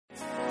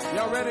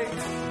Y'all ready?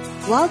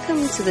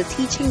 Welcome to the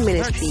teaching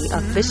ministry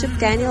of Bishop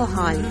Daniel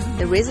Harley,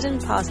 the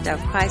resident pastor of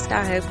Christ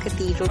Our Hope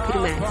Cathedral,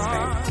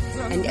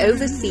 Pietermaritzburg, and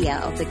overseer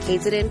of the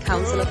Cathedral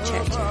Council of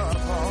Churches.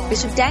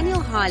 Bishop Daniel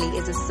Harley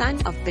is a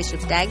son of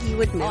Bishop Dag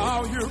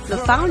Heward-Mills, the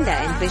founder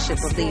and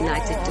bishop of the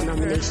United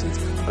Denominations,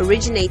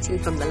 originating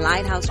from the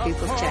Lighthouse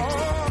Group of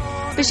Churches.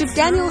 Bishop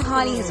Daniel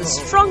Harley has a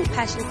strong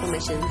passion for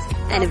missions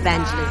and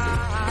evangelism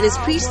and has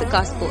preached the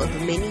gospel over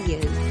many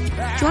years.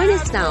 Join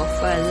us now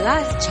for a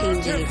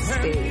life-changing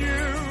experience.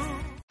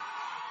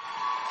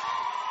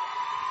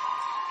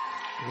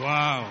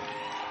 Wow.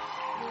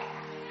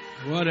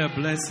 What a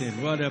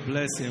blessing, what a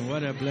blessing,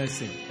 what a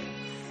blessing.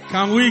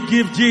 Can we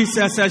give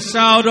Jesus a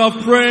shout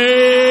of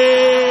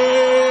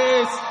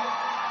praise?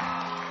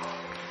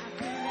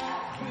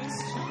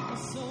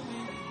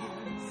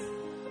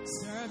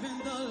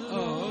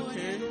 Oh,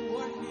 okay.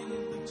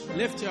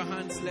 Lift your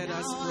hands, let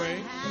us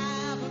pray.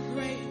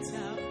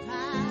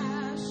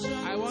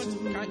 I want to,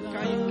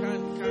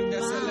 can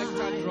the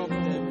selector drop the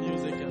music?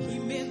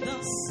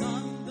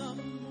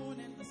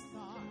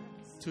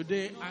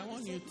 Today, I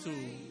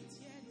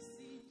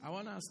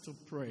want us to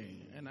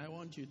pray, and I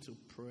want you to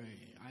pray.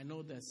 I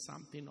know there's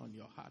something on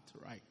your heart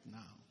right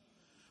now,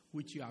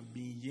 which you have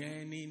been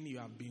yearning, you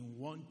have been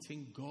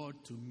wanting God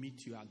to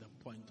meet you at the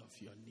point of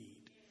your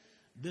need.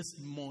 This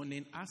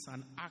morning, as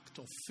an act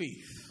of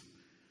faith,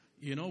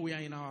 you know, we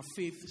are in our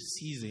faith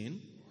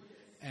season,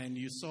 and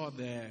you saw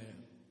the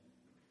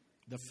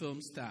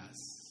film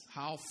stars,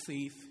 how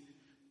faith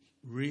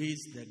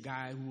raised the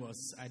guy who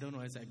was, I don't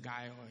know, as a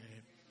guy or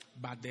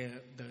but the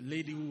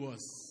lady who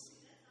was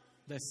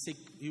the sick,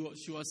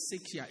 she was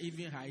sick here.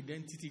 Even her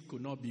identity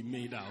could not be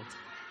made out.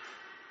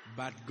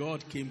 But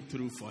God came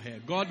through for her.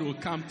 God will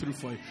come through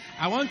for you.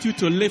 I want you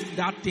to lift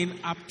that thing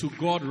up to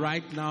God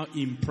right now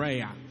in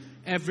prayer.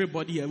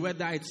 Everybody,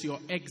 whether it's your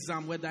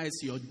exam, whether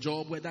it's your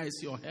job, whether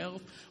it's your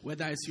health,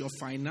 whether it's your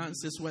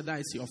finances, whether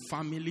it's your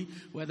family,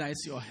 whether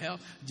it's your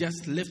health,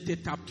 just lift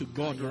it up to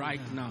God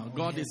right now.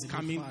 God is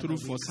coming through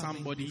for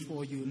somebody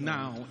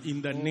now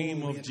in the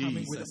name of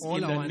Jesus.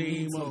 In the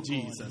name of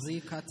Jesus.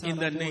 In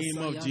the name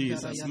of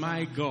Jesus.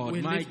 My God,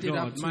 my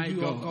God, my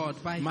God,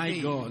 my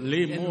God.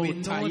 You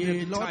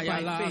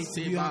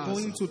are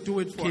going to do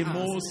it for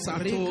us.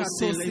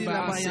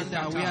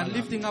 We are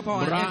lifting up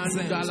our exams.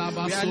 We are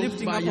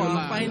lifting up our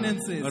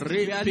finances.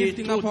 We are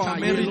lifting up our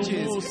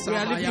marriages. We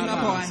are lifting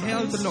up our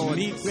health, Lord.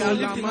 We are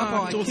lifting up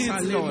our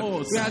kids,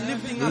 Lord. We are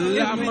lifting up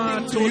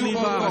everything to you,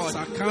 oh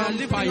God. We are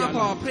lifting up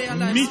our prayer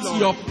lives, Meet Lord.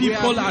 your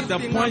people at the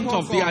point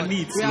of their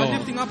needs, We are Lord.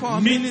 lifting up our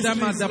Meet them at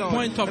ministries, the Lord.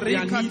 point of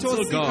their needs,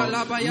 oh God.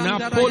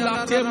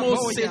 Napola temo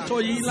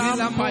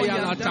setoila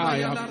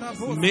payalataya.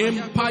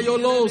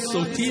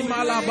 Mempayoloso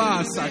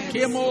timalabasa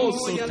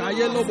kemoso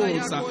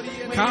tayelobosa.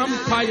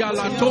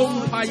 Kampayalatom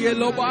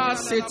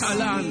payelobase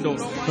talando.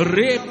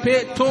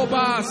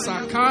 Repetobasa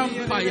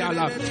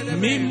kampayala.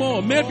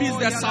 Mimo. Maybe it's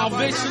the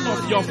salvation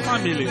of your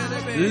family.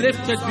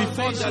 Lift it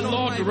before the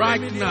Lord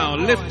right now.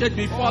 Lift it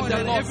before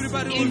the Lord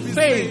in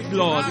faith,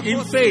 Lord.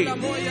 In faith.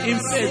 In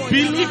faith.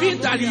 Believing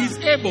that He is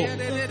able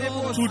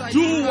to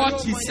do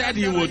what He said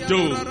He would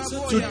do.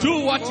 To do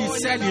what He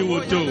said He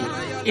would do.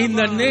 In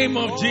the name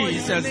of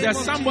Jesus. There's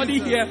somebody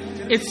here,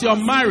 it's your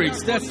marriage.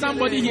 There's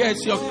somebody here,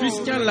 it's your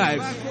Christian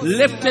life.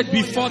 Lift it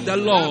before the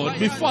Lord.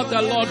 Before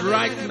the Lord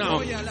right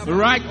now.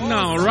 Right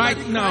now,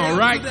 right now,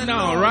 right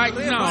now, right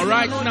now,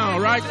 right now,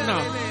 right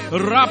now.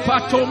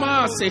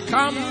 Rapatomase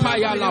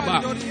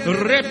kampayalaba.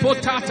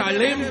 Repotata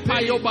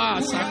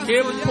lempayobasa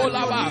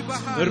kempolaba.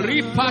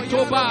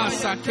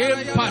 Ripatobasa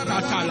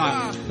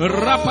kempatatala.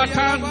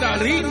 Rapatanda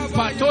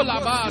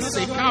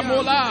rimpatolabase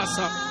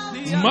kamolasa.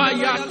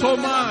 Maya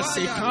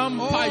Tomase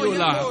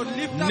Kampayola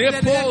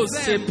Nepo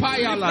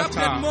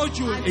Sepayalata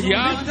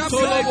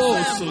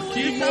Yantoloboso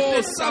Kimo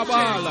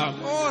Sabala.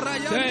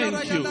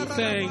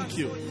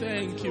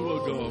 Thank you, O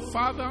God.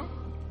 Father,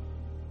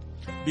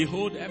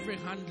 behold every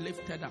hand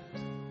lifted up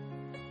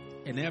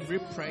and every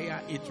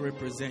prayer it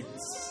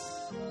represents,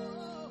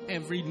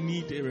 every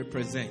need it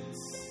represents,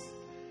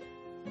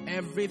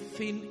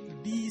 everything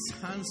these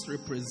hands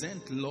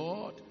represent,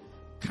 Lord.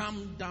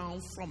 Come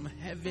down from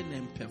heaven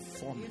and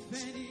perform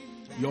it.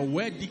 Your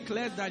word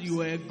declares that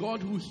you are a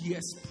God who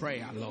hears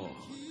prayer, Lord.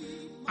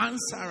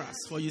 Answer us,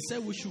 for you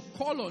said we should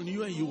call on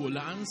you and you will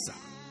answer.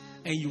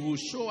 And you will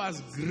show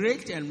us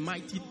great and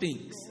mighty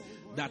things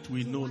that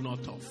we know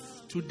not of.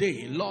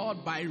 Today,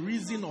 Lord, by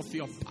reason of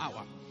your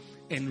power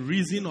and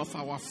reason of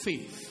our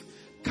faith,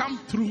 come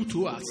through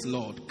to us,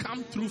 Lord.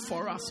 Come through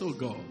for us, oh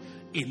God,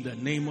 in the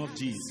name of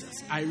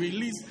Jesus. I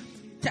release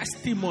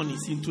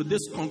testimonies into this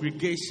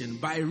congregation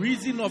by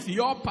reason of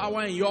your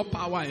power and your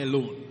power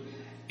alone.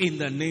 In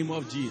the name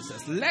of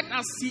Jesus. Let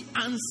us see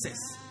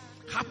answers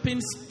happen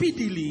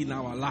speedily in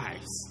our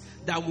lives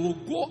that will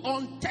go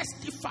on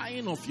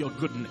testifying of your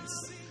goodness.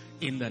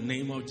 In the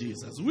name of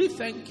Jesus. We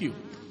thank you.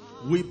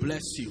 We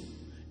bless you.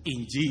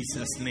 In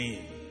Jesus'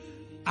 name.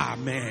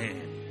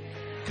 Amen.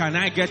 Can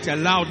I get a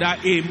louder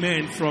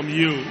amen from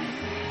you?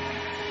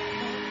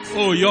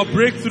 Oh, your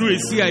breakthrough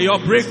is here. Your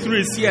breakthrough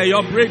is here.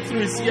 Your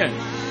breakthrough is here.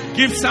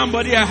 Give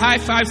somebody a high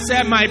five.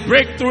 Say, my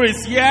breakthrough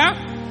is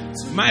here.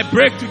 My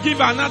breakthrough. Give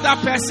another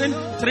person.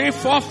 3,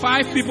 4,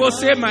 5 people.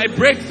 Say, my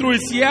breakthrough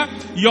is here.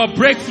 Your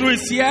breakthrough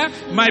is here.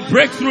 My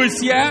breakthrough is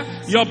here.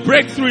 Your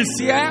breakthrough is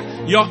here.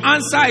 Your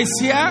answer is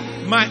here.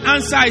 My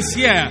answer is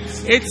here.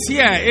 It's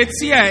here.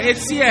 It's here.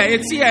 It's here.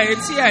 It's here.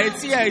 It's here.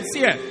 It's here. It's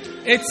here.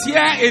 It's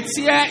here. It's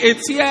here.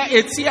 It's here.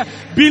 It's here.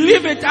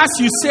 Believe it as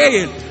you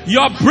say it.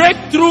 Your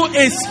breakthrough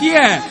is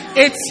here.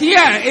 It's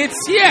here.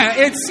 It's here.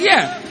 It's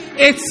here.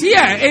 It's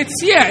here.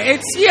 It's here.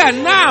 It's here.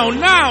 Now.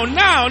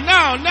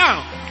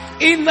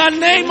 In the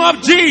name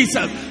of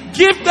Jesus,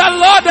 give the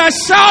Lord a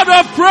shout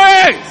of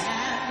praise.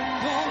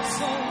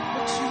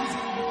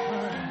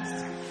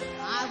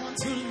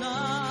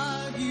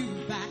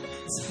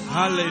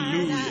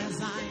 Hallelujah.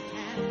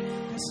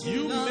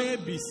 You may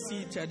be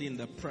seated in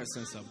the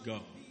presence of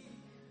God.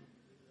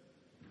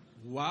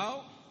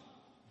 Wow.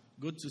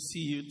 Good to see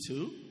you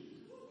too.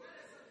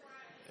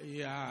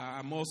 Yeah,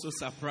 I'm also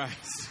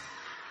surprised.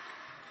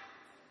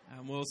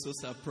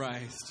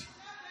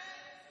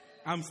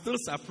 I'm still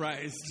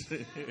surprised.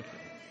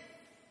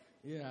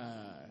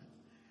 Yeah.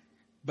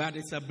 But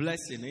it's a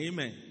blessing.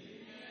 Amen.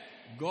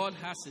 God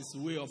has his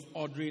way of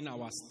ordering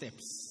our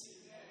steps.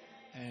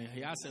 And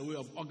he has a way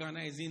of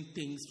organizing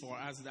things for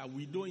us that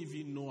we don't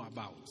even know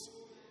about.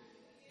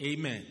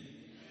 Amen.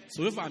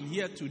 So if I'm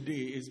here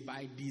today, it's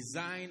by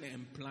design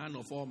and plan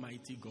of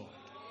Almighty God.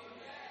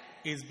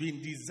 It's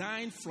been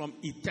designed from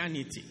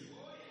eternity.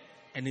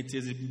 And it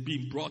has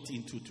been brought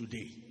into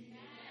today.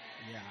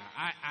 Yeah,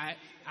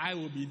 I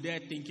will be there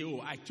thinking,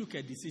 I took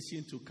a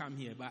decision to come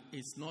here, but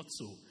it's not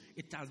so.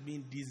 It has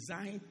been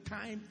designed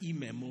time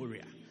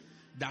immemorial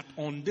that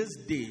on this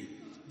day,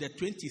 the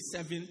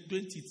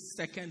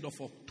 22nd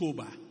of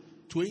October,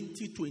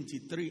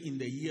 2023, in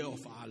the year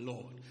of our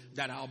Lord,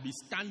 that I'll be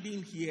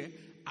standing here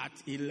at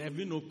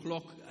 11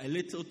 o'clock, a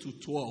little to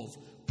 12,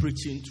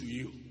 preaching to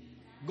you.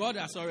 God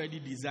has already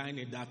designed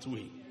it that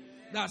way.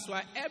 That's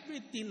why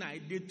everything I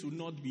did to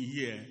not be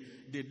here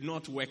did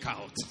not work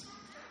out.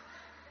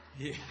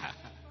 Yeah.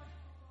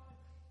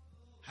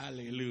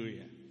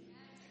 Hallelujah.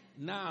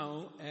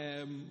 Now,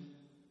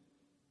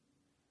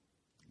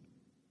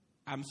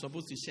 I'm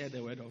supposed to share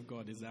the word of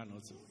God. Is that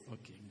not so?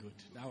 Okay, good.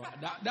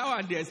 That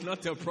one there's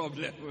not a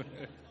problem.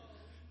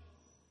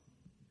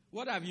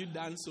 What have you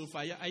done so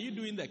far? Are you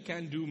doing the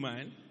can-do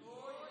man?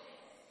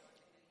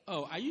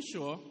 Oh, are you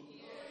sure?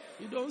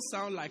 You don't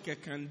sound like a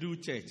can-do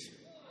church.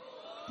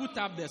 Put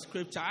up the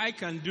scripture. I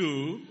can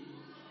do.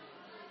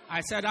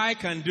 I said I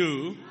can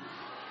do.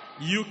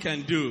 You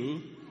can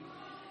do.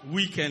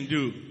 We can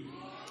do.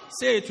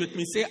 Say it with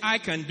me. Say, I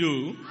can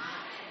do.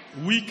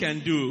 We can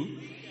do.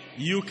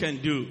 You can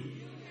do.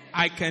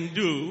 I can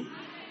do.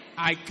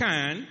 I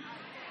can.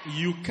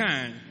 You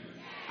can.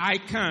 I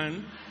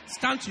can.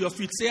 Stand to your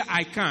feet. Say,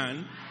 I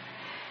can.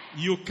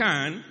 You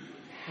can.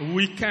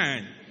 We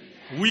can.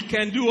 We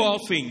can do all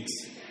things.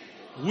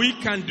 We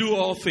can do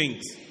all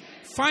things.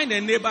 Find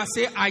a neighbor.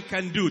 Say, I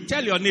can do.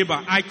 Tell your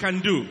neighbor, I can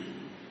do.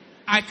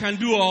 I can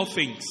do all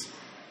things.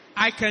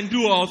 I can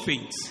do all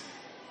things.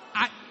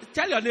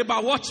 Tell your neighbor,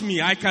 watch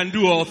me. I can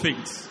do all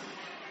things.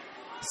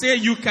 Say,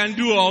 you can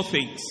do all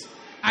things.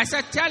 I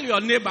said, tell your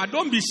neighbor,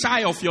 don't be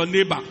shy of your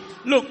neighbor.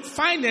 Look,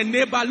 find a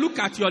neighbor, look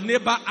at your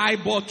neighbor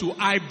eyeball to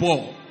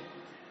eyeball.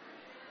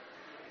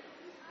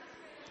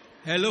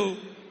 Hello?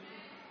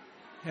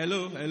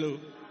 Hello? Hello?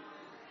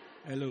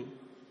 Hello?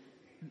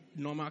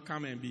 Norma,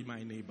 come and be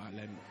my neighbor.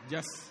 Let me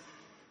just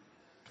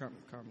come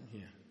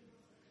here.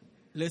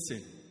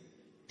 Listen,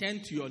 turn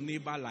to your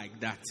neighbor like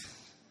that.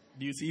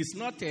 Do you see? It's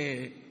not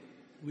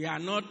we are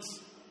not,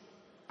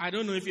 I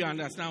don't know if you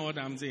understand what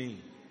I'm saying.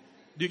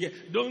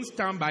 Don't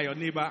stand by your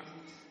neighbor.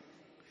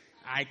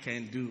 I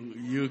can do.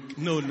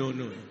 No.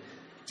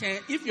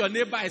 If your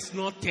neighbor is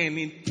not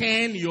turning,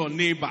 turn your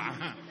neighbor.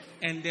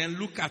 And then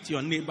look at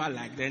your neighbor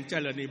like that and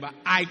tell your neighbor,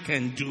 I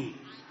can do.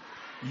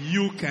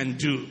 You can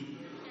do.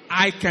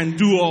 I can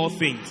do all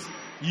things.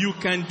 You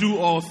can do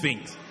all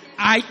things.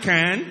 I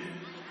can.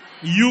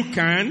 You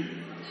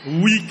can.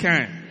 We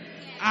can.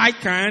 I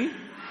can.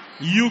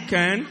 You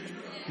can.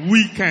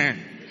 We can.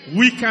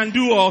 We can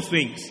do all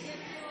things.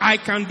 I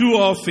can do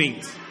all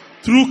things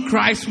through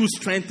Christ who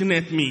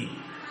strengtheneth me.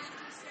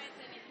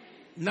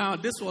 Now,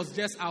 this was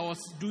just, I was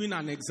doing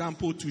an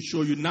example to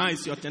show you. Now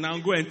it's your turn. Now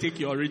go and take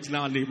your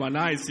original neighbor.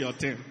 Now it's your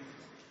turn.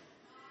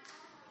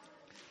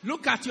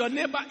 Look at your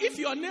neighbor. If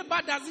your neighbor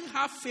doesn't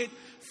have faith,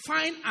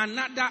 find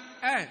another.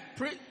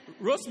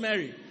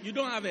 Rosemary, you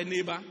don't have a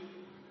neighbor.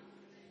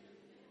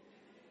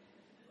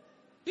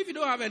 If you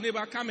don't have a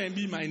neighbor, come and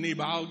be my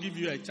neighbor. I'll give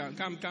you a chance.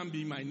 Come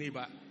be my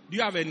neighbor. Do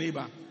you have a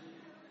neighbor?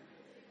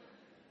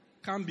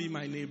 Come be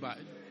my neighbor.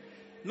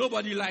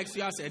 Nobody likes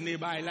you as a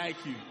neighbor. I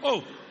like you.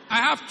 Oh, I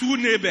have 2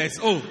 neighbors.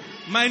 Oh,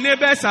 my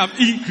neighbors have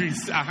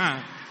increased.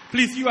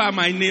 Please, you are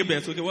my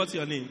neighbors. Okay, what's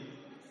your name?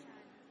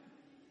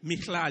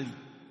 Mikhlali.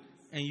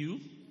 And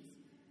you?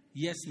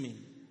 Yasmin.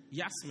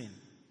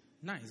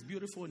 Nice,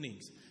 beautiful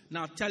names.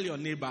 Now tell your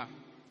neighbor,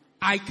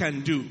 I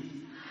can do.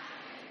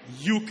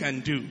 You can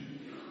do.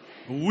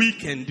 We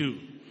can do.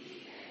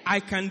 I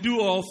can do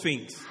all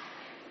things.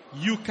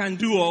 You can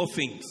do all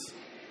things.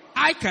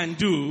 I can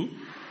do.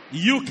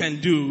 You can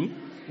do.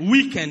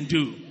 We can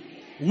do.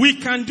 We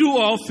can do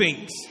all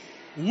things.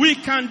 We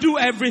can do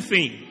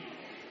everything.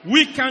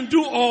 We can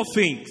do all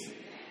things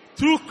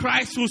through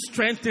Christ who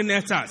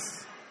strengtheneth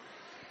us.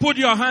 Put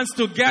your hands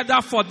together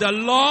for the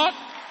Lord.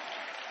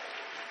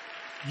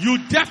 You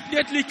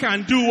definitely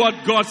can do what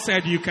God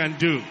said you can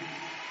do.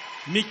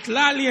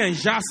 Miklali and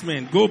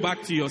Jasmine, go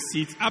back to your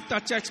seats. After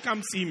church,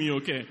 come see me,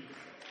 okay?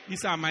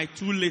 These are my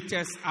two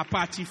latest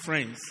Apache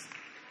friends.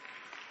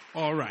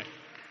 All right.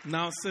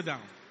 Now sit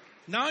down.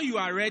 Now you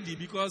are ready,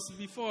 because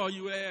before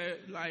you were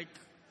like,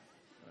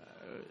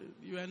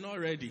 you were not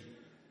ready.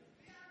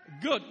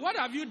 Good. What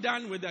have you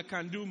done with the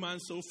can-do man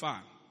so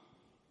far?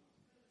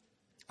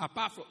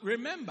 Apart from,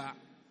 remember,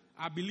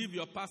 I believe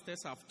your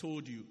pastors have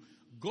told you,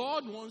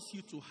 God wants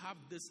you to have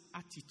this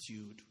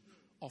attitude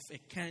of a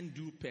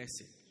can-do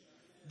person.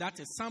 That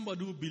is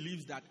somebody who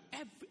believes that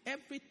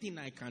everything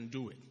I can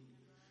do it.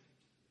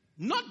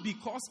 Not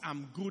because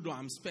I'm good or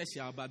I'm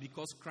special, but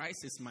because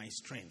Christ is my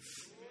strength.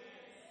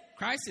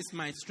 Christ is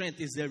my strength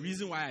is the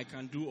reason why I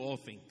can do all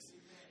things.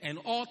 And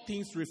all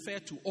things refer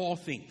to all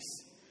things,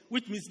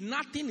 which means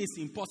nothing is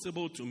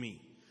impossible to me.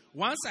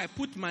 Once I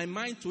put my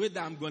mind to it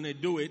that I'm going to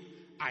do it,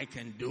 I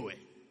can do it.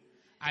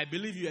 I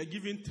believe you are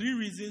given 3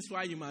 reasons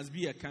why you must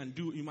be a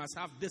can-do. You must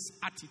have this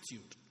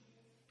attitude.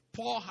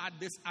 Paul had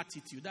this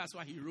attitude. That's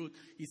why he wrote.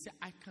 He said,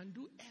 I can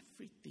do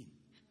everything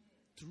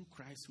through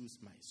Christ who is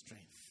my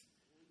strength.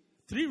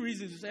 3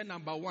 reasons. He said,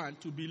 number 1,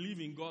 to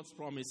believe in God's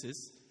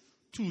promises.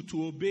 2,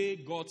 to obey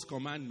God's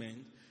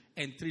commandment.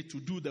 And 3, to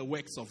do the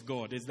works of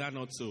God. Is that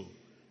not so?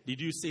 Did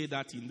you say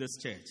that in this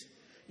church?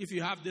 If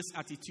you have this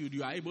attitude,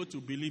 you are able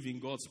to believe in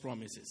God's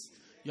promises.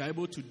 You are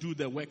able to do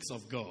the works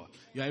of God.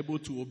 You are able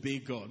to obey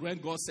God. When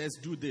God says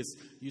do this,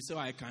 you say,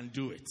 I can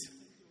do it.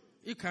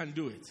 You can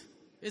do it.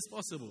 It's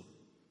possible.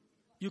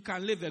 You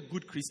can live a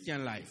good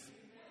Christian life.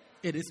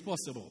 It is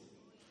possible.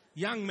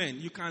 Young men,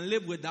 you can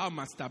live without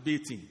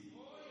masturbating.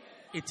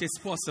 It is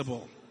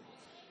possible.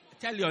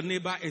 Tell your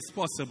neighbor it's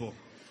possible.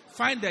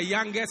 Find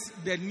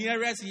the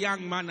nearest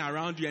young man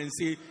around you and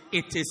say,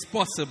 it is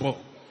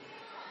possible.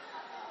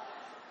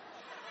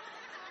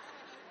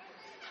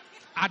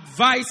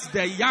 Advise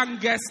the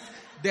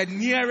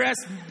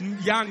nearest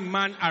young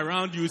man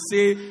around you,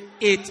 say,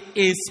 it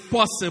is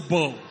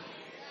possible.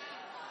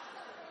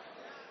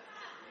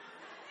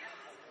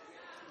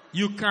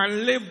 You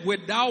can live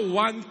without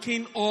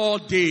wanking all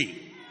day.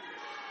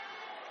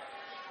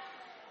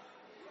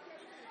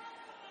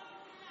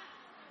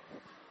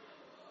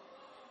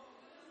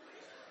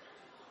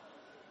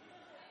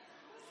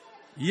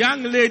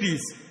 Young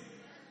ladies,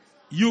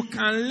 you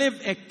can live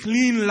a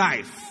clean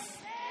life.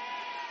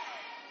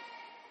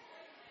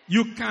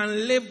 You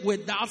can live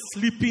without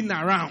sleeping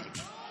around.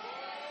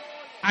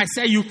 I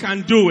say you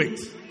can do it.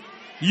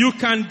 You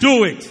can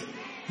do it.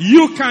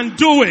 You can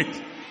do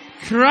it.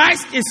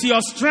 Christ is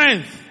your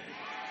strength.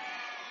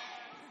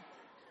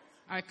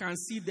 I can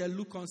see the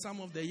look on some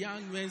of the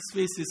young men's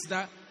faces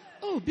that,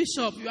 oh,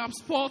 Bishop, you have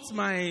spoiled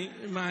my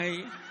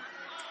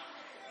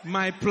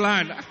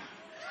plan.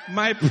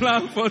 My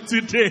plan for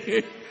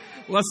today.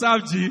 What's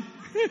up, G?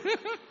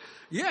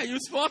 Yeah, you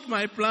spoiled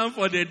my plan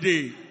for the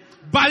day.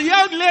 But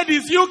young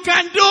ladies, you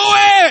can do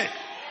it.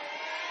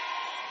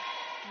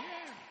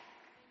 Yeah,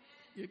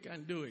 you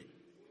can do it.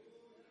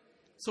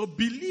 So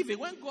believe it.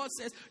 When God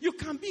says you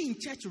can be in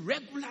church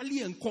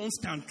regularly and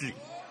constantly.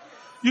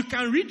 You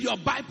can read your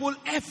Bible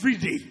every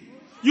day.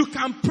 You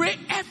can pray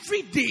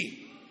every day.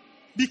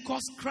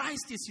 Because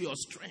Christ is your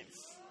strength.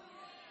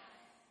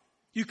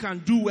 You can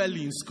do well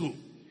in school.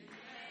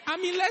 I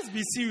mean, let's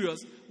be serious.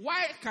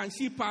 Why can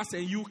she pass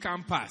and you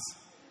can't pass?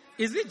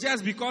 Is it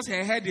just because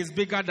her head is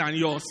bigger than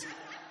yours?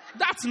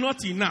 That's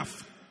not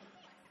enough.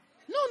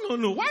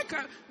 No.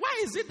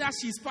 Why is it that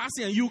she's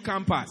passing and you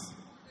can't pass?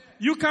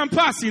 You can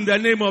pass in the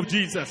name of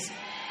Jesus.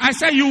 I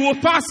say you will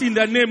pass in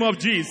the name of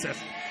Jesus.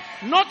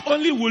 Not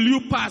only will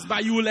you pass,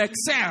 but you will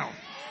excel.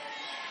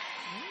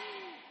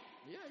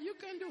 Yeah, you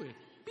can do it.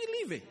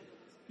 Believe it.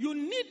 You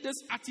need this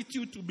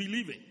attitude to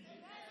believe it.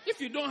 If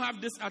you don't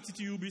have this attitude,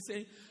 you'll be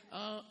saying,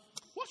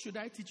 what should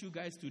I teach you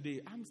guys today?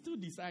 I'm still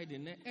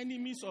deciding. Do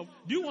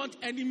you want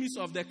enemies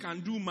of the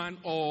can-do man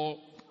or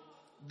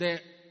the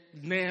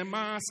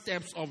Nehemiah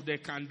steps of the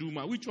can-do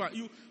man? Which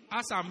one?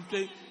 As I'm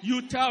saying,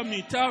 you tell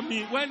me.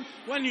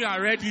 When you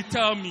are ready,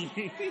 tell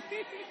me.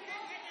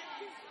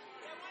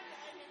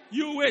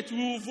 You wait,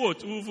 we'll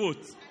vote.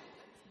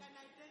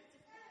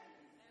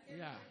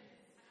 Yeah.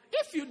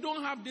 If you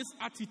don't have this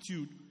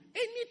attitude,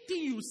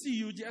 anything you see,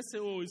 you just say,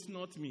 oh, it's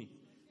not me.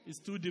 It's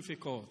too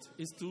difficult.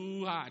 It's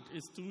too hard.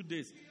 It's too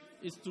this.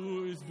 It's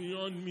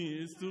beyond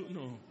me.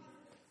 No.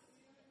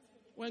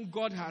 When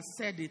God has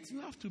said it, you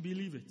have to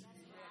believe it.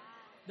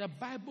 The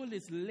Bible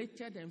is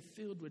littered and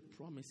filled with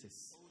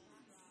promises.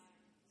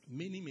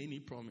 Many, many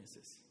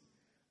promises.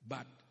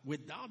 But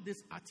without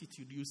this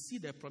attitude, you see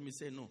the promise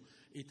say, no,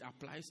 it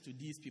applies to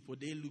these people.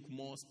 They look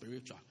more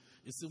spiritual.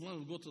 You see, when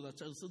we go to the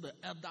church, you see the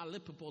elderly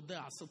people, they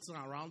are sitting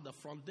around the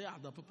front. They are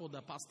the people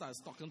the pastor is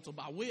talking to.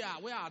 But we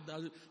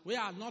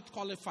are not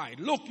qualified.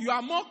 Look, you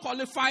are more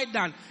qualified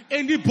than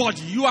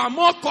anybody. You are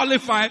more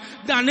qualified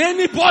than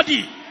anybody.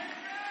 You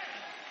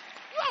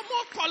are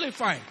more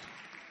qualified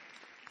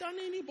than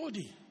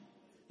anybody.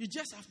 You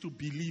just have to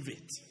believe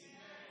it.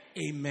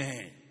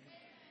 Amen.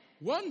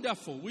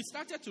 Wonderful. We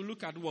started to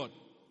look at what?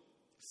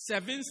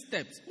 7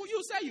 steps. Well,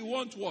 you say you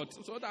want what?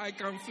 So that I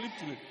can flip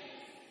to it.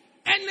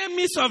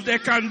 Enemies of the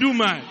can do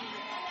man.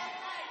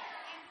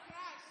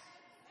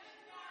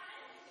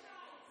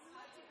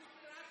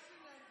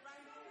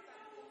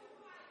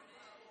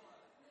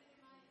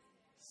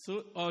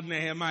 So, or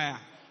Nehemiah,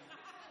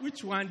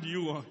 which one do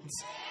you want?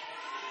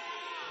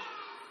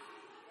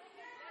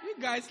 You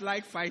guys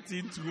like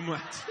fighting too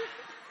much.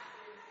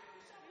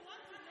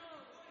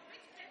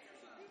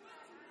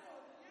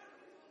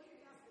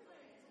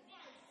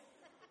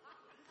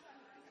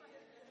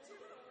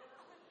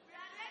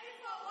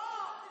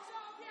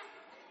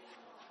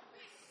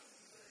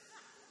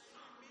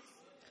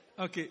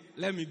 Okay,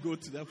 let me go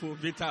to the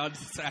pulpit on the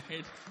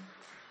side.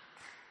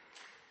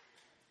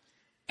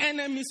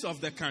 Enemies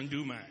of the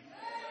can-do man.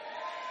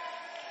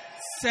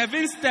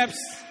 7 steps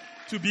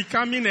to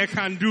becoming a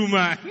can-do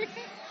man.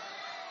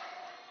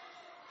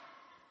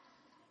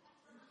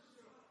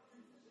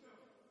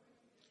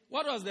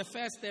 What was the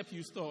first step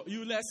you saw?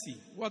 Let's see.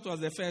 What was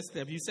the first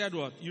step? You said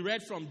what? You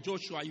read from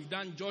Joshua. You've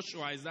done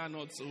Joshua. Is that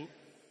not so?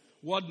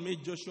 What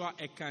made Joshua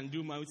a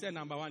can-do man? We said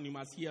number 1, you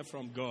must hear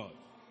from God.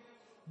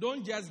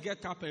 Don't just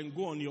get up and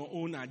go on your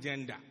own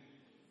agenda.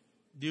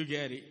 Do you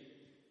get it?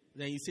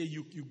 Then you say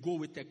you go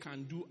with a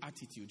can-do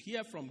attitude.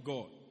 Hear from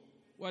God.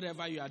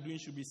 Whatever you are doing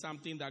should be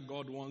something that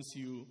God wants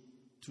you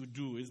to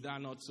do. Is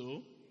that not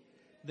so?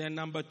 Then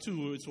number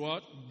 2 is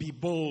what? Be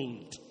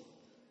bold.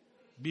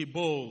 Be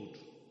bold.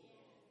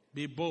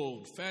 Be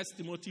bold. 1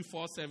 Timothy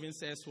 4:7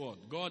 says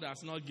what? God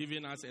has not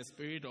given us a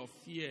spirit of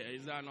fear.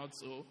 Is that not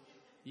so?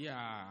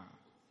 Yeah.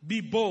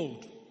 Be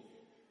bold.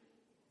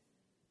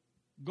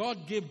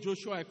 God gave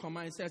Joshua a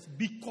command. He says,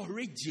 be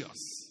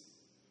courageous.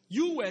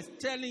 You were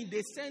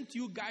they sent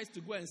you guys to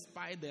go and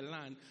spy the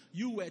land.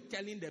 You were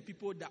telling the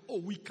people that,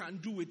 we can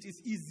do it. It's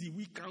easy.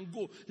 We can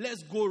go.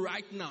 Let's go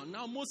right now.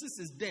 Now Moses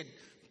is dead.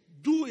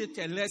 Do it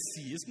and let's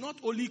see. It's not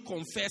only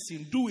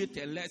confessing. Do it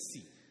and let's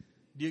see.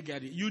 Do you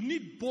get it? You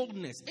need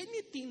boldness.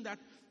 Anything that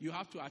you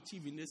have to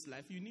achieve in this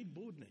life, you need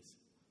boldness.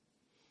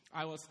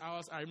 I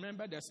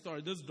remember the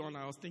story. This dawn,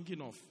 I was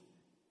thinking of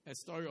a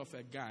story of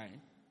a guy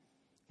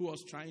who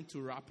was trying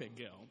to rap a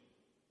girl,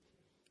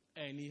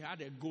 and he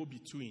had a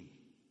go-between,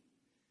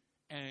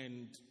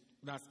 and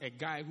that's a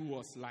guy who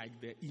was like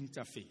the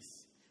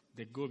interface,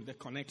 the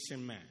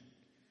connection man.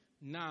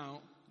 Now,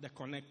 the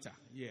connector,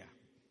 yeah.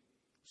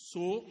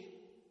 So,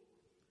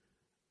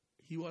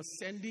 he was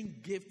sending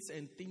gifts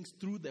and things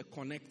through the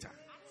connector.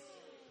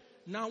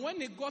 Now,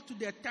 when it got to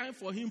the time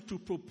for him to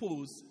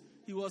propose,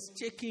 he was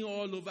checking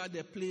all over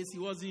the place. He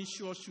wasn't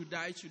sure, should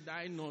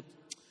I not?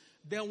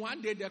 Then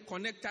one day the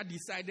connector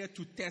decided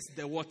to test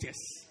the waters.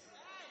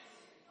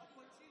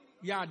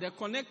 Yeah, the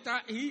connector,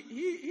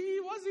 he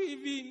wasn't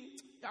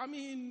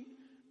even,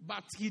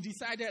 but he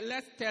decided,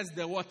 let's test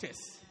the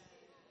waters.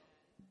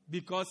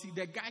 Because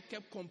the guy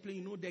kept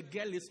complaining, the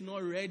girl is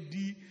not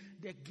ready.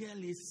 The girl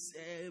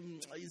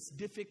is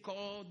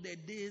difficult, the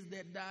this,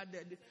 the that.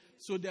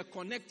 So the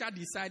connector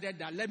decided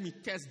that, let me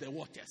test the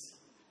waters.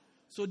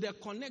 So the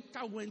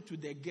connector went to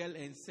the girl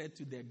and said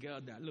to the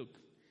girl that, look,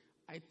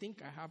 I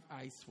think I have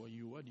eyes for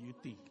you. What do you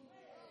think?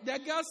 The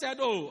girl said,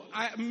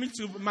 me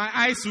too, my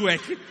eyes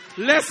work.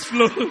 Let's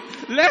flow.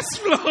 Let's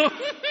flow.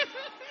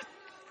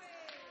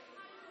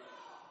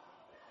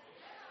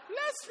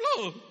 Let's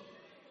flow.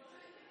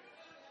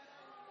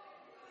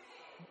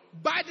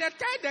 By the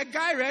time the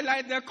guy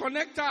realized the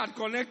connector had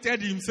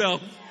connected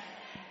himself.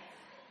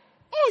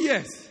 Oh,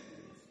 yes.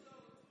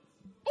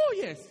 Oh,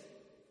 yes.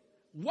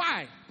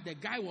 Why? The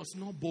guy was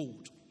not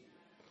bold.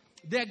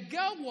 The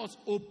girl was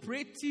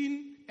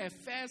operating a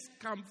first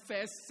come,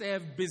 first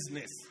serve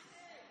business.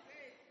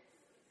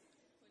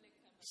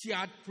 She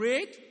had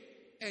prayed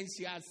and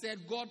she had said,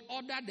 God,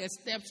 order the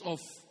steps of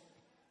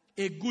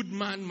a good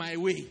man my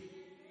way.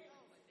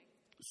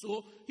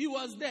 So he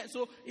was there.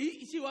 So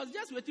she was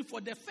just waiting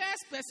for the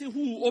first person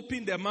who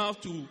opened the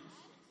mouth to.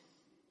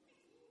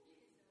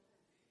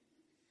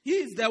 He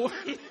is the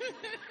one.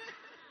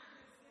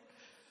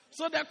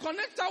 So the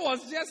connector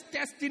was just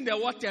testing the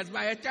waters.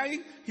 By the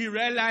time he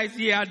realized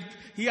he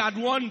had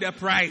won the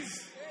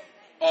prize.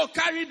 Oh,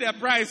 carry the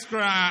prize,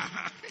 cry.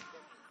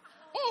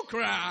 Oh,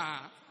 cry.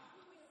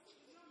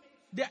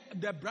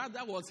 The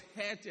brother was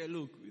hurt.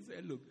 Look, he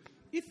said, look,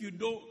 if you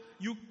don't,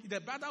 the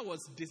brother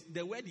was,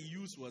 the word he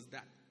used was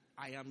that,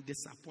 I am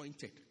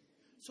disappointed.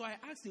 So I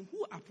asked him,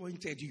 who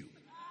appointed you?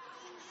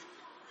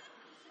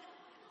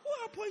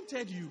 Who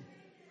appointed you?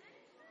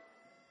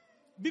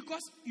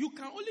 Because you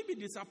can only be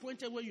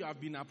disappointed when you have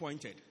been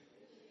appointed.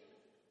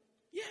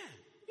 Yeah.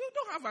 You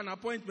don't have an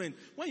appointment.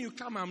 When you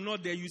come, I'm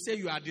not there. You say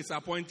you are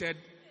disappointed.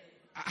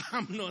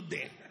 I'm not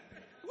there.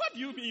 What What do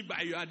you mean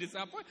by you are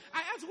disappointed? I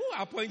asked,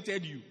 who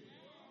appointed you?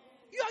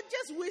 You are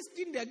just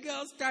wasting the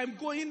girl's time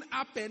going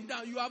up and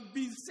down. You have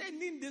been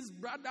sending this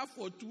brother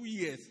for 2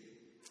 years.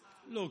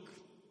 Look,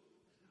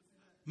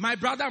 my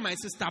brother, my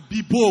sister,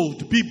 be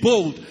bold, be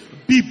bold,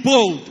 be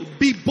bold,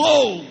 be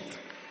bold.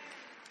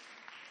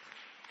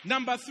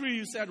 Number 3,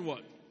 you said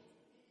what?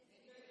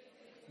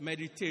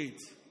 Meditate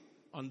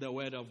on the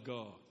word of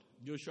God.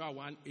 Joshua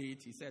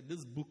 1:8, he said,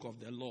 this book of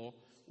the law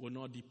will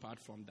not depart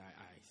from thy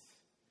eyes,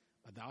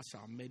 but thou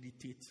shalt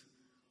meditate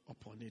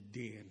upon it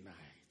day and night.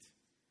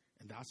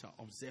 And thou shalt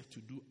observe to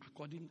do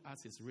according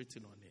as is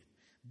written on it.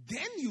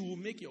 Then you will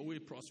make your way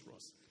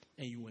prosperous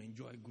and you will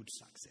enjoy good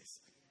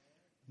success.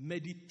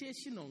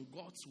 Meditation on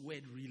God's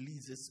word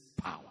releases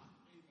power.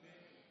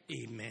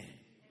 Amen.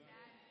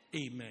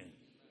 Amen.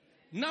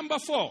 Number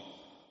 4.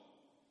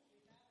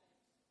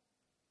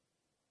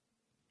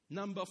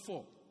 Number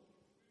 4.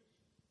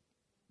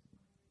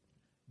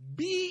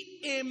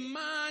 Be a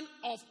man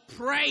of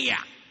prayer.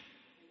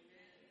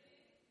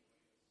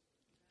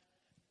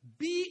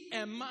 Be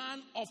a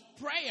man of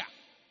prayer.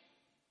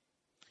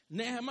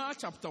 Nehemiah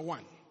chapter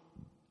 1.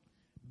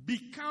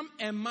 Become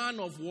a man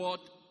of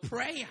what?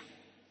 Prayer.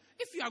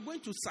 If you are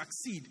going to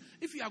succeed,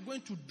 if you are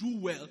going to do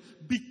well,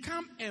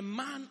 become a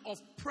man of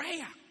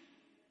prayer.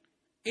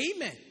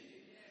 Amen.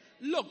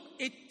 Look,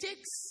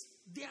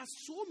 there are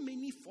so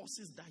many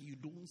forces that you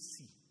don't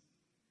see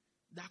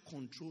that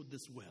control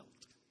this world.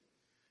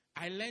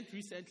 I learned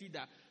recently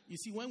that, you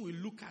see, when we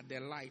look at the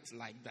light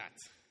like that,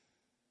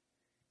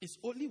 it's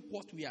only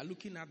what we are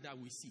looking at that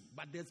we see.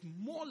 But there's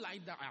more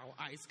light that our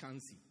eyes can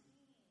see.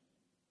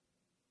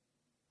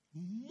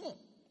 More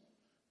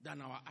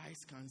than our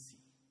eyes can see.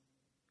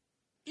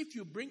 If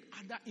you bring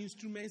other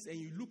instruments and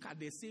you look at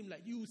the same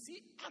light, you will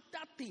see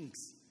other things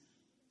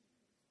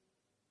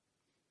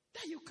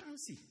that you can't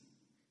see.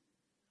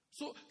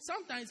 So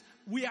sometimes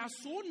we are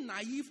so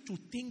naive to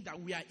think that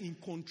we are in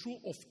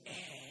control of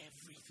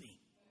everything.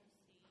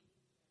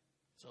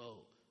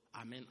 So,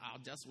 I'll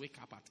just wake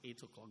up at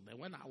 8 o'clock. Then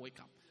when I wake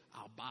up,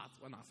 I'll bath.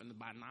 When I finish,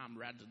 by now I'm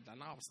ready.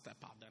 Then I'll step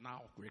out. Then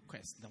I'll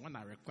request. Then when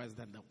I request,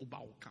 then the Uber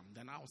will come.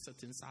 Then I'll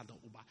sit inside the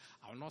Uber.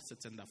 I will not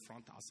sit in the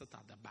front. I'll sit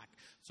at the back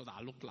so that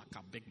I look like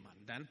a big man.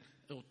 Then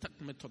it will take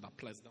me to the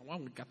place. Then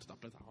when we get to the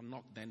place, I'll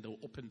knock. Then they'll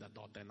open the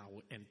door. Then I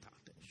will enter.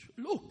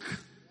 Look.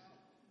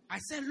 I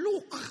said,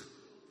 look.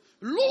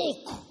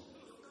 Look.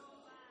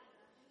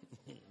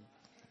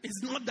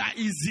 It's not that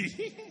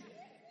easy.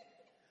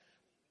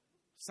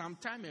 Some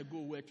time ago,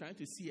 we were trying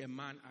to see a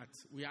man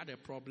we had a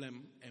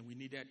problem and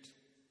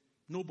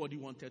nobody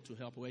wanted to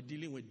help. We were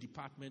dealing with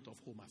Department of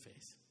Home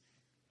Affairs.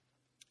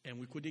 And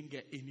we couldn't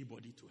get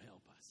anybody to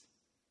help us.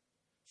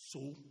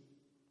 So,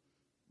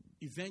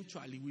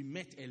 eventually, we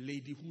met a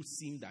lady who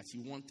seemed that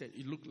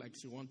it looked like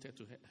she wanted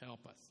to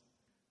help us.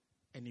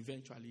 And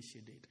eventually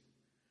she did.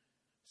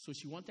 So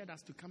she wanted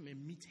us to come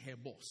and meet her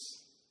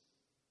boss.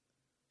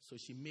 So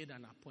she made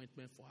an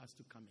appointment for us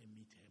to come and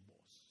meet her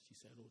boss. She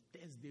said,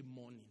 Thursday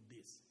morning,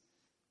 this.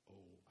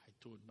 I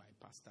told my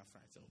pastor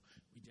friend, so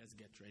we just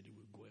get ready,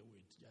 we go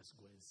away, just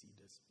go and see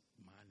this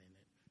man. And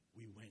then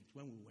we went.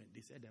 When we went,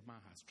 they said the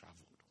man has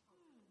traveled.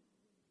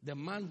 The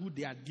man who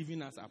they had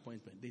given us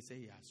appointment, they say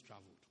he has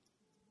traveled.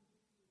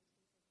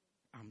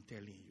 I'm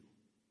telling you.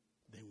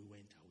 Then we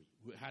went away.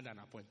 We had an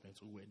appointment,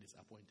 so we were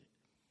disappointed.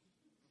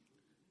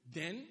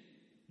 Then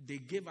they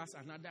gave us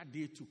another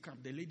day to come.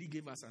 The lady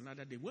gave us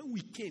another day. When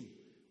we came,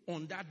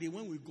 on that day,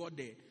 when we got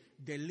there,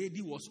 the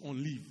lady was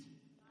on leave.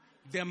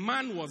 The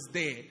man was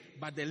there,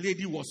 but the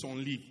lady was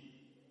on leave.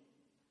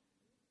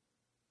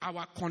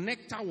 Our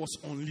connector was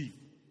on leave.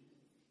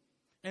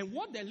 And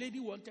what the lady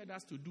wanted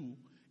us to do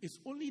is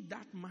only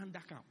that man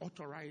that can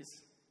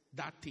authorize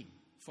that thing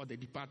for the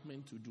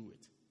department to do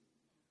it.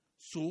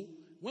 So,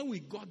 when we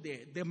got there,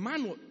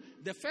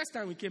 the first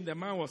time we came, the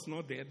man was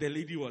not there. The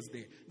lady was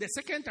there. The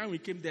second time we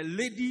came, the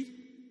lady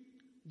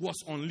was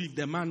on leave.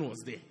 The man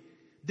was there.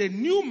 The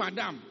new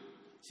madam,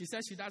 she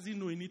said she doesn't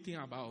know anything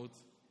about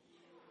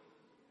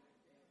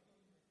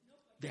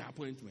the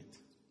appointment.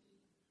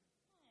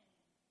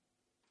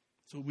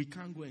 So we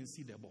can't go and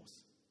see the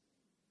boss.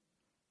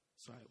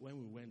 So when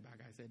we went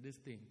back, I said, this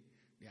thing,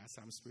 there are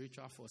some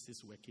spiritual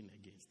forces working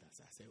against us.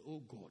 I said,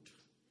 oh God,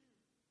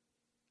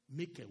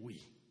 make a way.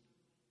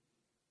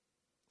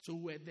 So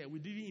we were there. We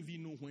didn't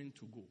even know when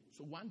to go.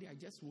 So one day I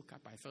just woke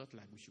up. I felt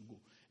like we should go.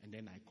 And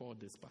then I called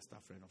this pastor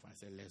friend of mine. I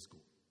said, let's go.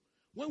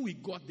 When we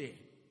got there,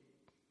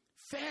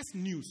 first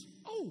news,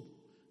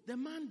 the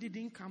man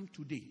didn't come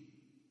today.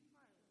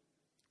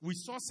 We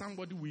saw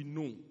somebody we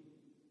know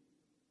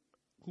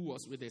who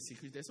was with the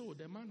secretary. They said,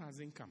 the man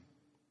hasn't come.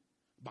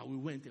 But we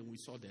went and we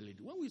saw the lady.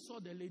 When we saw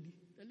the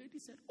lady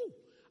said,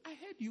 I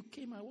heard you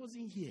came. I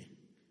wasn't here.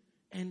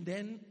 And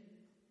then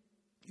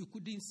you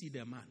couldn't see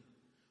the man.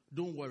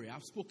 Don't worry,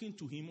 I've spoken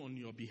to him on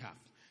your behalf.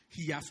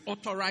 He has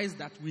authorized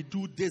that we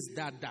do this,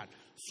 that.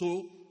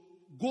 So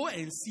Go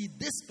and see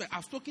this person. I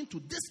was talking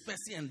to this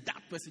person and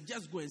that person.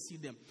 Just go and see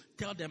them.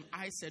 Tell them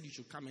I said you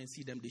should come and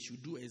see them. They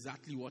should do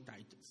exactly what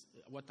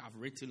I've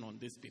written on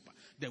this paper.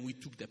 Then we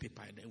took the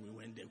paper and then we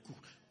went there. Cool.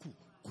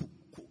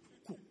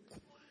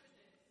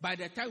 By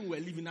the time we were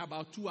leaving,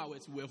 about 2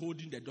 hours, we were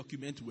holding the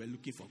document we were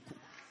looking for.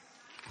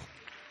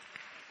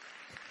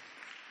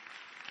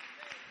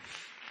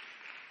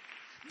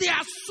 There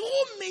are so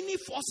many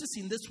forces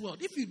in this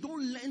world. If you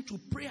don't learn to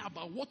pray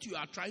about what you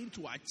are trying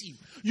to achieve,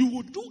 you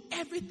will do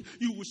everything.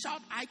 You will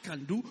shout, I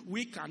can do,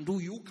 we can do,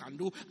 you can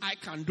do, I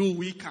can do,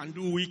 we can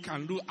do, we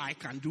can do, I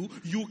can do,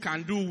 you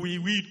can do,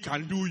 we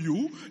can do,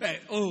 you.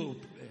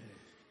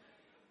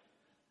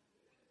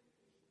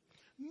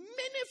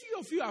 Many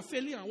of you are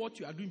failing at what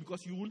you are doing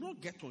because you will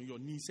not get on your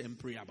knees and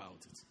pray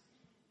about it.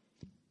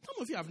 Some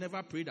of you have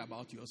never prayed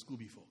about your school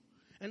before.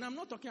 And I'm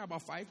not talking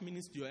about 5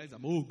 minutes to your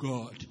exam. Oh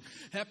God,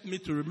 help me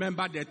to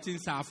remember the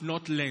things I have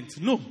not learned.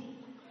 No.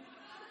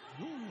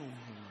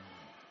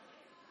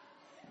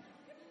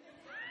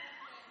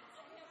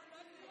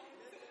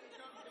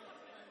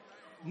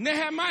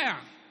 Nehemiah.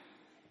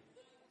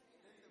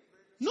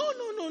 No.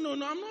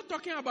 I'm not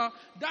talking about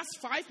that's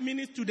 5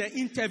 minutes to the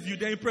interview.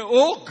 Then you pray,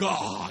 oh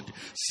God.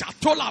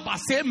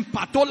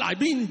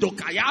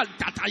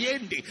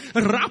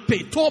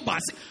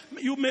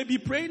 You may be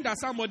praying that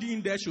somebody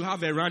in there should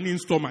have a running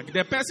stomach.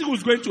 The person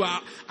who's going to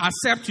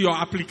accept your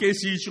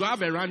application should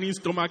have a running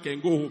stomach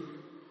and go home.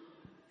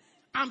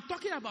 I'm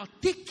talking about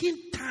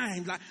taking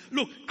time. Like,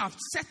 look, I've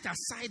set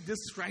aside this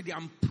Friday.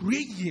 I'm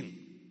praying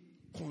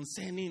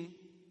concerning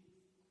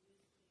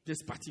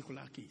this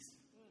particular case.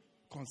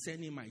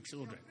 Concerning my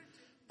children,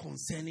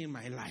 concerning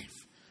my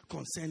life,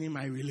 concerning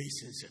my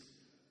relationship.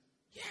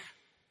 Yeah.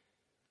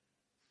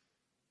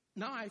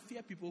 Now I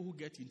fear people who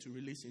get into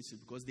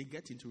relationships because they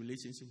get into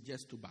relationships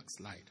just to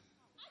backslide.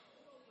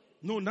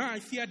 No, now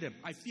I fear them.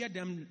 I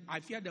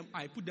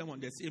put them on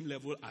the same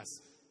level as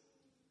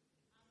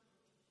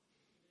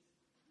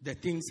the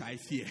things I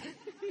fear.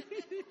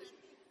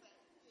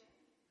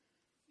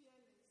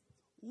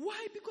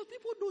 Why? Because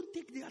people don't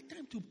take their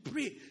time to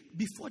pray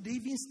before they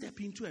even step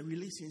into a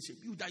relationship.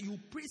 You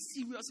pray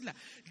seriously. Like,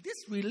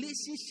 this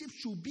relationship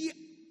should be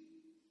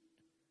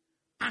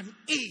an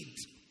aid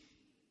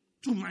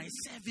to my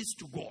service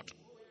to God.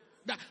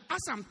 That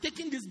as I'm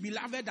taking this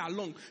beloved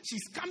along,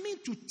 she's coming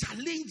to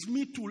challenge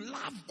me to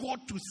love God,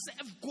 to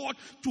serve God,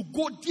 to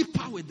go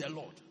deeper with the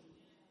Lord.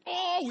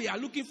 All we are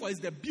looking for is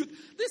the beauty.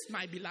 This,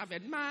 my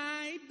beloved,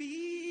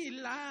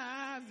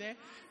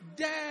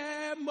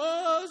 the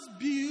most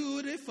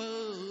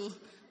beautiful,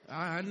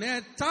 and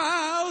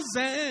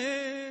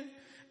 1,000,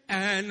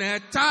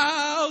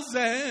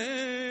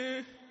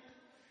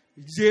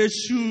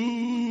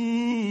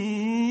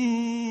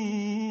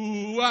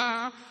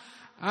 Yeshua.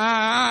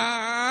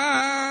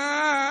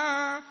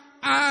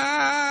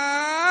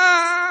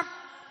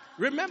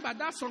 Remember,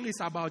 that song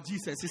is about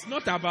Jesus. It's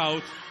not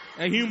about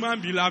a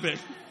human beloved.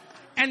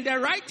 And the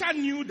writer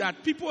knew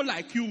that people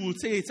like you will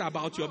say it's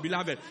about your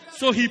beloved.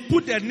 So he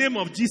put the name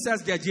of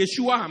Jesus there,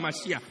 Yeshua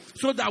HaMashiach,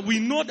 so that we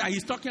know that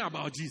he's talking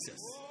about Jesus.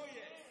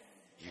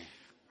 Yeah.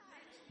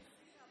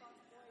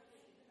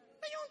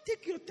 But you don't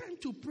take your time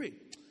to pray.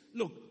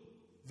 Look,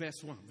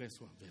 verse 1.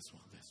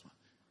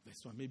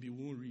 Maybe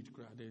we won't read,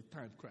 the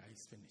time cry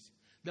is finished.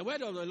 The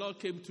word of the Lord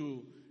came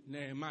to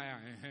Nehemiah.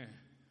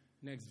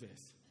 Next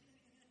verse.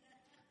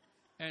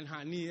 And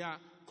Hananiah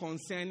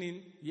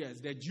concerning,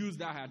 the Jews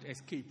that had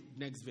escaped.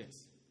 Next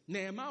verse.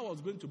 Nehemiah was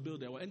going to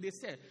build a wall. And they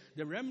said,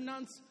 the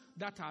remnants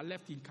that are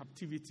left in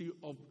captivity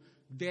of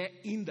there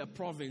in the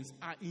province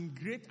are in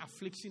great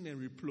affliction and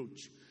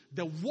reproach.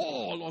 The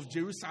wall of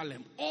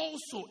Jerusalem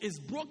also is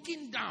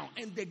broken down,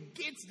 and the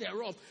gates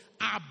thereof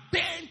are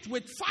burnt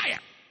with fire.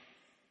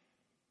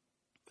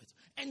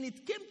 And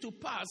it came to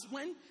pass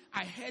when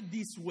I heard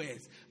these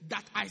words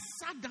that I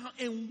sat down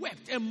and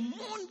wept and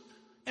mourned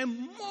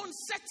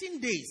certain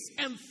days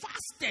and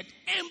fasted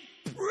and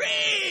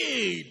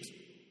prayed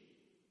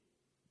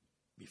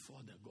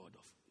before the God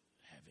of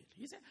heaven.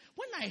 He said,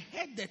 when I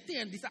heard the thing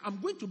and he said,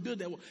 I'm going to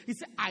build a wall. He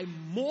said, I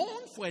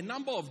mourned for a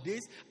number of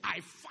days.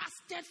 I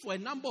fasted for a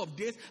number of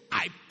days.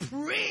 I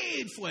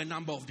prayed for a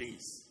number of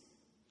days.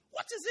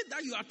 What is it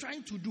that you are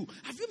trying to do?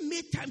 Have you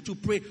made time to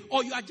pray?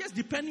 Or you are just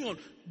depending on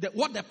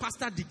what the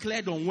pastor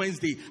declared on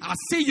Wednesday? I'll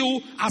see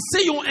you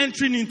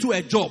entering into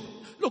a job.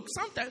 Look,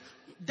 sometimes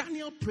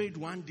Daniel prayed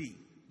one day.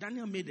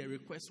 Daniel made a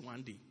request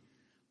one day.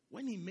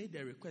 When he made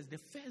the request, the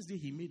first day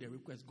he made the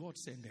request, God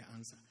sent the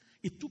answer.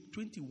 It took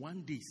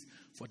 21 days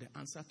for the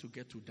answer to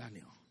get to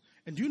Daniel.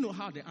 And do you know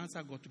how the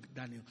answer got to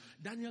Daniel?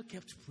 Daniel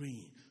kept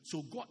praying.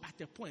 So God,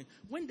 at a point,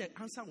 when the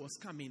answer was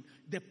coming,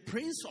 the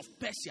prince of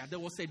Persia, there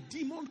was a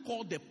demon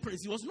called the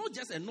prince. He was not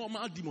just a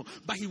normal demon,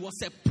 but he was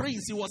a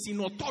prince. He was in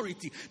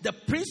authority. The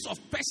prince of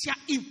Persia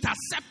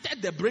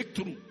intercepted the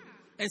breakthrough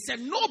and said,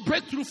 no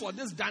breakthrough for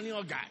this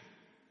Daniel guy.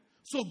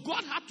 So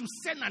God had to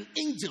send an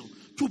angel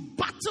to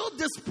battle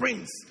this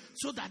prince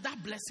so that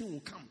blessing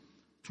will come.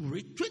 To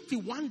read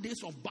 21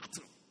 days of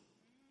battle.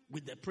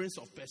 with the prince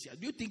of Persia.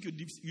 Do you think you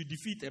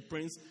defeat a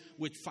prince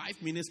with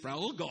 5 minutes prayer?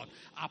 Oh God,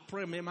 I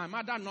pray, may my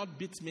mother not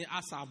beat me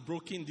as I've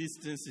broken these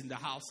things in the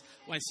house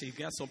when she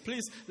gets. So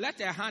please, let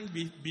her hand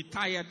be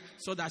tired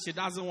so that she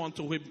doesn't want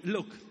to whip.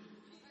 Look.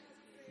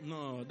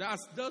 No,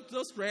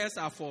 those prayers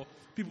are for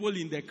people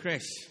in the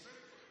creche.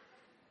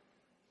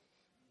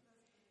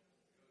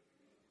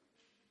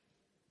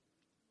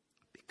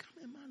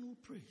 Become a man who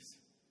prays.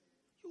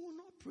 You will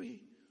not pray.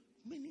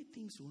 Many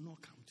things will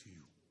not come to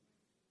you.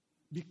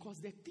 Because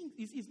the thing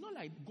it's not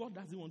like God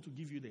doesn't want to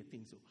give you the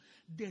things. So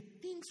the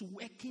things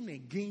working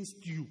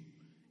against you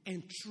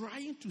and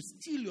trying to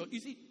steal your...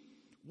 You see,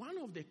 one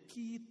of the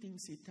key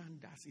things Satan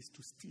does is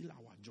to steal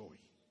our joy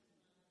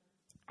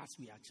as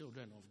we are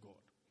children of God.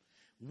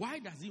 Why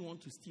does he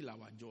want to steal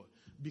our joy?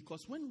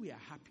 Because when we are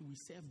happy, we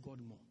serve God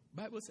more.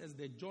 Bible says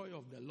the joy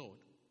of the Lord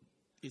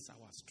is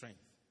our strength.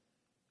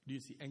 Do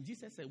you see? And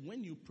Jesus said,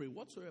 when you pray,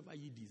 whatsoever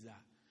you desire,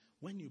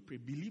 when you pray,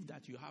 believe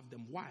that you have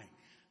them. Why?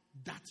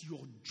 That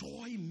your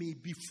joy may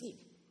be full.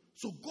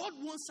 So God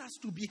wants us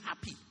to be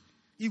happy.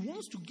 He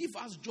wants to give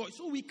us joy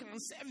so we can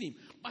serve him.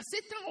 But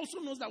Satan also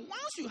knows that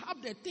once you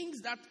have the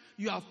things that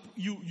you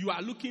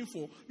are looking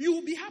for, you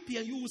will be happy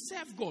and you will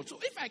serve God. So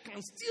if I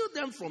can steal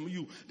them from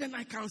you, then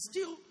I can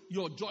steal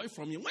your joy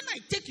from you. When I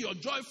take your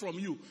joy from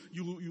you,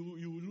 you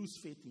will lose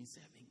faith in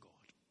serving God.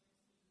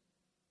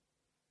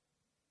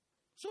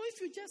 So if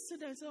you just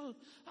sit there and say, oh,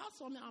 as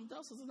for me, I'm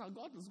just saying that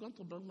God is going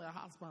to bring me a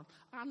husband.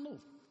 I know.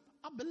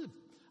 I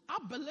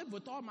believe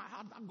with all my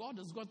heart that God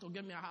is going to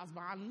give me a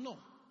husband.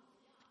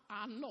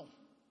 I know.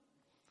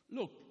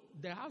 Look,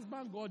 the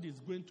husband God is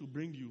going to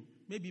bring you,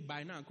 maybe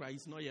by now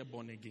he's not yet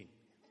born again.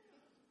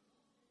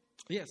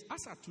 Yes,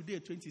 as of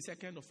today,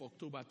 22nd of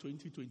October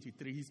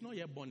 2023, he's not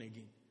yet born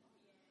again.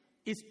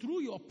 It's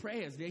through your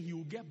prayers that he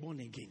will get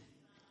born again.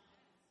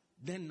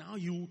 Then now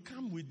you will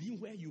come with him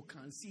where you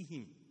can see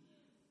him.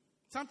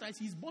 Sometimes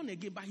he's born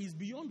again, but he's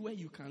beyond where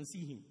you can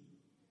see him.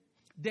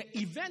 The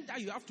event that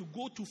you have to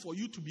go to for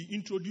you to be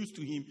introduced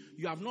to him,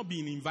 you have not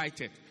been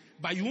invited.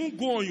 But you won't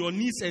go on your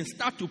knees and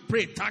start to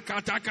pray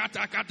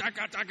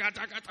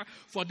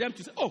for them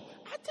to say, oh,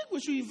 I think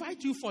we should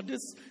invite you for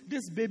this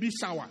baby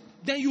shower.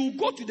 Then you will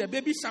go to the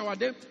baby shower.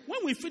 Then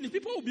when we finish,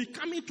 people will be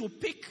coming to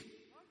pick.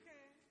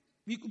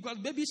 Because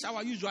baby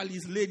shower usually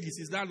is ladies,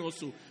 is that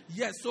also?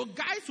 Yes, so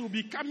guys will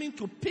be coming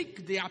to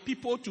pick their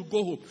people to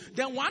go home.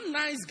 Then one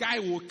nice guy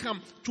will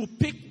come to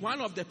pick one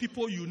of the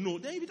people you know.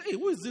 Then you be like, hey,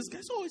 who is this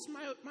guy? So it's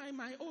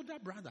my older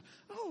brother.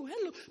 Oh,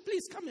 hello,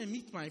 please come and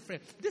meet my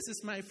friend. This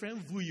is my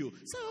friend Vuyo.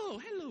 So,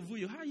 hello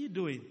Vuyo, how are you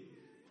doing?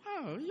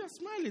 Oh, your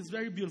smile is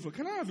very beautiful.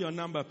 Can I have your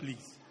number,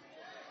 please?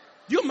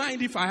 Do you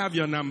mind if I have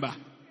your number?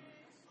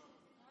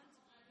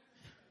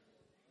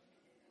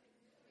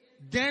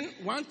 Then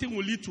one thing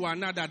will lead to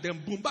another.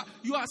 Then boom, but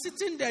you are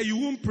sitting there, you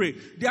won't pray.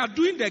 They are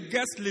doing the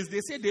guest list.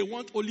 They say they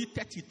want only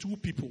 32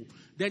 people.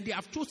 Then they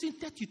have chosen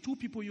 32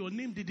 people. Your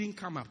name didn't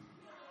come up.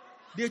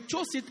 They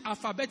chose it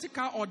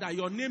alphabetical order.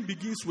 Your name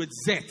begins with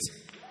Z.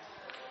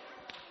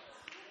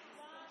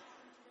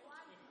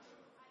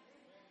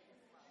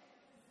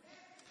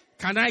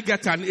 Can I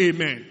get an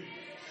amen?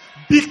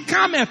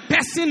 Become a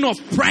person of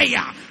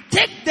prayer.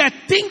 Take the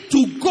thing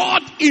to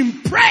God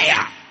in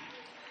prayer.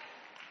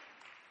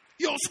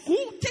 Your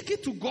school, take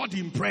it to God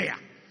in prayer.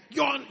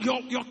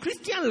 Your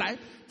Christian life,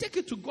 take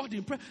it to God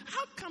in prayer.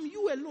 How come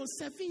you alone,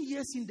 7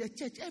 years in the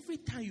church, every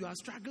time you are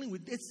struggling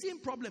with the same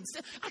problem,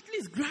 at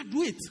least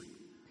graduate.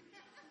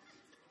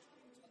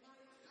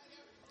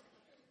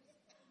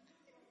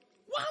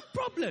 One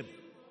problem.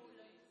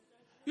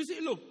 You see,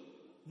 look,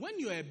 when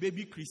you are a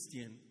baby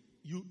Christian,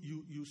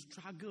 you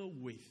struggle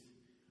with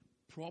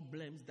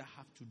problems that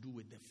have to do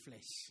with the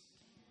flesh.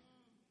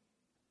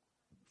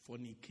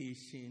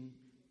 Fornication,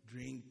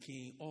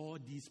 drinking, all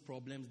these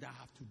problems that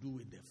have to do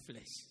with the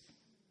flesh.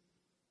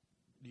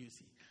 Do you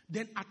see?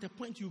 Then at the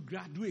point you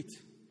graduate,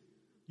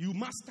 you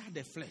master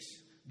the flesh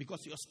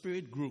because your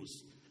spirit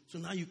grows. So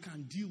now you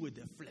can deal with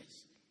the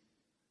flesh.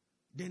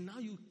 Then now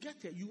you get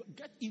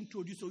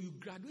introduced, or you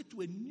graduate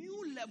to a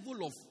new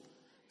level of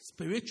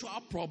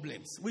spiritual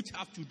problems which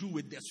have to do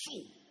with the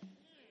soul.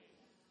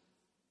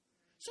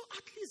 So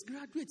at least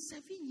graduate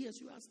 7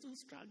 years, you are still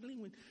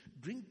struggling with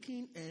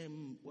drinking,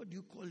 what do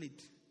you call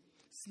it?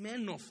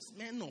 Smirnoff.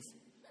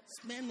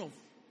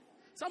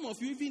 Some of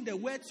you, even the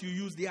words you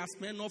use, they are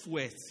Smirnoff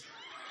words.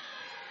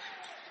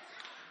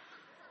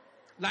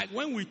 Like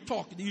when we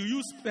talk, you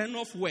use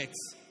Smirnoff words.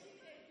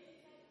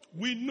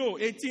 We know,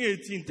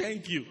 1818,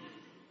 thank you.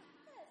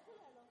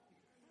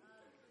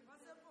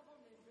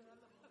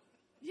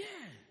 Yeah.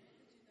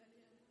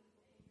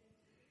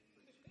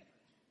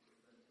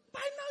 By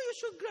now you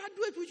should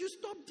graduate. We should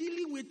stop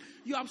dealing with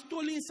you have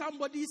stolen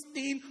somebody's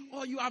thing,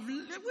 or you have. We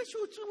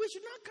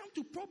should not come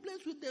to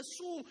problems with the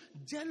soul,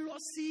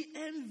 jealousy,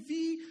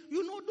 envy.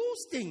 You know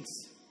those things.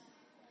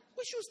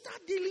 We should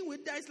start dealing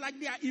with that. It's like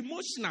they are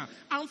emotional,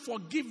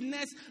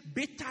 unforgiveness,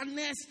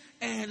 bitterness,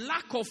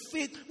 lack of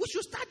faith. We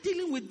should start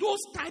dealing with those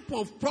type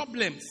of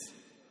problems.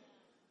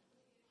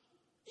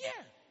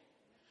 Yeah.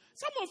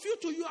 Some of you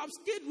too, you have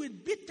stayed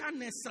with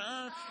bitterness.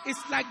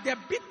 It's like the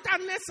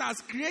bitterness has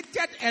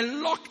created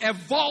a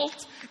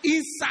vault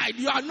inside.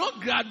 You are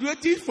not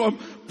graduating from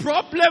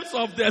problems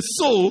of the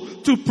soul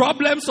to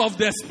problems of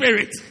the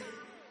spirit.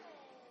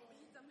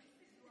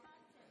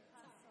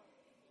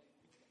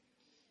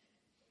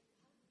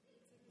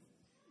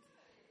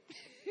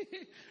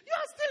 You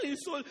are still in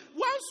soul.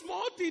 One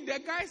small thing, the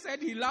guy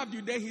said he loved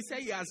you, then he said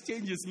he has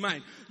changed his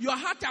mind. Your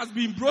heart has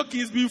been broken.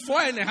 It's been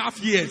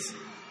 4.5 years.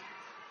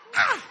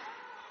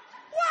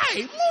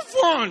 Why? Move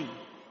on.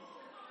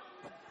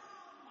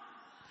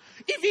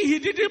 If he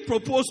didn't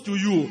propose to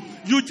you,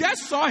 you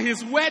just saw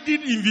his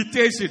wedding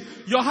invitation.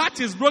 Your heart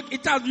is broken.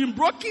 It has been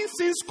broken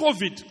since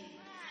COVID.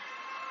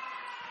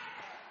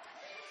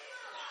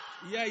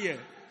 Yeah.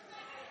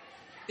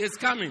 It's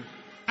coming.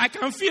 I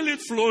can feel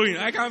it flowing.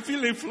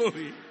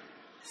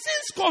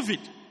 Since COVID,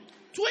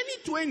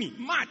 2020,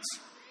 March.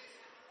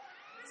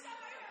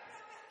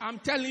 I'm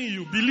telling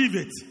you, believe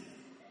it.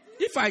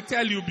 If I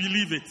tell you,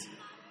 believe it.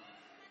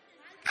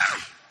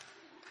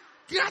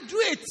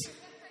 Graduate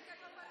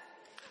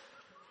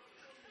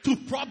to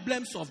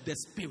problems of the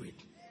spirit.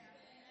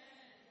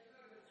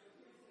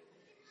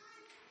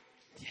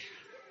 Yeah.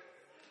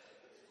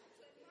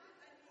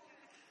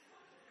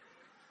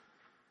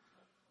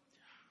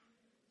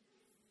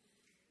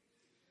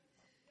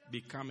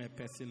 Become a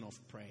person of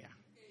prayer.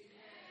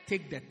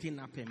 Take the thing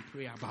up and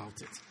pray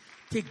about it.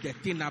 Take the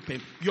thing up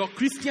and your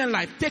Christian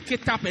life, take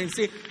it up and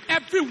say,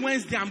 every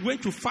Wednesday I'm going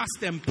to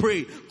fast and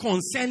pray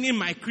concerning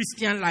my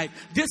Christian life.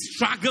 This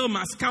struggle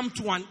must come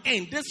to an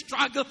end. This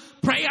struggle,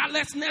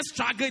 prayerlessness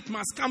struggle, it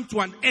must come to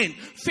an end.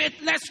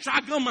 Faithless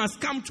struggle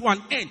must come to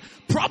an end.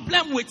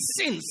 Problem with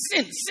sin,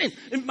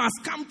 it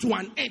must come to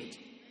an end.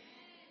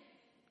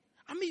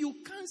 I mean, you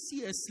can't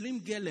see a slim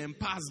girl and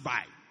pass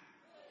by.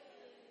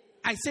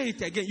 I say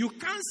it again. You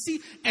can't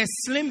see a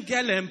slim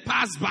girl and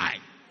pass by.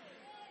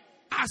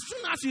 As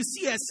soon as you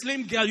see a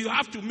slim girl, you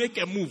have to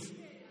make a move.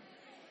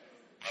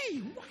 Hey,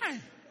 why?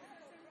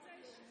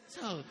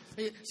 So,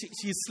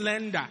 she's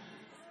slender.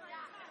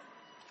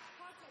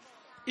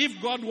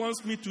 If God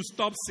wants me to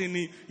stop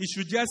sinning, He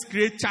should just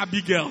create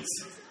chubby girls.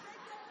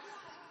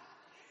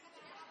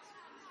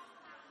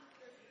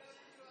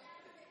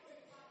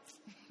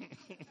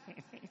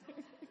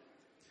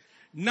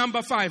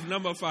 Number five.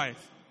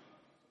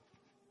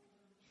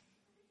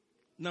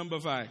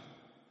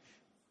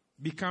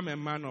 Become a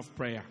man of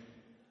prayer.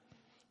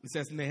 It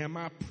says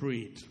Nehemiah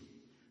prayed.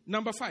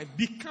 Number 5,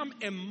 become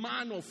a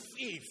man of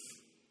faith.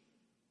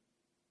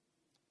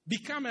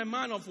 Become a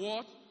man of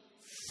what?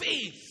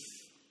 Faith.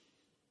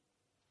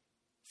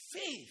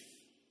 Faith.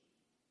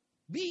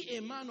 Be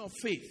a man of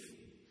faith.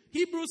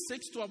 Hebrews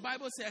 6:12,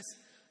 Bible says,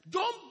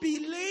 don't be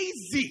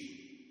lazy.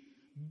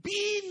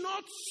 Be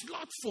not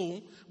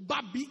slothful,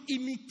 but be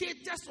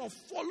imitators of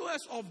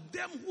followers of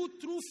them who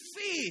through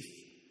faith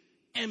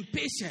and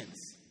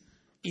patience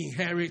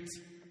inherit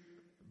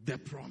the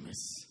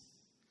promise.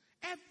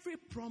 Every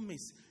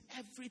promise,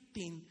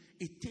 everything,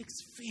 it takes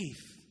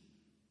faith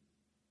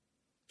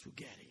to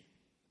get it.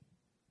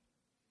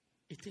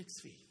 It takes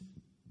faith.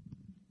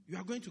 You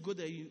are going to go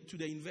to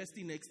the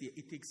university next year.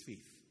 It takes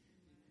faith.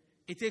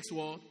 It takes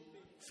what?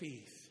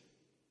 Faith.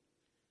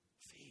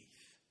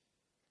 Faith.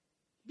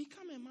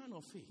 Become a man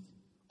of faith.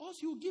 Or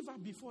else you give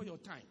up before your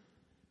time.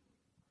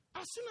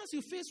 As soon as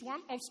you face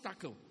one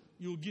obstacle,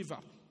 you give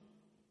up.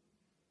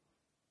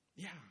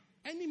 Yeah.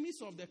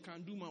 Enemies of the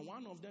Kanduma,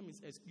 one of them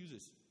is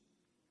excuses.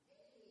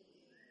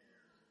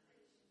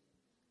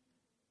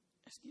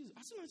 Excuses.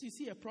 As soon as you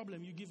see a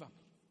problem, you give up.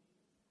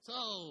 So,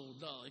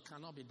 no, it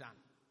cannot be done.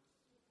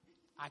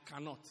 I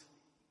cannot.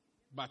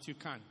 But you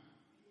can.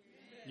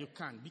 You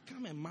can.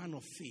 Become a man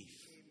of faith.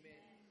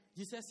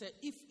 Jesus said,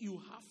 if you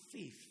have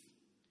faith,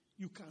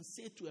 you can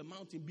say to a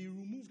mountain, be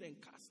removed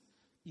and cast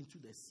into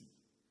the sea.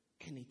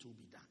 And it will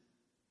be done.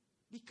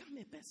 Become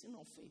a person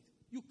of faith.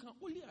 You can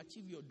only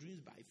achieve your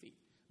dreams by faith.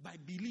 By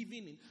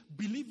believing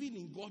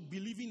in God,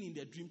 believing in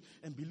the dream,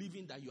 and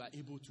believing that you are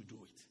able to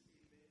do it.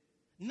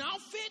 Now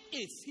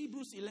faith is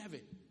Hebrews 11.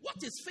 What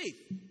is faith?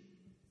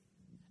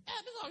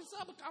 Because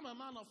you become a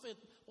man of faith.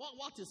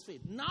 What is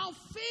faith? Now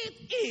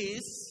faith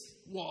is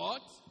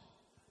what?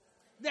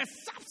 The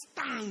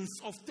substance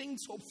of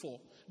things hoped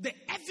for. The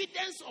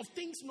evidence of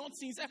things not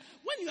seen.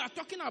 When you are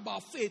talking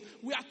about faith,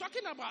 we are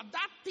talking about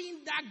that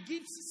thing that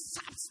gives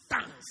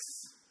substance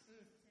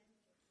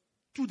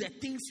to the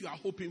things you are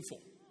hoping for.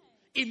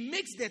 It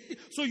makes the thing,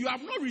 so you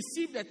have not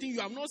received the thing, you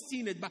have not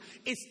seen it, but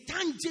it's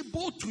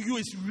tangible to you,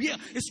 it's real.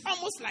 It's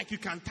almost like you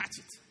can touch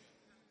it.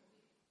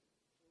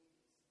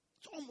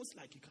 It's almost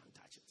like you can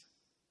touch it.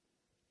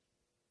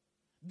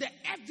 The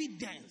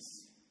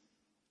evidence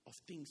of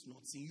things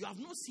not seen. You have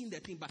not seen the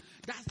thing, but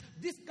that's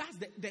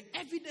the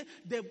evidence.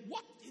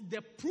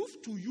 The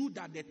proof to you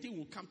that the thing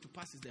will come to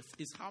pass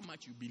is how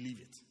much you believe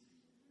it.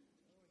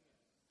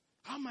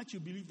 How much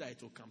you believe that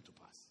it will come to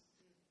pass.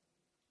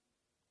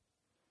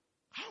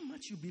 How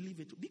much you believe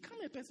it. Become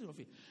a person of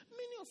faith.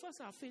 Many of us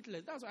are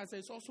faithless. That's why I say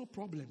it's also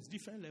problems.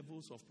 Different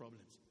levels of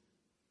problems.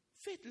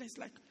 Faithless,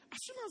 like as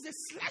soon as the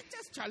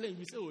slightest challenge,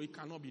 we say, oh, it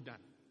cannot be done.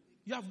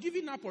 You have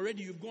given up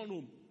already, you've gone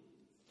home.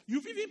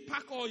 You've even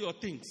packed all your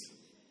things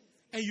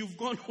and you've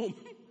gone home.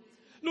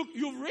 Look,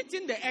 you've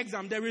written the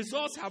exam, the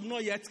results have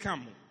not yet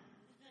come.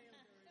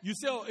 You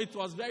say, oh, it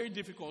was very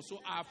difficult, so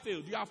I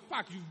failed. You have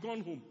packed, you've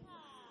gone home.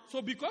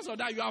 So because of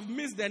that, you have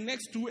missed the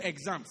next 2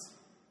 exams.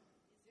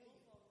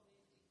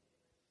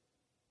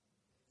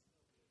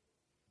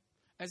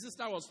 A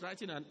sister was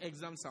writing an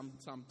exam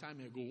some time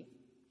ago,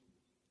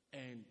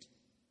 and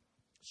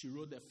she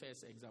wrote the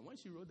first exam. When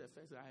she wrote the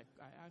first,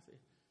 I asked her.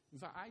 In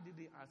fact, I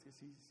didn't ask her.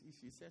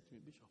 She said to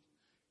me, Bishop,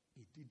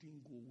 it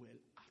didn't go well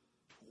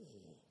at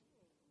all.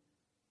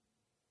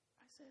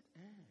 I said,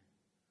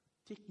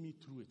 take me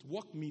through it.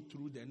 Walk me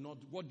through the not.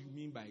 What do you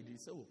mean by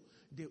this? Oh,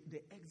 the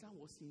exam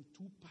was in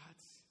 2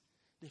 parts.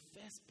 The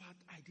first part,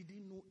 I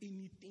didn't know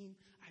anything.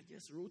 I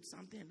just wrote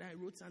something and I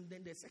wrote something.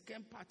 Then the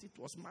second part, it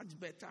was much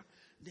better.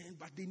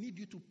 But they need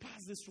you to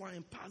pass this one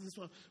and pass this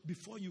one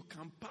before you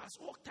can pass.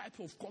 All type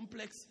of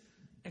complex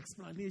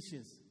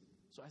explanations.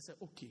 So I said,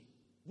 okay,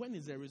 when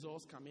is the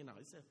results coming out?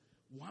 He said,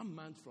 1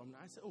 month from now.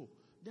 I said, oh,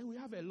 then we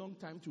have a long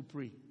time to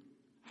pray.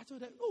 I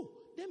told them, oh,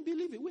 then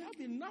believe it. We have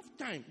enough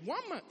time.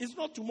 1 month. It's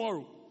not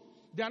tomorrow.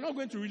 They are not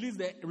going to release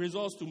the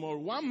results tomorrow.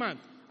 1 month.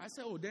 I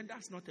said, oh, then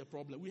that's not a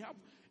problem. We have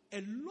a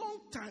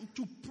long time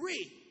to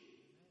pray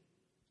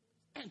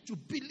and to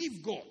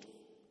believe God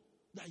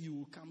that you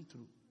will come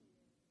through.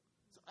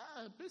 So,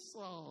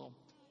 Bishop,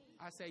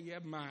 I said, yeah,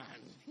 man.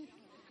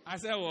 I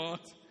said,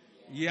 what?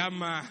 Yeah,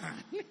 man.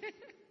 Yeah.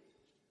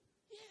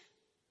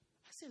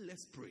 I said,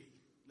 let's pray.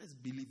 Let's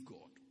believe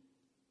God.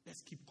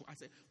 Let's keep. I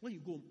said, when you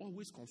go home,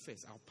 always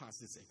confess, I'll pass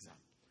this exam.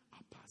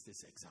 I'll pass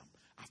this exam.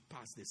 I've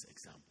passed this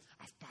exam.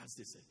 I've passed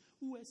this.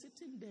 We were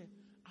sitting there.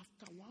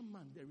 After 1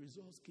 month, the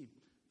results came.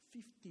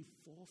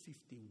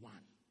 54-51.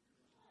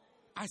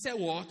 I said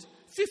what?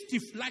 50,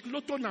 like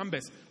lotto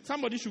numbers.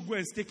 Somebody should go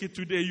and stake it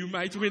today. You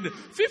might win it.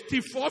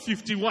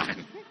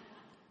 54-51.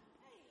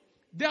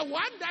 The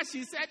one that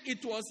she said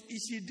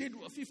she did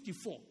was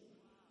 54.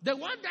 The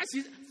one that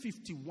she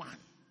 51.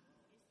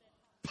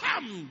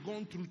 Pam!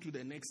 Gone through to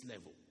the next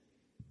level.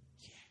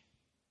 Yeah.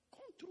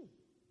 Gone through.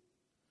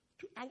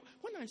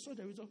 When I saw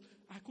the result,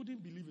 I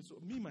couldn't believe it. So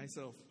me,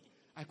 myself,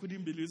 I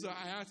couldn't believe it. So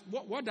I asked,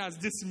 what does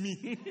this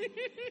mean?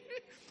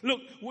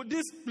 Look, with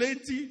these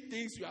plenty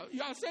things,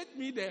 you have sent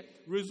me the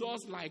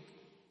results like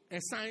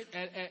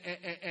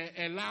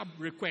a lab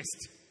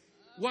request.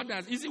 What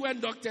does, is it when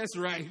doctors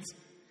write?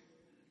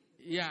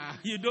 Yeah,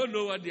 you don't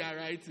know what they are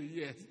writing,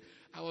 yes.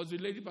 I was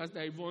with Lady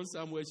Pastor Yvonne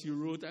somewhere, she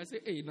wrote, I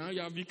said, hey, now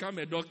you have become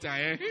a doctor,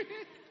 eh?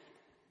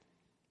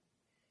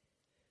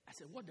 I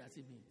said, what does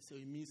it mean? So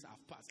it means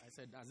I've passed. I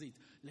said, that's it.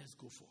 Let's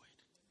go for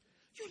it.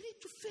 You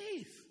need to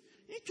faith.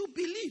 You need to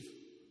believe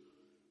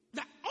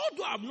that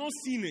although I've not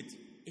seen it,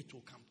 it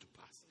will come to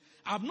pass.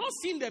 I've not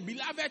seen the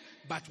beloved,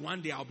 but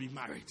one day I'll be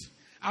married.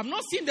 I've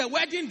not seen the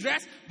wedding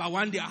dress, but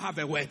one day I'll have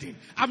a wedding.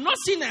 I've not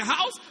seen a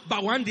house,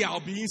 but one day I'll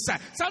be inside.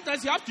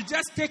 Sometimes you have to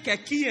just take a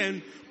key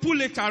and pull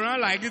it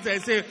around like this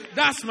and say,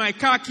 that's my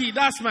car key,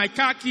 that's my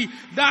car key,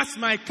 that's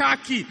my car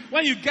key.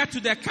 When you get to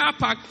the car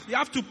park, you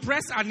have to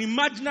press an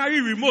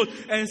imaginary remote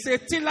and say,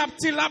 till up,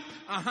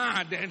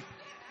 then.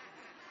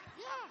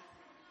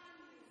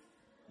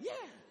 Yeah.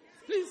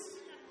 Please.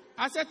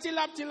 I said, till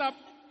up.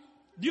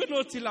 Do you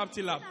know till up?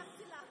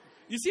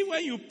 You see,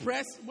 when you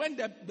press, when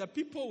the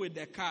people with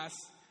the cars,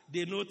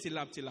 they know till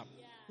up. Yeah.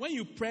 When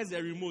you press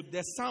the remote,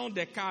 the sound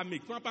the car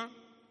makes. Papa?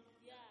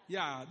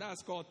 Yeah,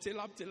 that's called till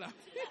up. Till up.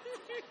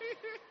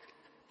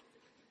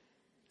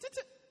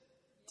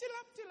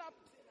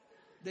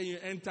 Then you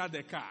enter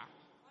the car.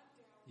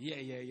 Yeah.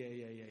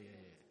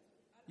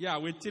 Yeah,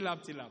 with till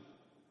up.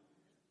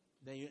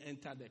 Then you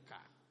enter the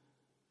car.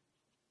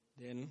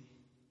 Then,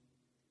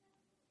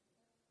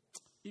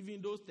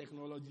 even those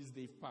technologies,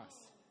 they've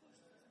passed.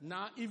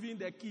 Now, even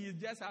the key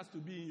just has to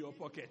be in your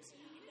pocket.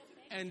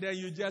 And then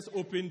you just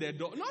open the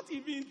door. Not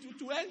even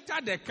to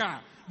enter the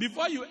car.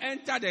 Before you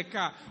enter the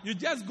car, you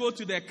just go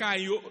to the car.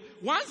 And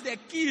once the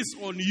key is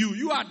on you,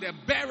 you are the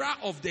bearer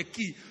of the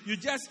key. You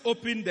just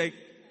open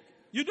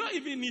you don't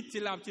even need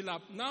till up.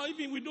 Now,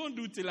 even we don't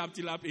do till up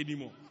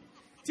anymore.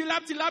 Till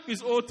up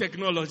is old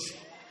technology.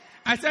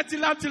 I said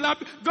till up.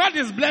 God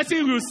is blessing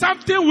you with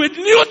something with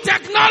new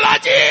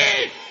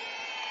technology.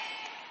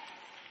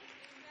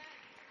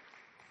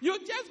 You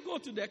just go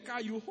to the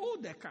car, you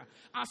hold the car.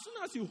 As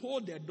soon as you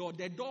hold the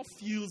door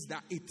feels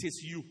that it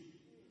is you.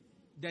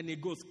 Then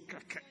it goes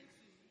crack.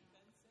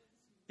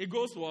 It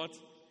goes what?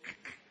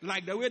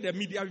 Like the way the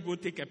media people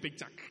take a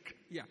picture.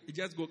 Yeah, it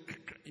just goes.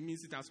 It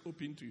means it has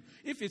opened to you.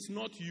 If it's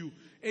not you,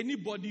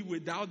 anybody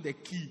without the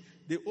key,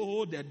 they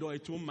hold the door,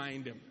 it won't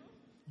mind them.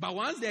 But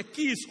once the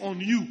key is on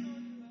you,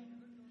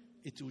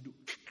 it will do.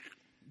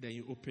 Then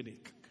you open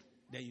it.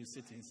 Then you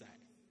sit inside.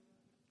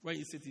 When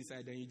you sit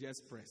inside, then you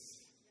just press.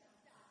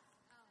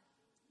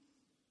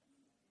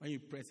 When you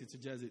press it, you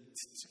just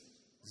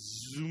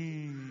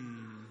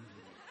zoom.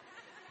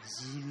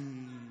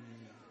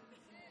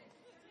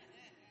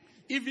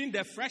 even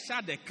the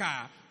fresher the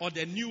car or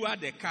the newer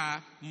the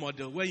car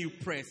model, when you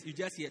press, you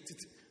just hear,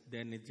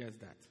 then it's just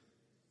that.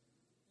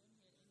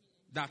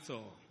 That's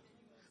all.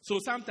 So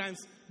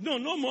sometimes, no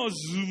more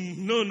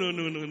zoom. No.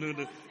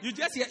 You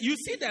just hear, you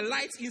see the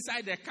lights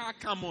inside the car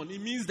come on. It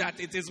means that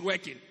it is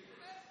working.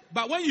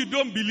 But when you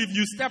don't believe,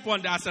 you step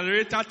on the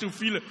accelerator to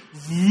feel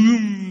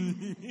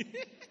vroom.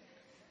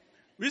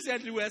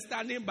 Recently, we were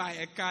standing by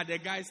a car. The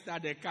guy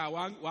started the car.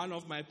 One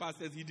of my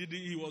pastors,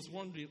 he was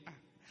wondering.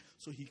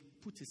 So he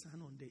put his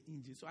hand on the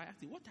engine. So I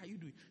asked him, what are you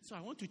doing? So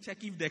I want to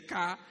check if the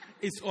car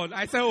is on.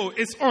 I said, oh,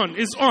 it's on.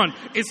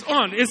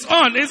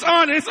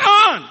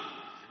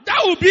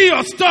 That will be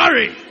your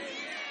story.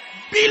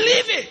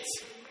 Believe it.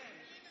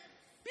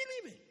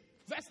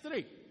 Verse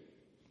 3.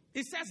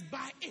 It says,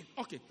 by it.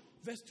 Okay,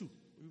 verse 2.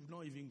 We've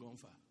not even gone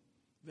far.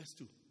 Verse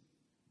 2.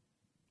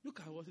 Look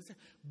at what it says.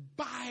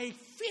 By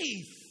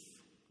faith.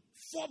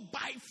 For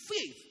by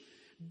faith,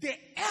 the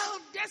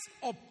elders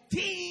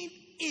obtained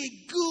a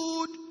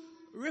good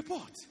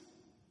report.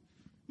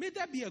 May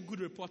there be a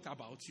good report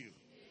about you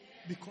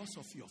because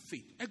of your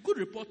faith. A good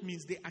report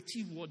means they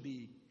achieve what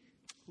they...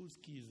 Whose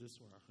key is this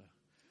one?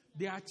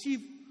 They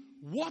achieve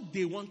what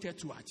they wanted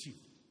to achieve.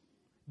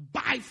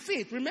 By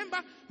faith. Remember,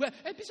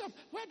 Bishop,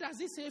 where does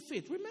it say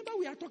faith? Remember,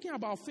 we are talking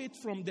about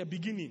faith from the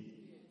beginning.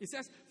 It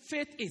says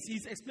faith is.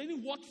 He's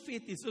explaining what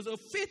faith is. So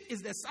faith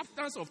is the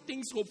substance of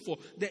things hoped for,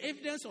 the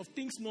evidence of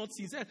things not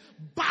seen. He says,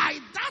 by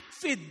that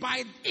faith,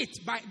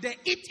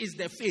 it is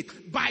the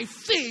faith. By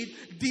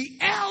faith, the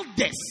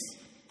elders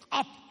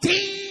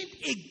obtained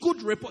a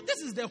good report.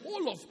 This is the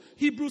whole of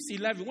Hebrews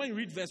 11. When you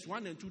read verse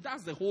 1 and 2,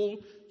 that's the whole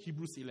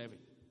Hebrews 11.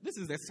 This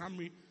is the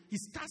summary. He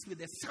starts with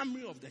the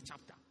summary of the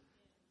chapter.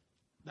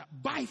 That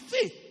by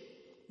faith,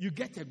 you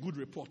get a good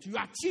report. You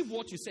achieve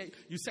what you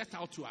set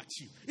out to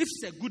achieve. If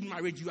it's a good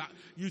marriage,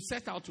 you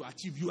set out to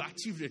achieve, you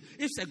achieved it.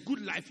 If it's a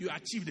good life, you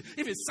achieved it.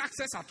 If it's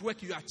success at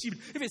work, you achieved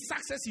it. If it's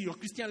success in your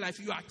Christian life,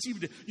 you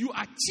achieved it. You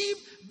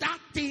achieved that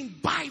thing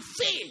by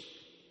faith.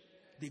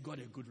 They got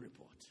a good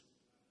report.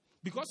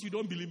 Because you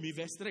don't believe me,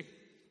 verse 3.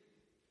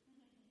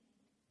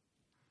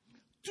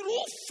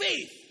 Through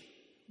faith,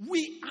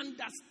 we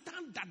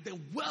understand that the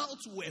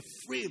worlds were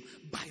framed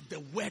by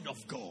the word of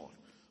God.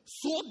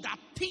 So that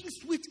things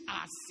which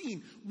are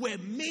seen were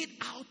made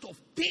out of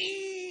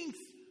things,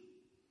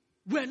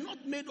 were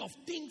not made of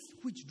things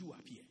which do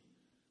appear.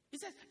 He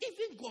says,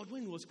 even God,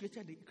 when he was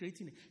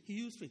creating it, he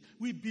used faith.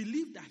 We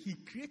believe that he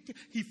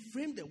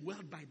framed the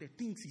world by the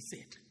things he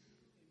said.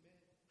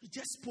 He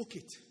just spoke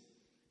it.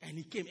 And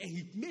he came and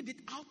he made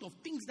it out of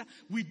things that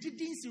we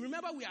didn't see.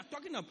 Remember, we are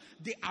talking about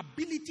the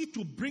ability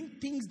to bring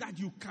things that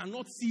you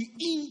cannot see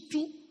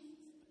into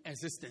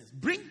existence.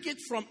 Bring it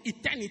from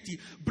eternity.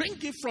 Bring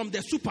it from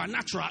the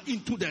supernatural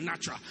into the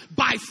natural.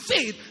 By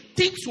faith,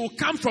 things will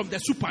come from the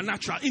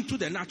supernatural into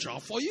the natural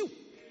for you.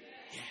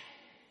 Yeah.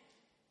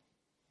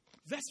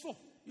 Verse 4.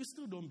 You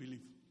still don't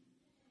believe.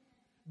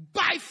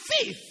 By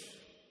faith,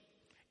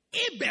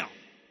 Abel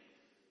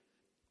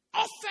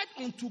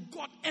offered unto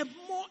God a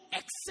more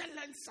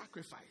excellent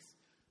sacrifice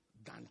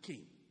than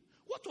Cain.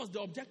 What was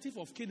the objective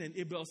of Cain and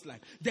Abel's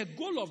life? The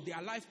goal of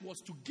their life was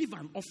to give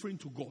an offering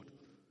to God.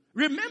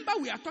 Remember,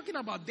 we are talking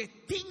about the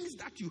things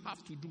that you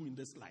have to do in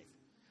this life.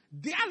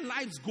 Their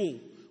life's goal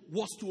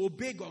was to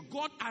obey God.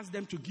 God asked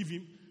them to give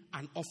him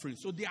an offering.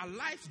 So their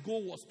life's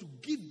goal was to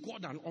give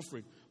God an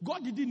offering.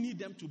 God didn't need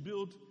them to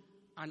build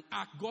an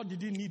ark. God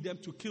didn't need them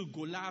to kill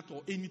Goliath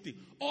or anything.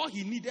 All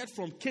he needed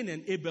from Cain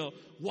and Abel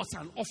was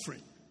an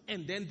offering.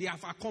 And then they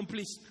have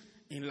accomplished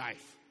in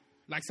life.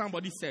 Like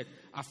somebody said,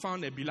 I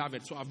found a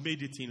beloved, so I've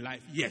made it in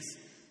life. Yes.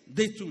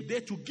 They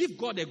to give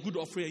God a good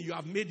offering, you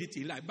have made it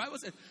in life. Bible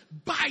says,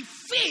 by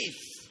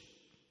faith,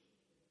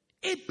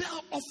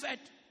 Abel offered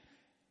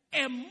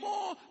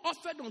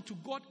unto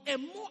God a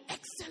more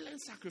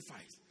excellent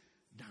sacrifice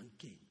than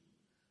Cain,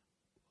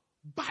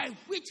 by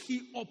which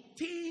he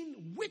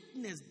obtained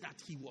witness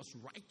that he was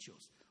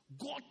righteous,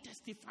 God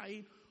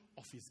testifying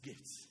of his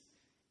gifts,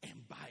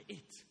 and by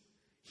it,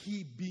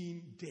 he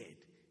being dead,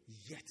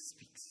 yet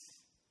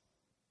speaks.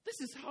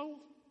 This is how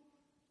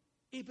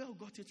Abel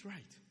got it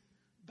right.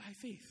 By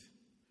faith.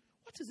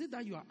 What is it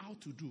that you are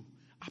out to do?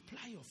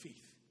 Apply your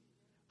faith.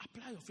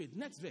 Apply your faith.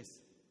 Next verse.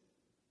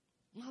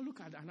 Now look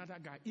at another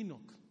guy,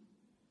 Enoch.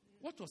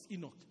 What was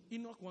Enoch?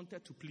 Enoch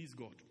wanted to please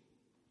God.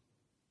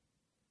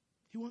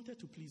 He wanted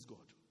to please God.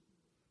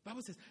 The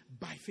Bible says,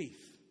 by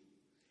faith.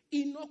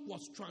 Enoch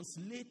was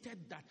translated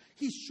that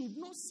he should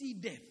not see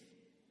death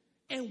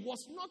and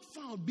was not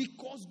found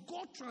because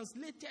God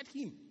translated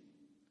him.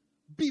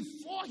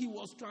 Before he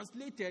was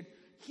translated,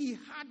 he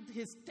had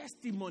his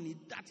testimony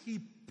that he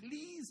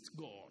pleased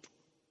God.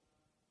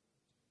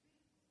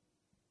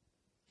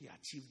 He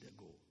achieved the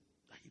goal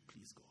that he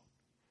pleased God.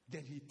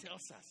 Then he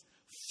tells us,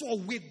 for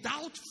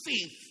without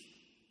faith,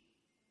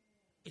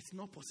 it's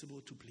not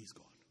possible to please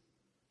God.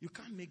 You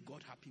can't make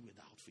God happy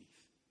without faith.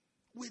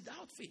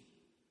 Without faith.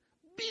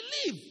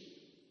 Believe.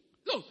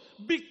 Look,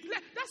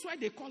 that's why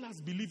they call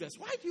us believers.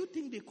 Why do you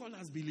think they call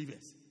us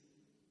believers?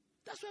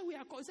 That's why we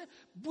are called.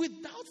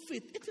 Without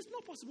faith, it is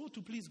not possible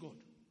to please God.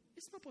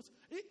 It's not possible.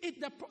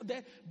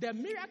 The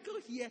miracle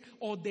here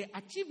or the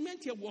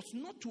achievement here was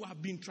not to have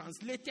been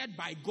translated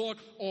by God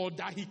or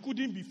that he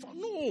couldn't be found.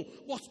 No,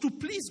 was to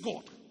please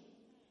God.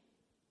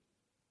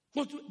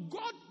 But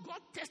God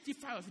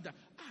testified of it that,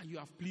 you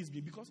have pleased me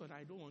because of that.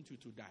 I don't want you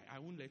to die. I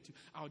won't let you.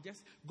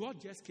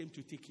 God just came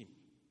to take him.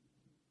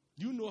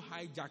 You know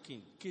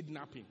hijacking,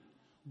 kidnapping.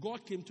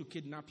 God came to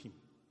kidnap him.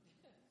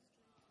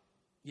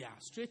 Yeah,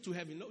 straight to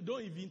heaven. No,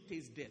 don't even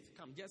taste death.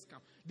 Just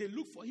come. They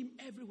looked for him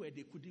everywhere.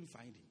 They couldn't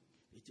find him.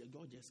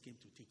 God just came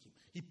to take him.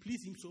 He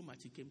pleased him so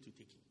much, he came to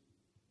take him.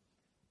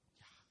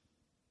 Yeah.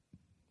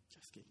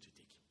 Just came to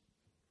take him.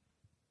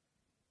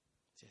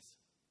 Yes.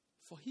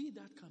 For he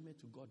that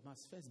cometh to God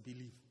must first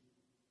believe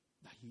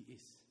that he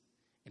is.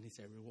 And is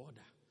a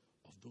rewarder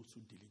of those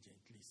who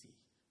diligently seek.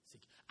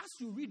 As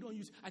you read on,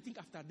 I think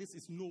after this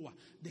is Noah.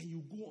 Then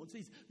you go on,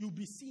 says you'll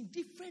be seeing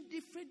different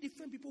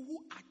people who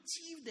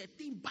achieve their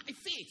thing by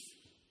faith.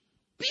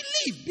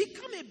 Believe,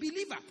 become a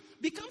believer,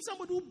 become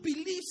somebody who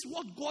believes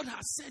what God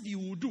has said you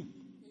will do. Amen.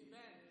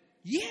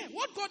 Yeah,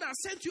 what God has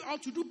sent you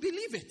out to do,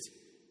 believe it.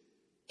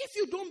 If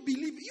you don't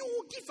believe, you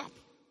will give up.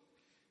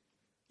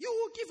 You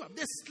will give up.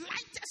 The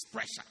slightest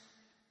pressure,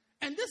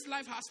 and this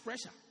life has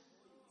pressure.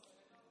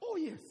 Oh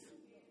yes,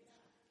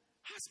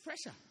 has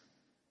pressure.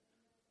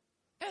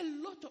 A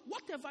lot of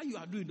whatever you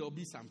are doing, there will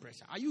be some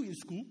pressure. Are you in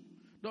school?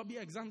 There will be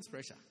exams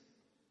pressure.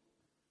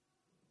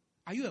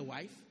 Are you a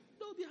wife?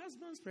 There will be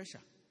husband's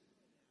pressure.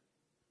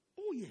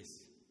 Oh yes.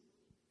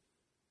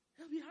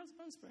 There will be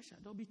husband's pressure.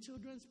 There will be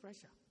children's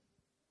pressure.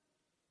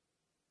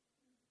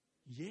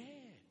 Yeah.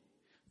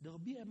 There will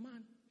be a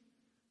man.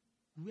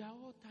 We are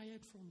all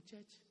tired from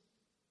church.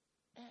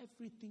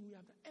 Everything we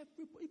have done.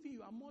 Even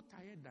you are more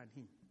tired than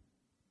him.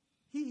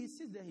 He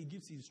sits there, he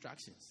gives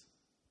instructions.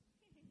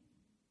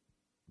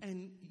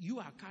 And you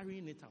are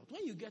carrying it out.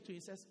 When you get to him,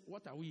 he says,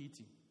 what are we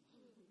eating?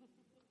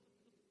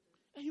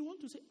 And you want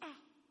to say,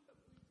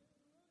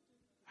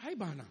 hi,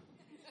 Bana.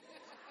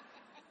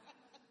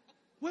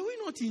 Were we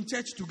not in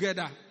church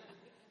together?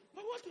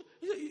 But what?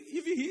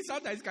 Even he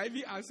sometimes can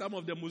even ask some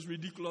of the most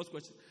ridiculous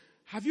questions.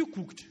 Have you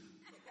cooked?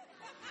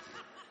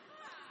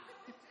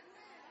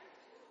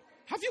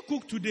 Have you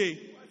cooked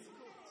today?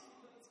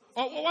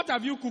 Or what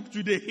have you cooked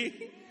today? I mean,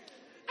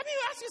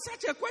 you ask you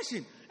such a question,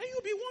 and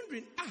you'll be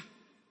wondering,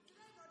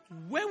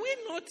 were we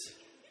not?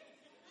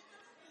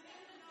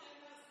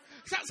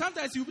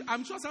 Sometimes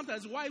I'm sure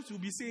sometimes wives will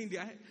be saying,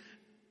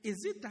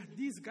 is it that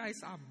these guys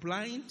are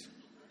blind?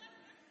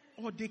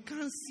 Or they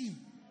can't see?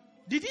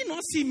 Did he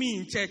not see me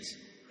in church?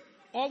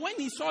 Or when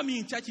he saw me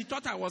in church, he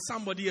thought I was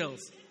somebody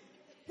else?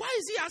 Why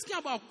is he asking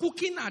about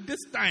cooking at this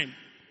time?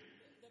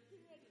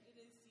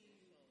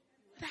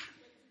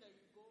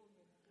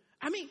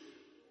 I mean,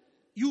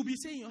 you'll be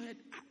saying in your head,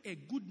 a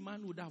good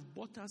man would have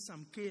bought us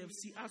some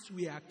KFC as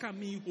we are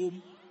coming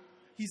home.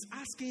 He's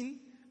asking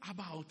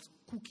about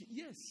cooking.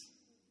 Yes.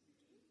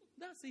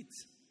 That's it.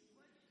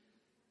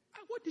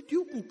 What did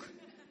you cook?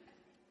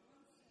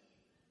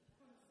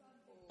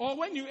 Or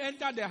when you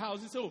enter the house,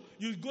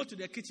 you go to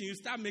the kitchen, you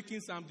start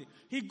making something.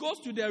 He goes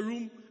to the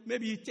room,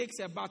 maybe he takes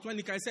a bath. When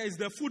he can say, is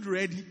the food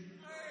ready? And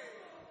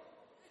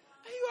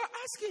you are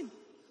asking,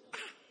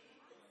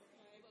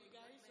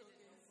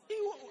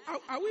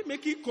 are we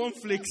making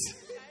cornflakes?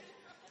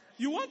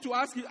 You want to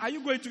ask him, are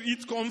you going to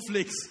eat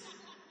cornflakes?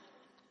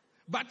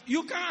 But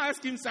you can't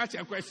ask him such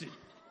a question.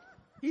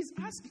 He's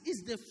asking,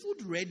 is the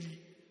food ready?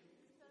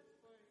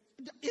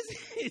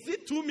 Is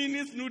it 2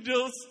 minutes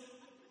noodles?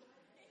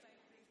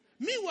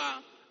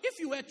 Meanwhile, if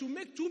you were to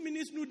make 2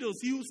 minutes noodles,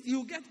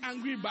 he'll get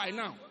angry by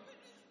now.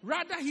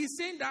 Rather, he's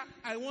saying that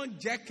I want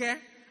jerky,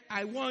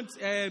 I want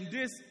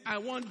this, I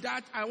want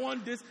that, I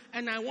want this,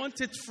 and I want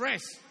it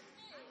fresh.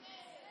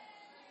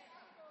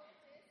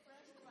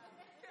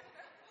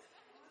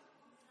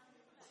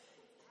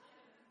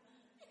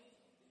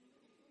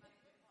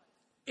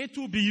 It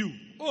will be you.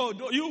 Oh,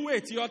 you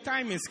wait, your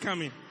time is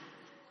coming.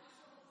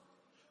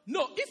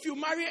 No, if you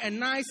marry a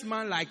nice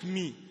man like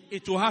me,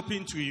 it will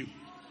happen to you.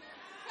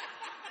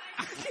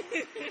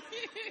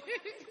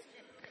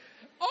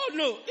 Oh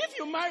no, if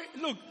you marry,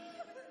 look,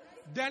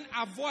 then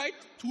avoid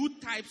 2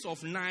 types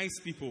of nice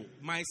people,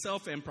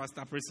 myself and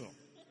Pastor Priscilla.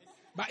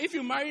 But if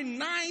you marry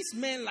nice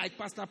men like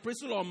Pastor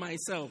Priscilla or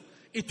myself,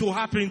 it will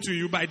happen to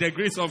you by the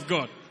grace of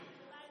God.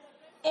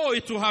 Oh,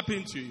 it will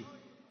happen to you.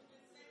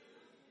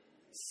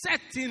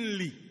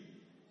 Certainly.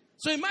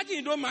 So imagine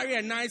you don't marry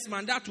a nice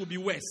man, that will be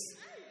worse.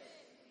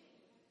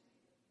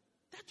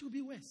 That will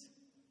be worse.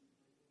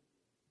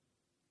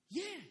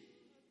 Yeah.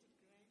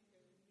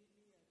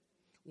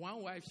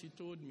 One wife, she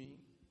told me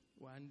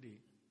one day,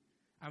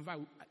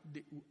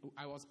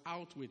 I was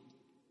out with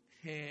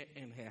her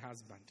and her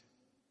husband.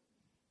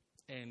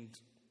 And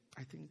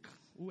I think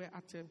we were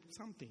at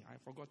something.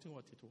 I've forgotten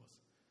what it was.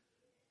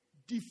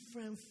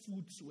 Different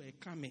foods were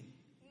coming.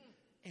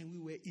 And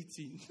we were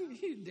eating.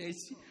 Then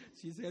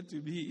she said to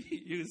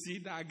me, you see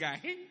that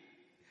guy?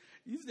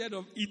 Instead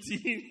of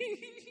eating,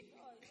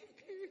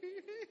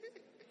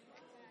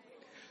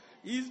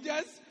 he's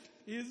just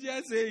He's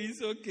just saying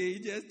it's okay.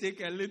 Just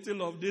take a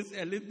little of this,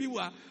 a little bit.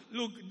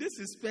 Look, this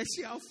is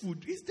special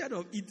food. Instead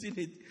of eating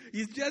it,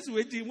 he's just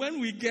waiting. When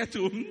we get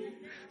home,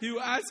 he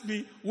will ask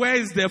me, where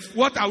is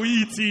what are we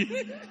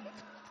eating?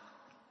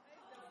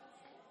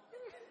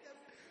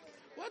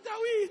 What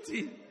are we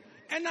eating?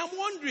 And I'm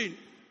wondering,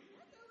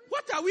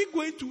 what are we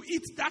going to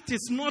eat that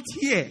is not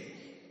here?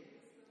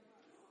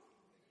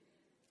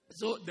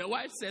 So the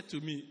wife said to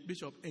me,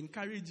 Bishop,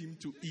 encourage him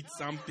to eat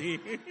something.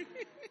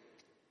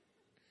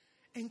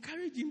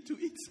 Encourage him to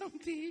eat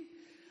something.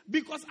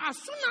 Because as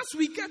soon as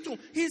we get home,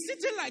 he's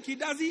sitting like he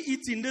doesn't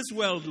eat in this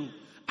world.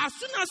 As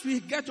soon as we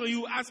get home,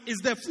 you ask, is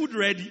the food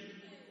ready?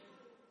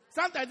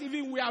 Sometimes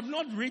even we have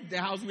not reached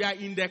the house, we are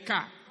in the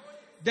car.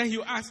 Then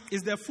you ask,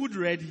 is the food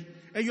ready?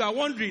 And you are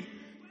wondering.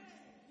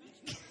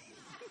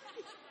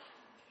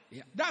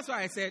 Yeah, that's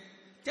why I said,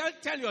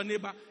 tell your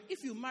neighbor,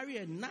 if you marry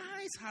a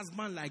nice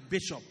husband like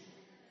Bishop,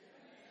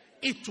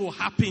 it will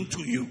happen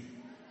to you.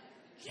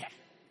 Yeah.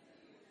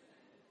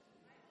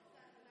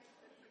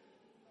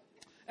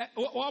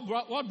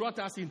 What brought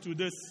us into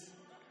this?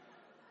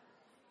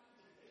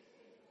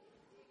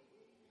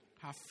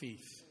 Have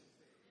faith.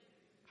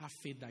 Have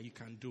faith that you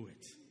can do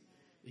it.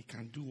 You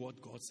can do what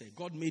God said.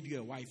 God made you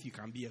a wife, you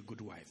can be a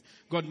good wife.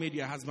 God made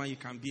you a husband, you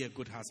can be a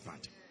good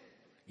husband.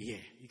 Yeah,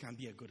 you can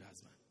be a good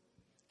husband.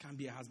 You can't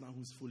be a husband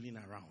who's fooling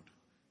around.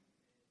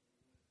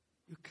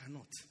 You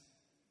cannot.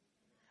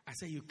 I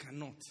say you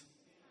cannot.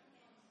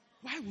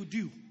 Why would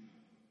you?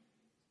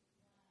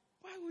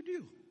 Why would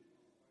you?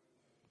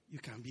 You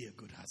can be a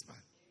good husband.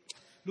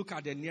 Look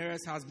at the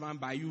nearest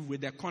husband by you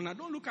with the corner.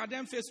 Don't look at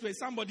them face to face.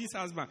 Somebody's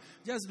husband.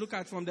 Just look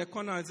at from the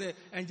corner and say,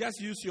 and just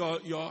use your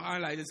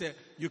highlight and say,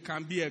 you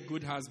can be a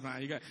good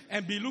husband.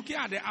 And be looking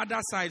at the other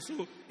side.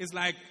 So it's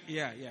like,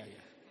 yeah.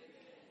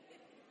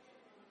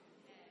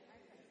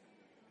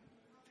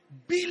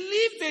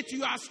 Believe that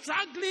you are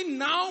struggling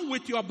now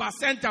with your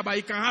bacenta, but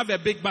you can have a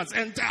big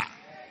bacenta.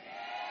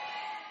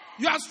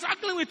 You are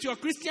struggling with your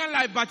Christian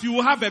life, but you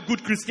will have a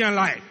good Christian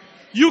life.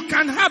 You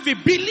can have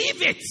it.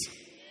 Believe it.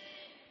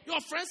 Your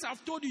friends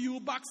have told you you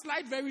will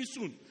backslide very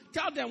soon.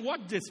 Tell them,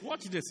 watch this.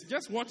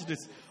 Just watch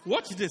this.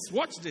 Watch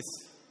this.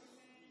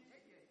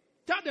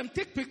 Tell them,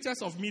 take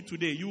pictures of me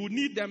today. You will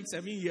need them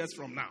 7 years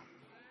from now.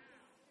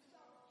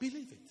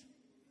 Believe it.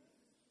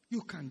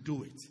 You can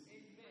do it.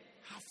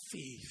 Have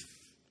faith.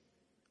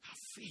 Have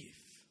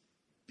faith.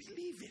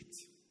 Believe it.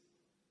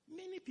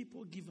 Many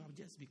people give up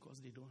just because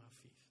they don't have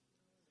faith.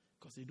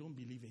 Because they don't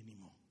believe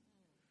anymore.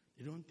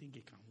 They don't think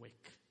it can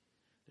work.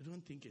 They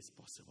don't think it's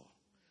possible.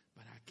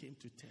 But I came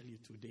to tell you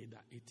today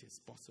that it is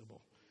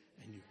possible.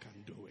 And you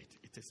can do it.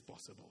 It is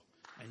possible.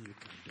 And you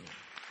can do it.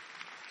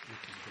 You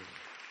can do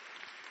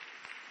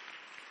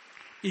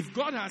it. If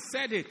God has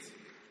said it,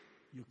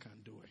 you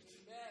can do it.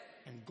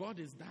 And God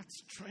is that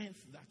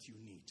strength that you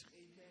need.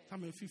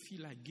 Some of you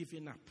feel like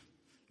giving up.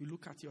 You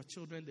look at your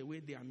children, the way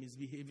they are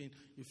misbehaving,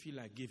 you feel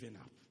like giving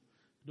up.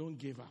 Don't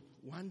give up.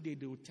 One day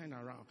they will turn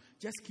around.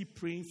 Just keep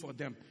praying for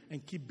them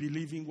and keep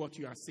believing what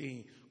you are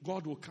saying.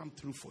 God will come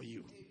through for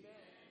you.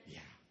 Yeah.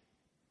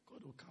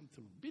 God will come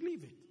through.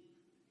 Believe it.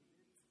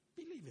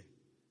 Believe it.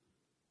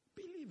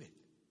 Believe it.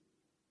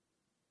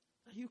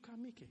 That you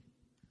can make it.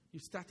 You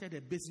started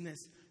a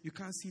business. You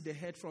can't see the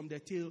head from the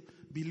tail.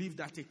 Believe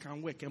that it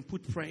can work and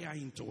put prayer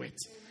into it.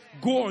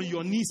 Go on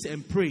your knees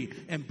and pray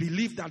and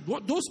believe that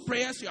what those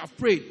prayers you have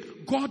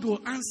prayed, God will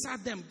answer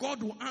them.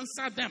 God will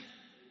answer them.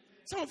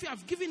 Some of you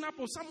have given up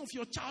on some of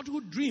your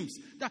childhood dreams.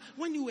 That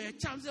when you were a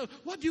child, you said,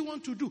 what do you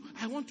want to do?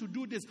 I want to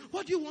do this.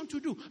 What do you want to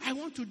do? I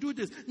want to do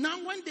this. Now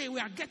when they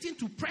were getting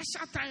to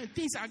pressure time,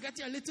 things are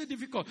getting a little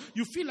difficult.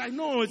 You feel like,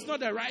 no, it's not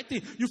the right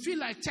thing. You feel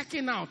like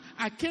checking out.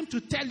 I came to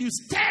tell you,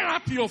 stir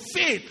up your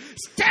faith.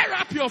 Stir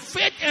up your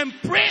faith and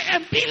pray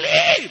and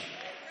believe.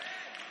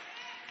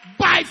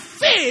 By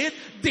faith,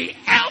 the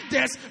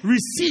elders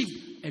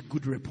received a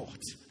good report.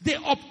 They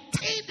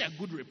obtained a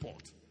good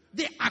report.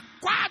 They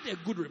acquired a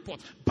good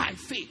report by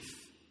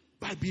faith,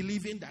 by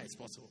believing that it's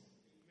possible.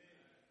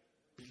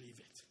 Believe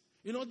it.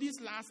 You know,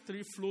 these last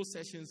 3 flow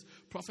sessions,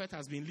 Prophet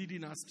has been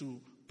leading us to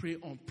pray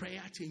on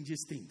prayer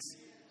changes things.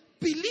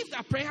 Believe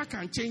that prayer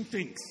can change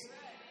things.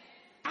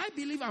 I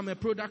believe I'm a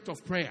product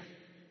of prayer.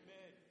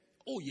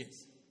 Oh,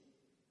 yes.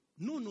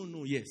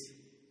 No, yes.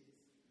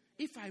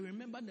 If I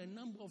remember the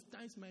number of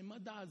times my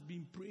mother has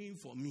been praying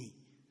for me,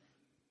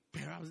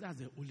 perhaps that's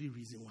the only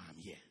reason why I'm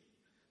here.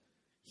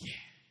 Yeah.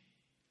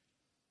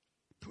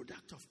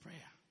 Product of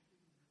prayer.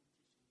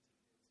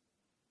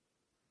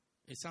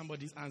 Is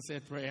somebody's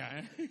answered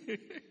prayer? Eh?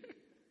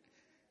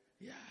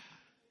 Yeah.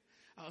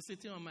 I was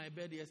sitting on my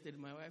bed yesterday.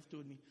 My wife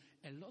told me,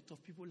 a lot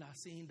of people are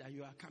saying that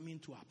you are coming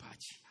to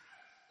Apache.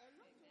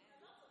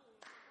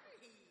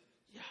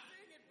 Yeah.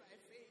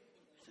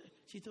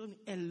 She told me,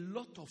 a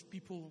lot of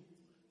people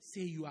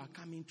say you are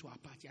coming to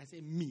Apache. I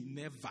said, me,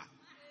 never.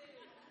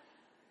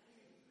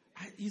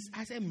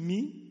 I said,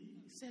 me?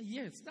 He said,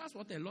 yes, that's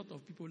what a lot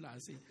of people are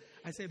saying.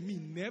 I said, me,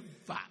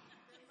 never.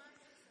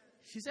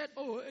 She said,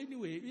 oh,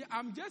 anyway,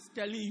 I'm just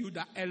telling you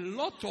that a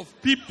lot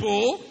of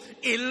people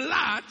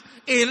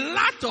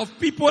of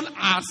people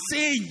are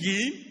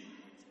saying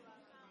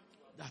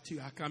that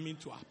you are coming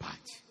to our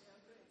party.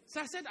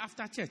 So I said,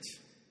 after church.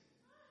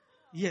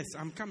 Yes,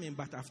 I'm coming,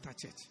 but after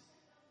church.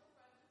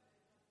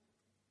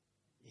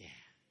 Yeah.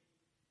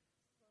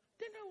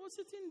 Then I was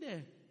sitting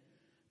there.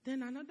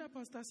 Then another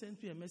pastor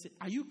sent me a message.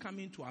 Are you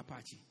coming to our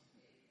party?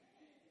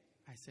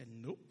 I said,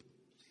 nope.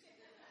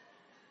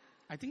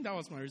 I think that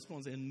was my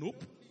response. I said,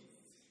 nope.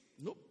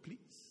 Nope, please.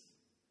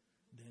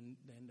 Then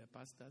the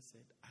pastor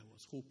said, I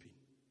was hoping.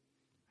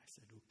 I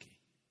said, okay.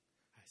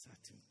 I said,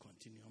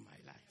 continue my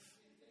life.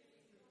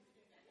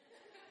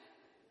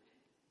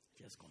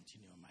 Just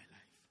continue my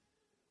life.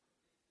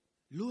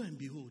 Lo and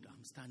behold,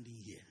 I'm standing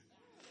here.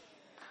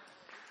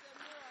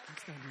 I'm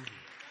standing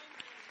here.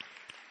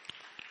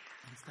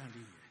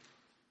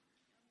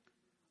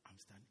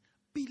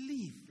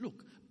 Believe.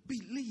 Look,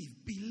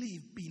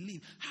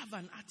 believe. Have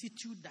an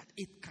attitude that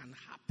it can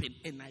happen,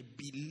 and I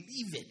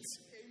believe it.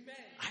 Amen.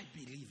 I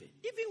believe it.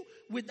 Even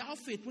without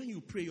faith, when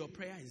you pray, your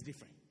prayer is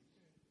different.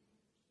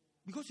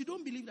 Because you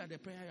don't believe that the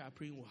prayer you are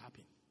praying will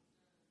happen.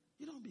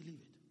 You don't believe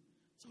it.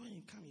 So when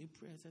you come, you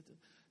pray,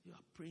 you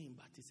are praying,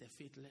 but it's a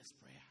faithless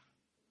prayer.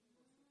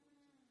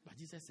 But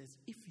Jesus says,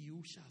 if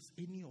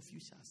any of you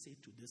shall say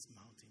to this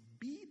mountain,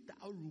 be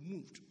thou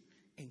removed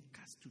and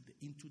cast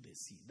into the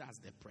sea. That's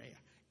the prayer.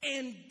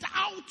 And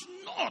doubt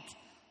not.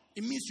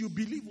 It means you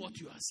believe what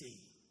you are saying.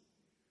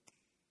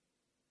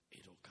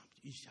 It will come.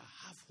 You shall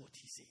have what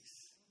he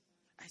says.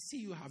 I see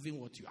you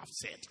having what you have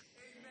said.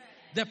 Amen.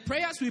 The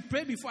prayers we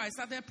prayed before I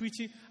started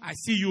preaching, I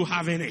see you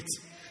having it.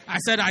 I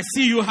said, I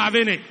see you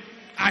having it.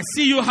 I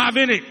see you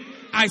having it.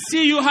 I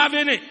see you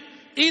having it.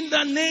 In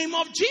the name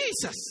of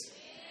Jesus.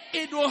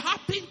 It will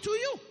happen to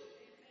you.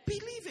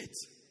 Believe it.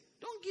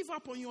 Don't give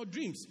up on your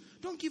dreams.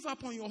 Don't give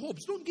up on your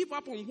hopes. Don't give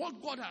up on what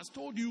God has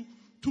told you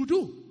to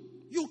do.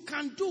 You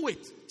can do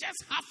it.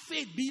 Just have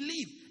faith,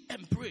 believe,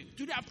 and pray.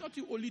 Today I've taught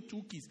you only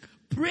 2 keys.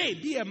 Pray,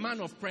 be a man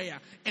of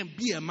prayer, and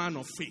be a man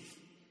of faith.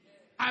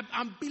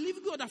 I'm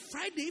believing God that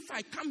Friday, if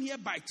I come here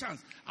by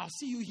chance, I'll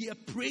see you here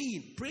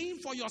praying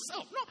for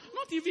yourself. No,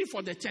 not even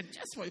for the church,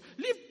 just for you.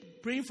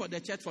 Leave praying for the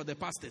church, for the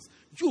pastors.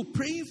 You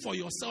praying for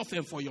yourself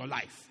and for your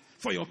life.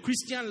 For your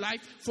Christian life,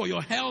 for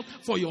your health,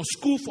 for your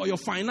school, for your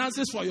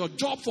finances, for your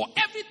job, for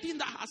everything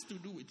that has to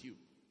do with you.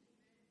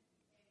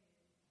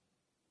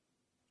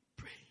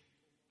 Pray.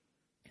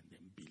 And then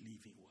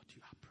believe in what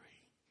you are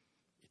praying.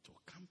 It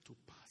will come to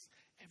pass.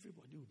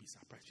 Everybody will be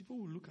surprised. People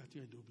will look at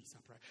you and they'll be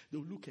surprised.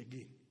 They'll look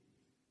again.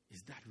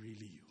 Is that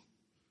really you?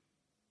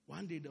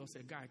 One day there was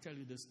a guy, I tell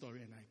you the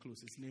story and I close.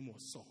 His name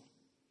was Saul.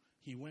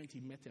 He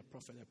met a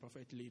prophet. The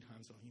prophet laid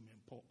hands on him and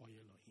poured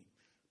oil on him.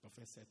 The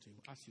prophet said to him,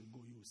 as you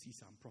go, you will see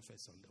some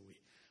prophets on the way.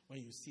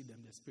 When you see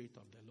them, the Spirit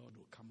of the Lord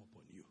will come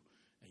upon you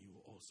and you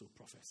will also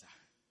prophesy.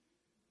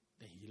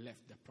 Then he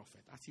left the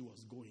prophet. As he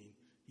was going,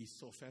 he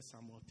saw 1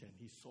 Samuel 10.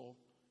 He saw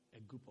a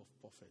group of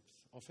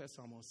prophets. Or 1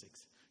 Samuel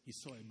 6, he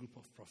saw a group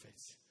of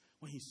prophets.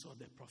 When he saw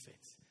the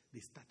prophets,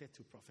 they started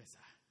to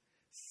prophesy.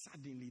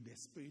 Suddenly, the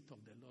Spirit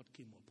of the Lord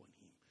came upon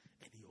him.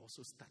 And he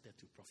also started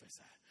to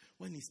prophesy.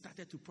 When he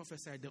started to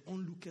prophesy, the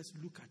onlookers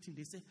look at him.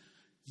 They say,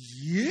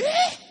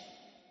 yeah?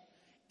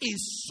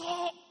 Is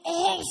Saul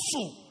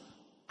also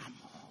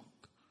among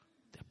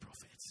the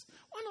prophets?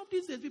 One of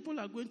these days, people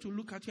are going to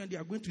look at you and they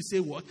are going to say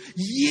what?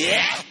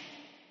 Yeah?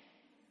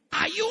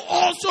 Are you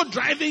also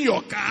driving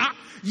your car?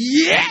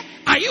 Yeah?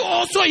 Are you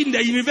also in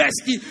the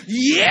university?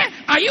 Yeah?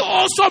 Are you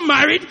also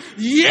married?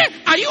 Yeah?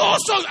 Have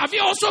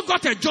you also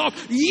got a job?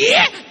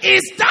 Yeah?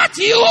 Is that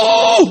you?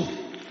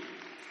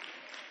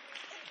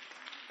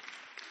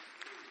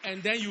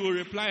 And then you will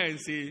reply and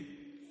say,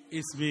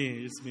 it's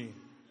me.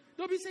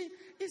 They'll be saying,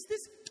 is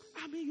this,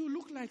 you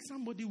look like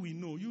somebody we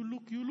know. You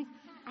look.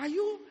 Are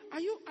you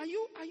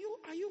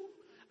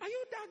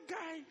that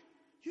guy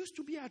used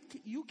to be at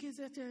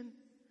UKZN?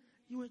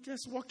 You were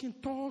just walking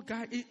tall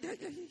guy.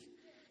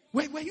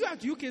 Were you at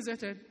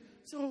UKZN?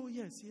 So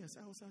yes,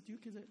 I was at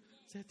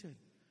UKZN.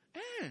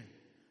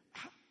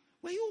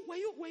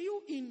 Were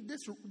you in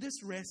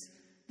this rest?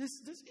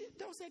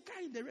 There was a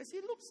guy in the rest. He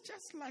looks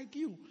just like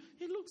you.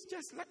 He looks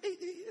just like.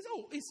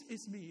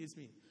 It's me.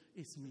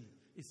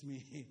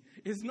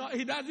 It's not.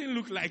 He doesn't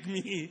look like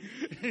me.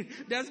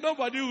 There's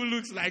nobody who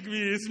looks like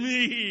me.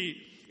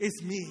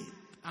 It's me.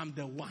 I'm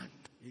the one.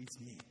 It's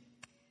me.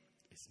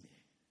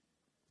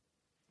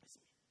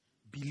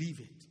 Believe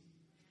it.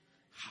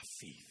 Have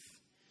faith.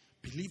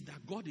 Believe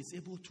that God is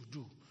able to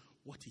do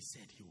what he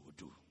said he will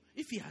do.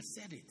 If he has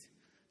said it,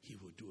 he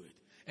will do it.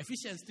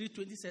 Ephesians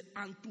 3:20 said,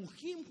 and to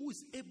him who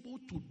is able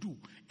to do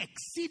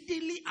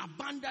exceedingly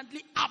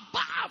abundantly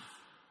above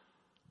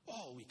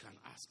all we can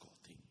ask or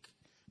think,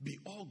 be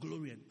all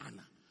glory and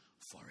honor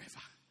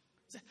forever.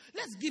 So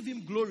let's give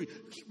him glory.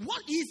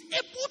 What he is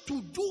able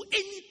to do,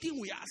 anything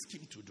we ask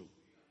him to do,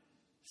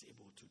 he's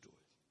able to do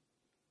it.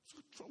 So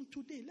from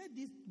today, let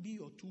this be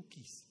your 2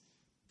 keys.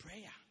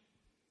 Prayer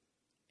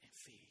and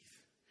faith.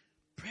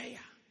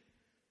 Prayer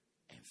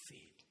and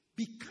faith.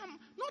 Become,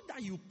 not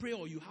that you pray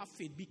or you have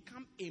faith,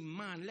 become a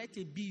man. Let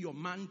it be your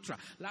mantra.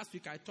 Last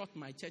week I taught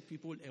my church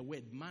people a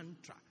word,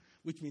 mantra,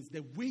 which means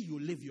the way you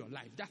live your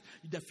life. That's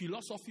the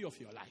philosophy of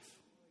your life.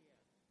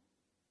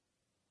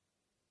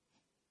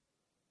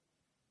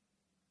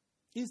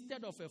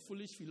 Instead of a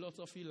foolish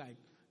philosophy like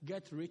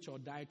get rich or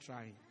die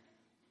trying,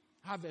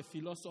 have a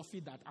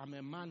philosophy that I'm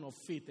a man of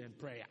faith and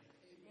prayer.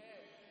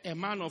 Amen. A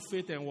man of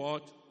faith and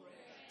what? Prayer.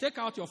 Take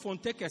out your phone,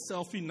 take a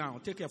selfie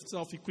now. Take a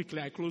selfie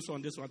quickly. I close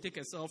on this one. Take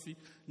a selfie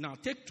now.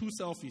 Take 2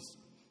 selfies.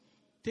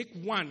 Take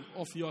one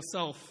of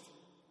yourself.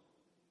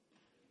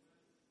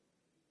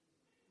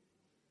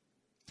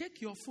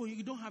 Take your phone.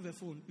 You don't have a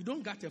phone. You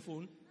don't got a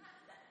phone.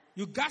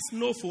 You got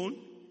no phone.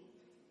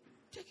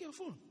 Take your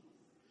phone.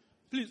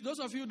 Please, those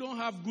of you who don't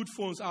have good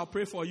phones, I'll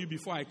pray for you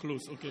before I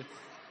close, okay?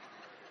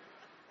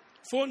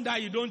 Phone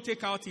that you don't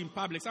take out in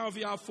public. Some of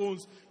you have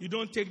phones, you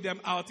don't take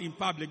them out in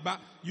public. But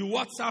you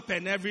WhatsApp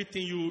and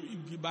everything,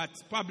 but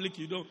public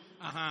you don't.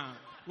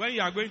 When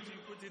you are going to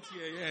put it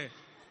here, yeah.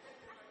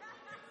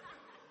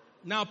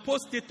 Now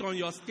post it on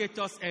your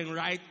status and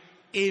write,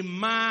 a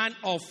man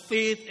of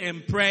faith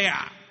and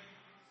prayer.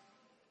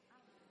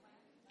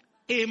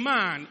 A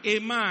man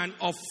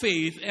of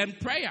faith and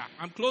prayer.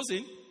 I'm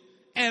closing.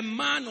 A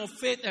man of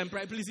faith and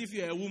prayer. Please, if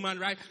you're a woman,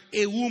 right?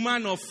 A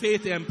woman of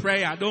faith and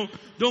prayer.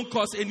 Don't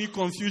cause any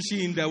confusion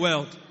in the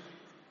world.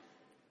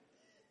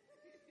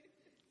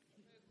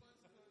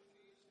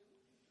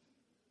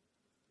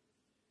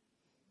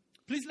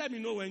 Please let me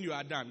know when you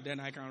are done. Then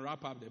I can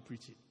wrap up the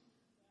preaching.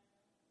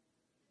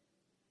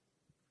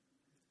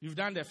 You've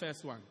done the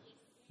first one.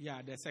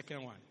 Yeah, the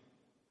second one.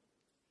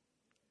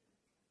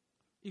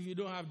 If you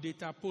don't have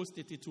data, post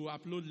it. It will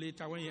upload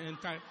later when you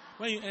enter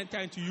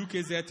into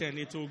UKZN,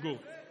 it will go.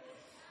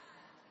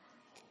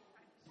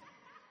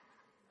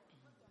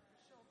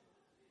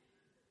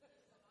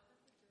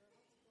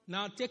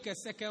 Now take a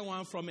second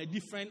one from a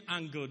different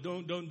angle.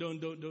 Don't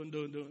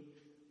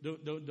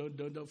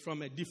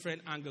from a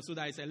different angle so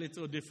that it's a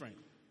little different.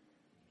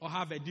 Or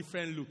have a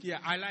different look. Yeah,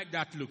 I like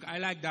that look. I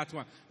like that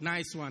one.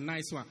 Nice one.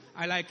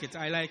 I like it.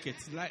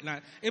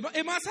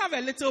 It must have a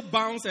little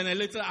bounce and a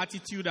little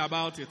attitude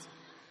about it.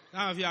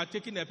 Now, if you are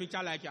taking a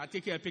picture like you are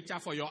taking a picture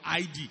for your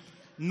ID.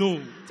 No.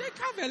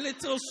 Have a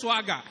little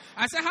swagger.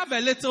 I say have a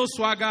little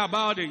swagger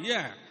about it.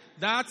 Yeah.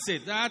 That's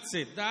it.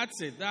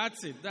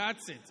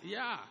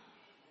 Yeah.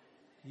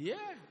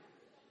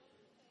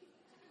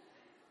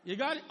 You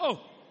got it? Oh,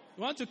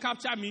 you want to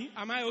capture me?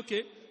 Am I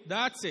okay?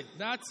 That's it.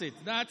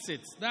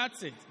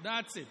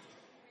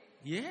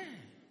 Yeah.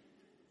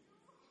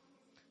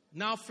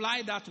 Now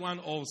fly that one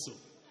also.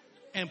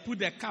 And put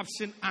the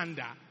caption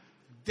under.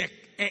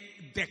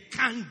 The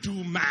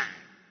can-do man.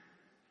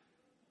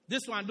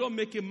 This one, don't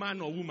make a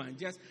man or woman.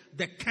 Just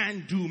the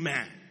can-do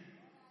man.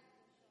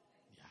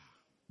 Yeah.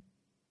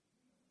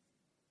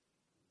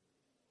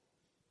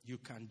 You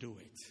can do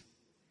it.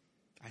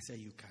 I say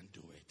you can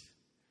do it.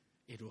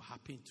 It will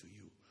happen to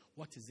you.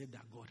 What is it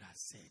that God has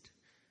said?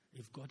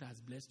 If God has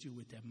blessed you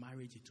with a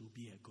marriage, it will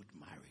be a good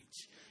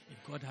marriage.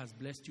 If God has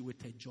blessed you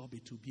with a job,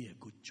 it will be a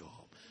good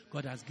job.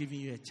 God has given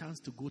you a chance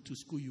to go to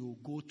school, you will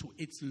go to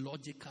its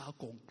logical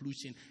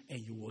conclusion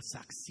and you will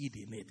succeed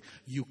in it.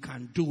 You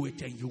can do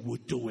it and you will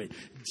do it.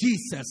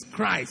 Jesus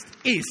Christ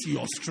is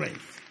your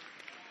strength.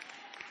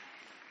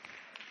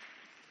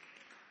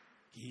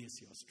 He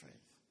is your strength.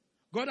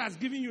 God has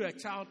given you a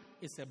child,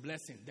 it's a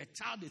blessing. The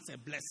child is a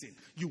blessing.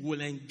 You will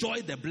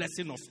enjoy the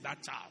blessing of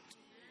that child.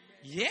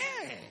 Yeah.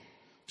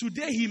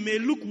 Today he may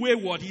look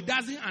wayward. He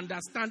doesn't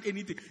understand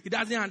anything. He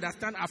doesn't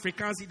understand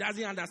Afrikaans. He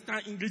doesn't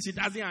understand English. He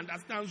doesn't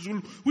understand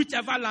Zulu.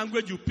 Whichever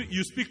language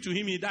you speak to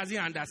him, he doesn't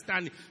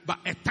understand it. But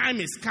a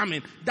time is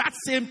coming. That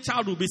same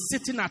child will be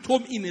sitting at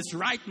home in his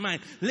right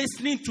mind,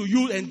 listening to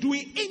you and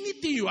doing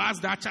anything you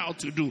ask that child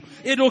to do.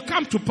 It will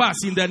come to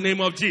pass in the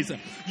name of Jesus.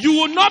 You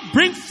will not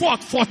bring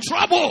forth for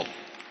trouble.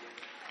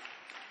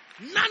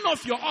 None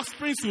of your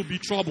offspring will be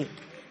trouble.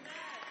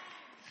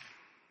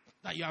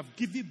 That you have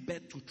given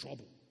birth to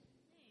trouble.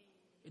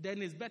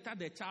 Then it's better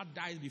the child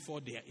dies before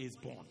they is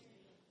born.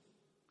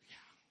 Yeah.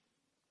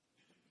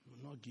 You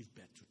will not give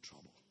birth to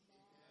trouble.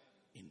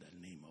 In the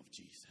name of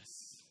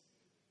Jesus.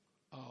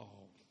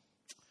 Oh,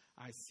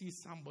 I see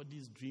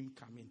somebody's dream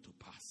coming to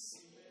pass.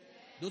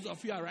 Those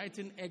of you are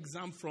writing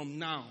exam from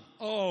now.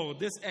 Oh,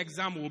 this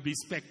exam will be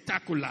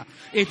spectacular.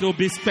 It will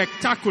be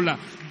spectacular.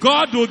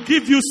 God will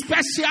give you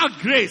special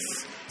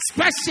grace,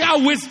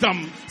 special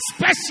wisdom,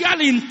 special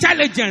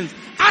intelligence.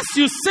 As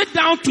you sit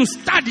down to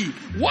study,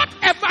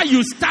 whatever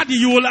you study,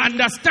 you will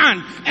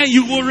understand and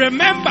you will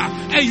remember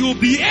and you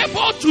will be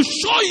able to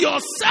show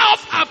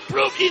yourself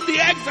approved in the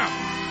exam.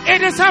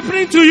 It is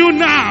happening to you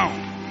now.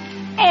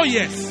 Oh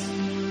yes.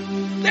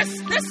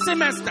 This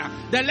semester,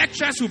 the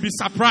lecturers will be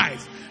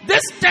surprised.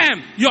 This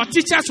term, your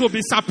teachers will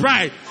be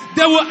surprised.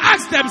 They will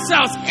ask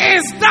themselves,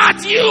 is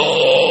that you?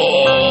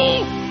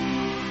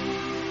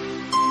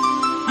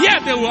 Yeah,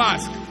 they will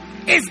ask,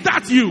 is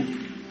that you?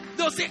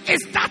 They'll say,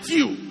 is that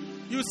you?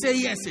 You say,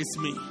 yes, it's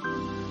me.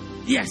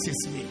 Yes,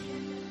 it's me.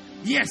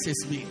 Yes,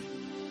 it's me.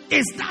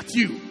 Is that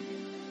you?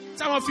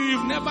 Some of you,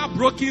 you've never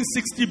broken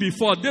 60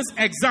 before. This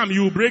exam,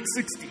 you will break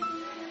 60.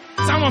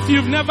 Some of you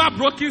have never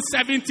broken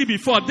 70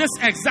 before. This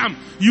exam,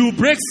 you will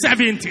break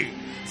 70.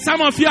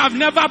 Some of you have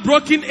never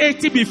broken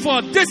 80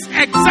 before. This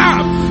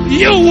exam,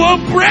 you will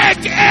break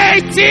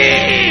 80.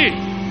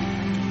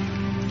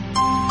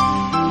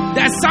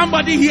 There's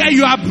somebody here,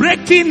 you are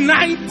breaking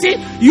 90.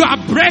 You are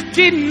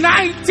breaking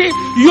 90.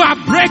 You are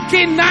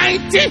breaking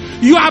 90.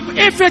 You are,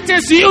 if it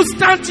is you,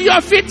 stand to your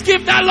feet,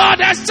 give the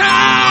Lord a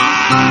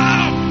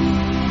shout.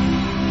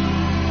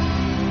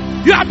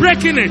 You are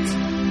breaking it.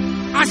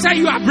 I say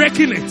you are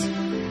breaking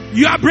it.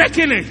 You are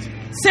breaking it.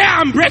 Say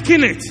I'm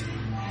breaking it.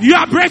 You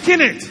are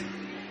breaking it.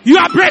 You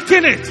are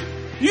breaking it.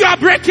 You are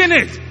breaking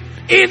it.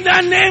 In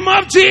the name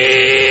of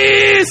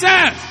Jesus.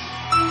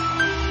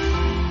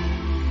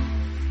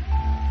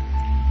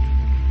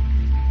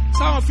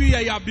 Some of you here,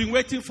 you have been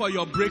waiting for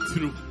your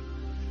breakthrough.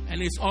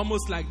 And it's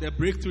almost like the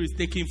breakthrough is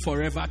taking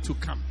forever to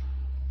come.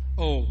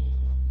 Oh,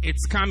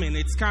 it's coming,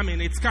 it's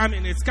coming, it's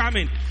coming, it's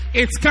coming.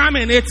 It's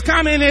coming, it's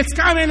coming, it's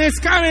coming, it's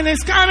coming,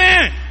 it's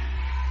coming.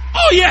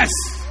 Oh yes.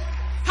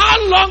 How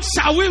long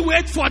shall we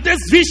wait for this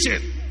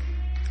vision?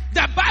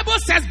 The Bible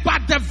says,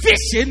 but the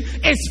vision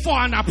is for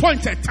an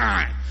appointed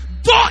time.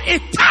 Though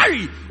it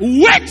tarry,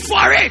 wait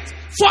for it,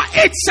 for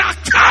it shall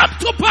come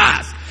to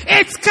pass.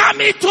 It's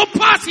coming to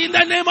pass in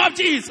the name of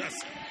Jesus.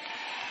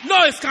 No,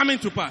 it's coming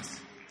to pass.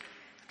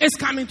 It's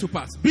coming to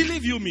pass.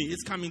 Believe you me,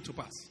 it's coming to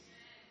pass.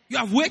 You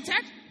have waited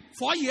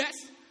 4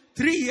 years,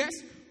 3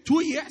 years,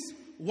 2 years,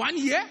 1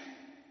 year,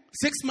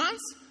 6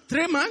 months,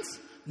 3 months,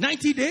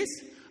 90 days.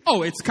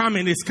 Oh, it's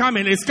coming, it's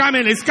coming, it's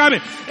coming, it's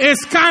coming.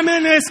 It's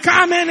coming, it's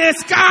coming,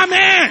 it's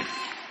coming.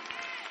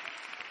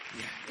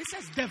 Yeah. It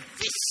says the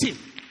vision,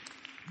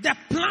 the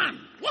plan,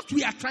 what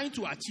we are trying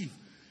to achieve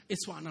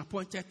is for an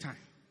appointed time.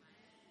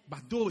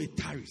 But though it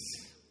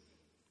tarries,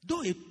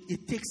 though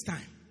it takes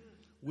time,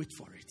 wait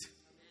for it.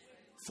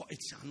 For it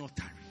shall not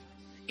tarry.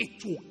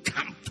 It will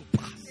come to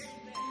pass.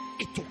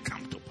 It will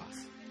come to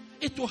pass.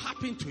 It will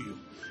happen to you.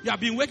 You have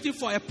been waiting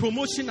for a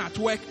promotion at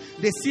work.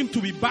 They seem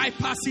to be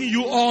bypassing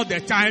you all the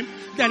time.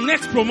 The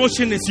next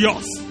promotion is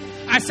yours.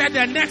 I said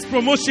the next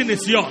promotion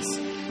is yours.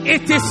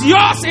 It is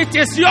yours. It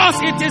is yours.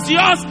 It is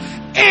yours.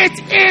 It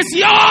is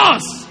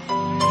yours.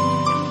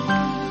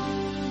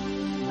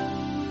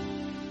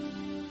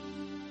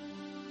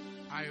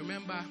 I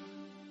remember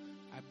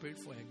I prayed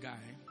for a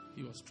guy.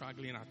 He was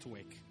struggling at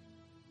work.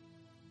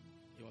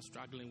 He was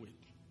struggling with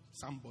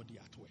somebody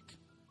at work.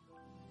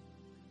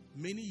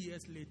 Many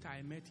years later,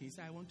 I met him. He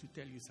said, I want to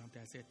tell you something.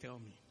 I said, tell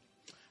me.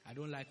 I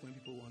don't like when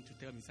people want to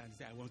tell me something. He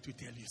said, I want to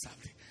tell you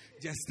something.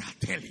 Just start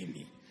telling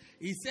me.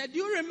 He said, do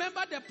you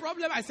remember the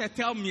problem? I said,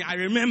 tell me. I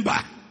remember.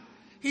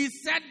 He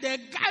said, the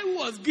guy who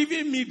was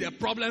giving me the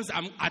problems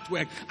at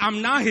work,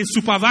 I'm now his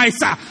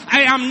supervisor.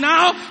 I am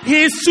now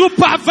his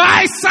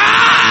supervisor.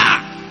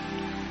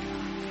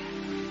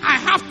 I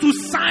have to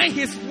sign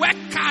his work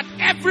card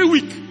every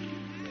week.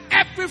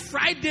 Every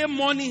Friday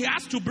morning, he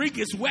has to bring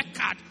his work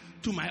card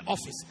to my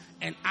office,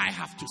 and I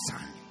have to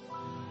sign.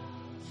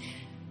 Yeah.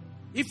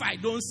 If I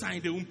don't sign,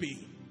 they won't pay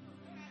him.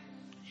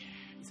 Yeah.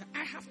 He said,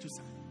 I have to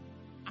sign.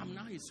 I'm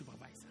now his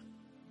supervisor.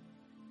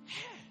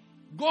 Yeah.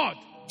 God,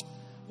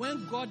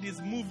 when God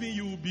is moving,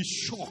 you will be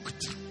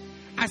shocked.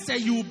 I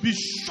said, you will be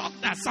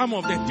shocked at some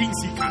of the things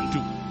he can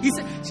do.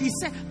 She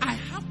said, I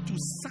have to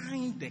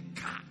sign the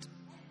card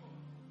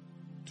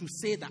to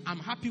say that I'm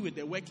happy with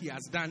the work he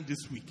has done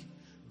this week.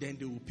 Then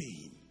they will pay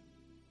him.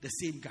 The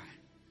same guy.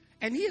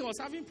 And he was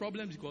having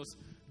problems because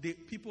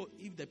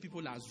if the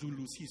people are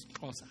Zulus, he's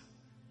Xhosa.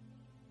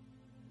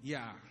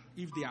 Yeah.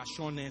 If they are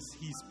Shones,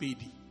 he's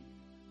Pedi.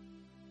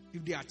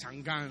 If they are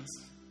Changans,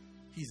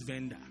 he's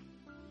vendor.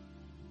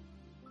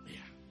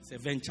 Yeah. It's a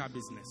venture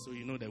business, so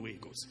you know the way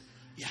it goes.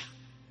 Yeah.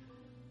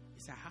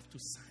 He said, I have to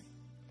sign.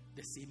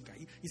 The same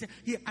guy. He said,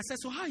 I said,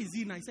 so how is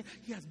he now? He said,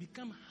 he has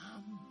become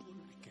humble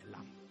like a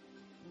lamb.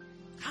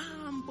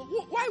 Humble.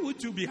 Why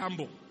would you be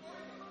humble?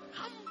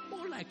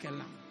 Humble like a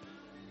lamb.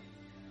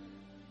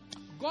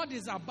 God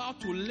is about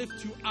to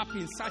lift you up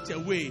in such a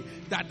way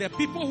that the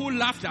people who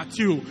laughed at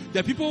you,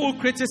 the people who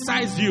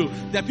criticized you,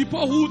 the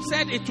people who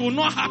said it will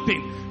not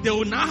happen, they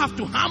will now have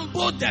to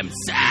humble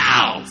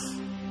themselves.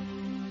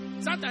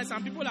 Sometimes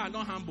some people are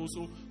not humble,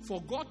 so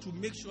for God to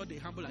make sure they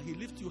humble, He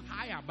lifts you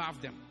high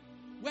above them.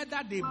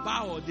 Whether they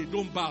bow or they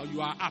don't bow, you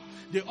are up.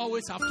 They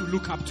always have to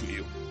look up to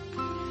you.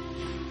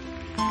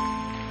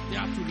 They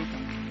have to look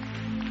up.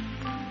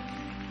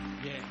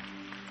 Yeah.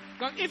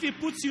 Because if He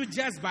puts you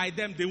just by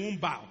them, they won't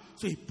bow.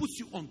 So He puts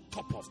you on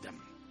top of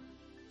them.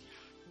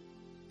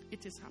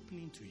 It is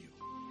happening to you.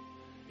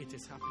 It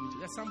is happening to you.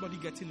 There's somebody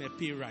getting a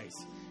pay rise.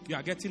 You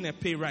are getting a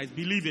pay rise.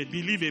 Believe it,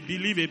 believe it,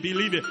 believe it,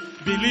 believe it,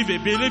 believe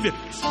it, believe it.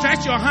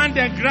 Stretch your hand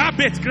and grab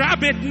it.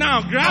 Grab it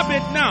now. Grab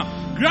it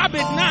now. Grab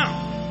it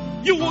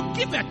now. You will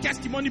give a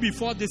testimony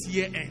before this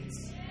year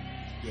ends.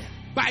 Yeah.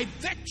 By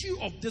virtue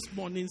of this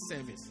morning's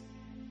service,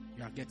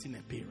 you are getting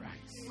a pay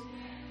rise.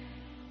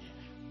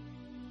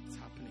 It's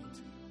happening to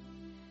you.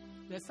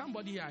 There's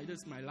somebody here. This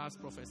is my last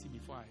prophecy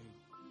before I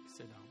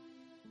sit down.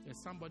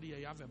 There's somebody here,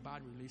 you have a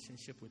bad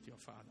relationship with your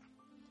father.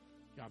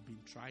 You have been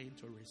trying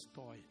to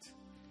restore it,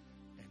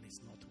 and it's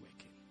not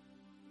working.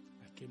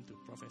 I came to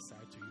prophesy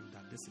to you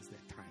that this is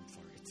the time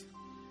for it.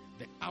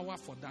 The hour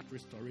for that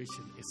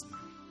restoration is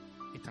now.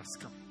 It has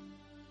come.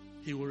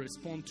 He will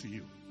respond to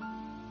you.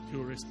 He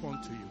will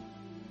respond to you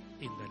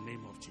in the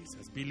name of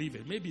Jesus. Believe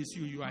it. Maybe it's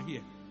you are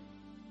here,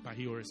 but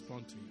he will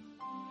respond to you.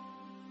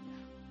 Yeah.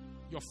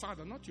 Your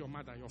father, not your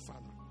mother, your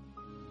father.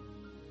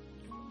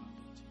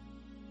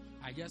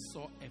 I just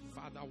saw a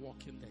father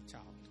walking the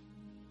child.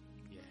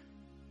 Yeah.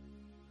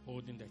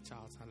 Holding the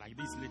child's hand, like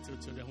these little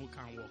children who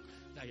can't walk,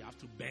 that you have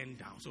to bend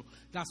down. So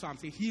that's why I'm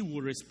saying he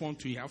will respond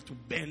to you. You have to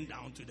bend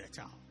down to the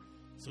child.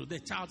 So the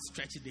child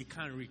stretches, they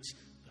can't reach.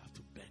 You have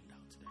to bend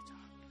down to the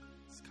child.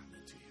 It's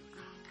coming to you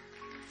now.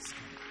 It's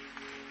coming.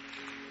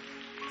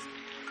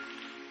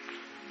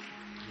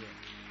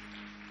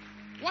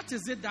 Yeah. What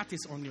is it that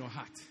is on your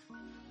heart?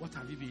 What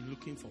have you been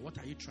looking for? What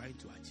are you trying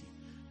to achieve?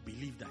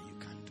 Believe that you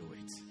can do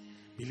it.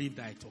 Believe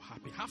that it will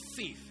happen. Have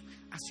faith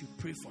as you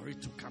pray for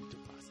it to come to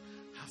pass.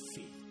 Have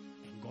faith,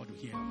 and God will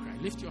hear your cry.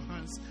 Lift your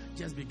hands.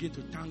 Just begin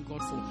to thank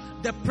God for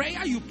the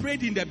prayer you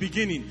prayed in the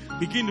beginning.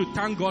 Begin to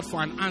thank God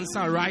for an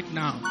answer right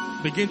now.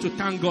 Begin to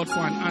thank God for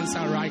an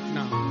answer right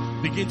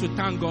now. Begin to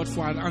thank God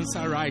for an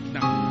answer right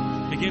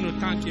now. Begin to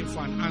thank Him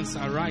for an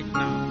answer right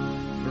now.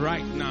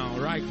 Right now,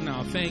 right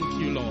now. Thank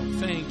you, Lord.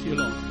 Thank you,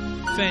 Lord.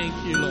 Thank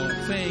you, Lord.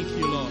 Thank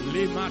you, Lord.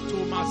 Lema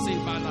toma se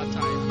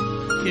balataya.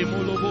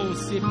 Kemolobo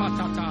se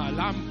patata.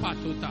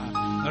 Lampatota.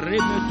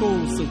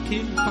 Remeto se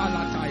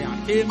kimpalataya.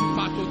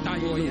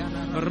 Empatotaya.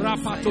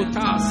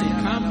 Rapatota se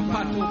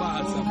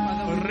kampatobasa.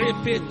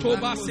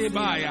 Repetoba se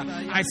baya.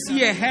 I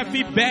see a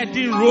heavy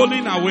burden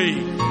rolling away.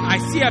 I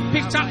see a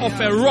picture of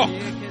a rock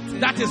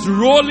that is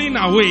rolling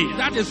away.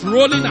 That is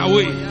rolling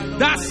away.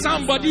 That's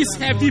somebody's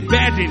heavy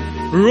burden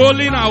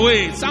rolling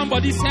away.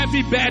 Somebody's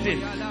heavy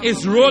burden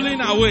is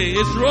rolling away.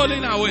 It's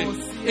rolling away.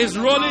 It's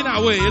rolling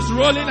away. It's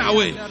rolling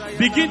away.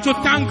 Begin to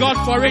thank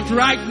God for it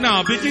right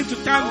now. Begin to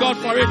thank God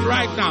for it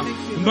right now.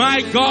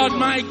 My God,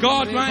 my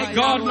God, my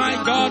God,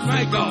 my God,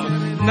 my God.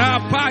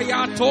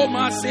 Napaya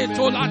toma se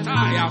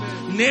tolataya.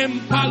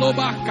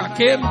 Nempalobaka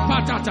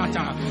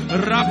kempatatata.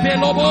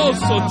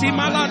 Rapeloboso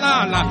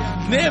timalalala.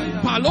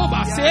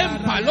 Nempaloba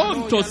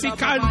sempalonto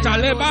sikanta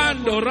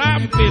lebando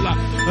rampila.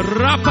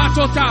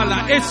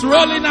 Rapatotala. It's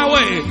rolling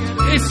away.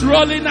 It's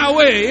rolling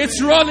away.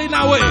 It's rolling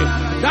away.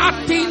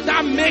 That thing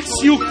that makes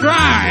you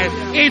cry,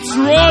 it's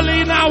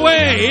rolling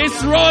away.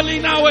 It's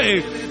rolling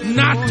away.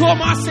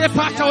 Natoma se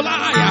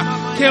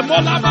patolaya.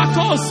 Kemola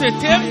batose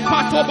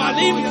tempato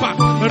balimpa.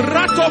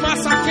 Ratoma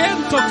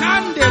sakento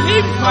kande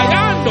limpa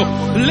yando.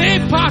 Le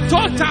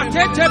patota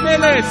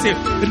tetebelese.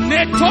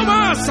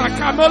 Netomasa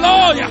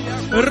kamoloya.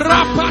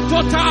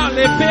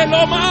 Rapatotale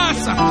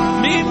pelomasa.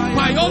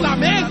 Mimpayola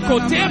menko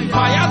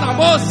tempayala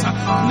bosa.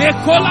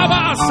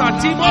 Nekolabasa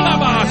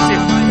timolabase.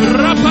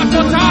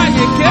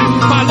 Rapatotaye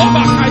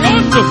kempaloba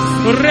kayondo.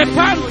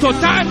 Repanto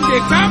tande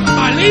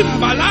kamba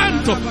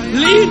limbalanto.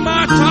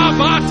 Lima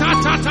tabata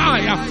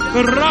tataya.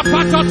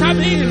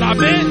 Rapatotamila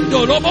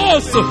bendo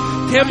loboso.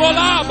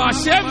 Kevolaba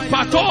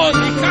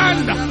shempatori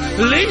kanda.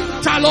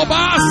 Linta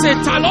lobase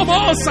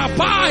talobosa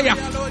paya.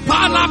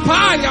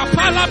 Palapaya,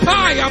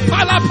 palapaya,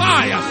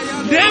 palapaya.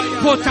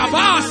 Nempo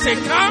tabase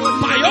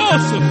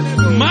campayoso.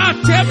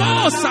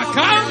 Matemosa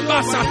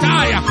camba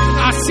sataya.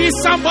 I see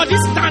somebody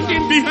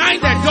standing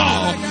behind the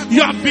door.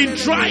 You have been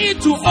trying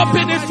to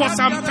open it for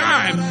some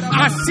time.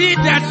 I see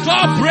that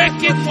door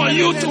breaking for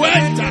you to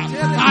enter.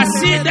 I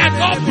see that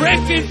door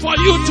breaking for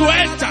you to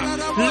enter.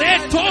 Le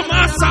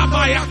tomasa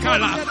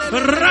bayakala.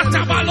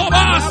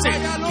 Ratabalobase.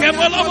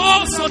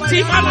 Keboloboso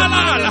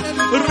timalalala.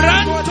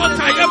 Ranto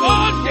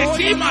tayebonde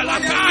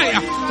kimalakaya.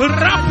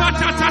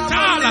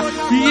 Rapatatala.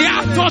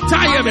 Yato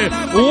tayebe.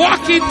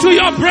 Walk into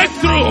your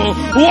breakthrough.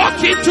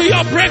 Walk into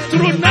your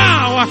breakthrough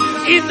now.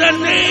 In the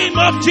name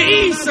of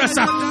Jesus.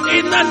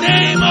 In the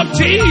name of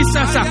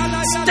Jesus.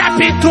 Step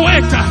into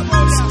it.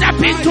 Step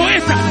into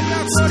it.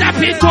 Step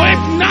into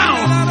it now.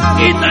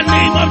 In the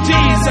name of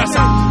Jesus.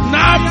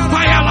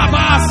 Nampaya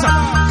labasa.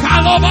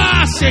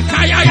 Kalobase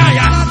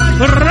kayaya.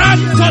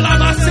 Ranto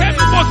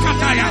labasembo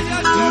kataya.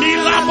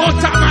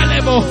 Milabota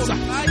malebosa.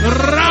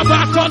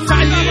 Rabakota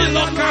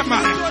yilo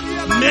kamaya.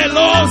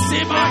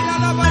 Melosima.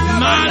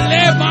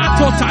 Maleba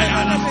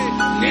totayana.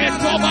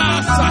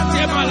 Netobasa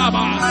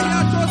temalabasa.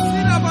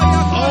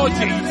 Oh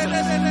Jesus.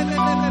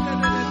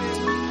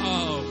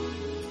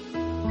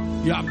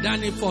 Oh. You have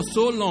done it for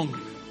so long.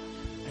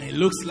 And it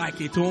looks like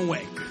it won't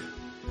work.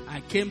 I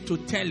came to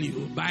tell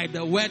you by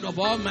the word of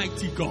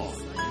Almighty God,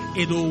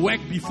 it will work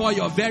before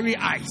your very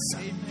eyes.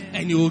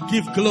 And you will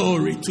give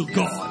glory to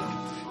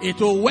God. It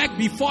will work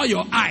before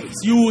your eyes.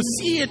 You will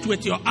see it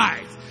with your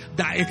eyes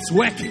that it's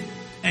working.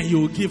 And you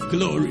will give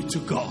glory to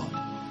God.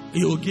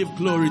 You will give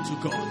glory to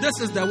God.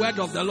 This is the word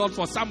of the Lord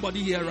for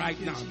somebody here right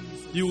now.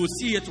 You will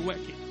see it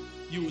working.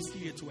 You will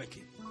see it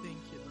working. Thank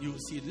you. You will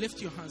see it.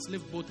 Lift your hands.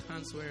 Lift both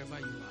hands wherever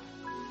you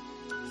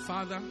are.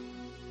 Father,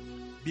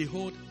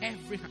 behold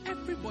every hand.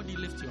 Everybody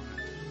lift your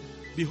hand.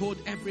 Behold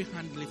every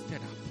hand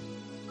lifted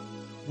up.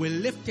 We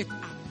lift it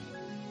up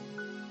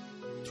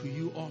to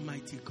you,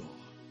 Almighty God,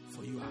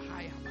 for you are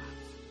high above.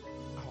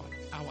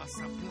 Our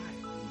supply,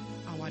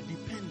 our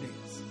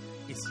dependence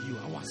is you.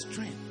 Our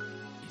strength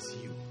is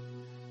you.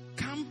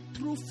 Come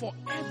through for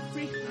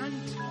every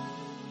hand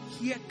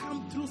here.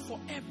 Come through for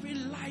every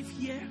life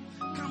here.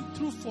 Come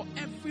through for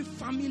every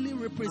family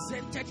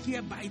represented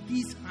here by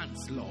these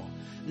hands, Lord.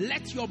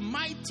 Let your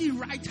mighty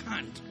right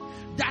hand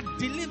that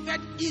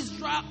delivered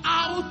Israel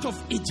out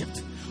of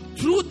Egypt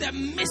through the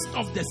midst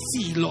of the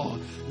sea,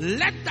 Lord,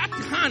 let that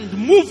hand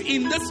move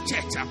in this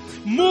church,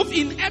 move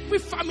in every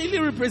family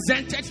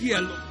represented here,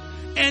 Lord,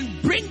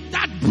 and bring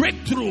that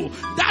breakthrough,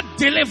 that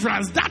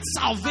deliverance, that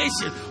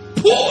salvation.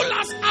 Pull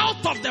us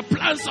out of the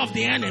plans of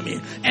the enemy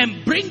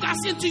and bring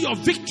us into your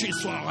victories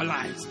for our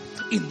lives.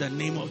 In the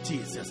name of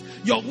Jesus.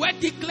 Your word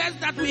declares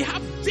that we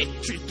have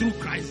victory through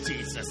Christ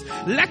Jesus.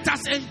 Let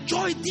us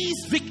enjoy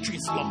these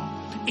victories, Lord,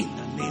 in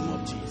the name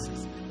of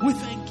Jesus. We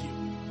thank you.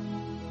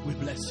 We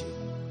bless you.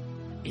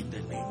 In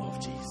the name of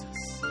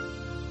Jesus.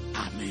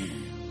 Amen.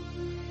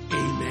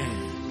 Amen.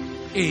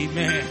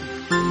 Amen.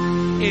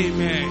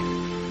 Amen.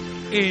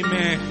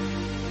 Amen.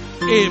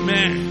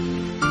 Amen.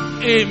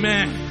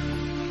 Amen.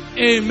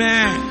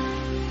 Amen.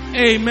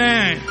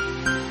 Amen.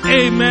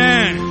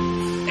 Amen.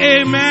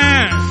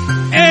 Amen.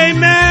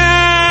 Amen.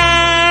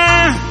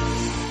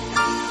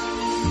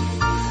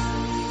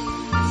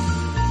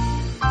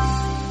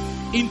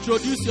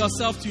 Introduce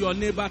yourself to your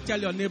neighbor. Tell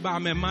your neighbor,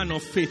 I'm a man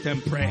of faith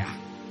and prayer.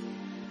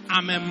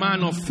 I'm a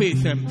man of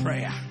faith and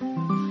prayer.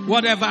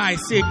 Whatever I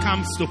say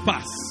comes to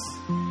pass.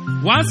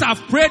 Once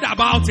I've prayed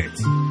about it,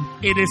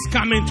 it is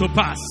coming to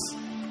pass.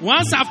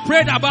 Once I've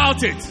prayed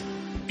about it,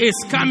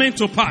 it's coming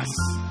to pass.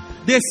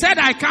 They said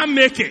I can't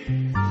make it,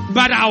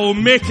 but I will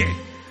make it.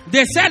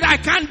 They said I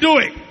can't do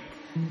it,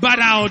 but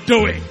I'll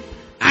do it.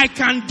 I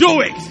can do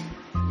it.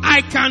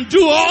 I can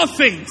do all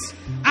things.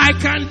 I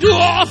can do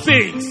all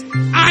things.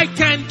 I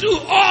can do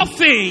all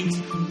things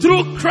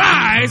through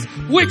Christ,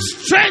 which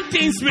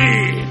strengthens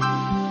me.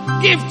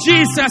 Give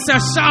Jesus a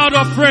shout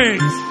of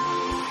praise.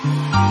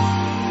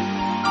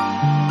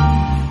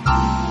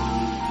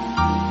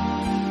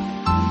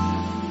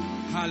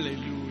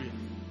 Hallelujah.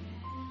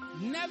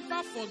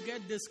 Never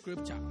forget this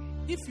scripture.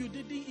 If you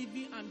didn't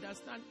even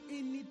understand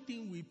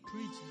anything we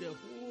preached the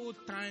whole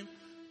time,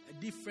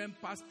 different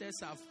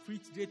pastors have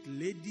preached it,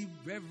 lady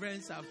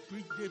reverends have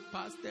preached it,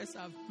 pastors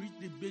have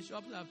preached it,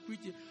 bishops have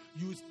preached it,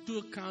 you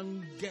still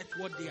can't get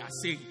what they are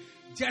saying.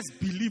 Just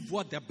believe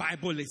what the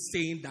Bible is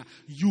saying, that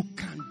you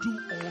can do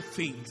all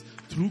things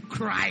through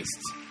Christ,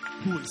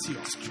 who is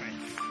your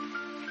strength.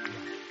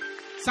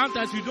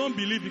 Sometimes we don't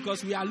believe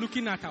because we are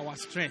looking at our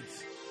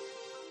strength.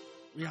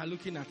 We are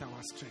looking at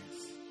our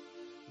strength.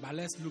 But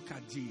let's look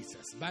at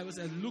Jesus. The Bible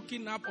says,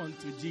 looking up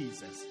unto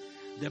Jesus,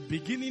 the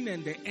beginning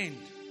and the end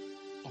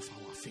of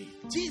our faith.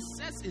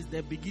 Jesus is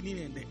the beginning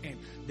and the end,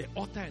 the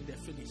author and the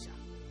finisher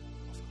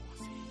of our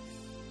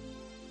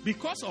faith.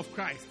 Because of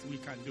Christ, we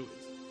can do it.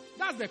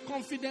 That's the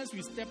confidence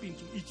we step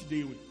into each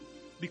day with.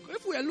 Because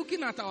if we are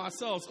looking at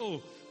ourselves,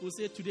 we'll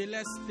say today,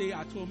 let's stay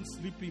at home,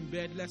 sleep in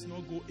bed, let's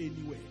not go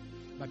anywhere.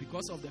 But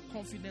because of the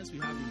confidence we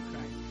have in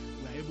Christ,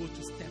 we are able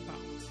to step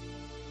out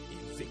in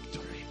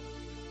victory.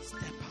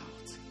 Step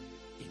out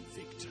in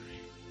victory.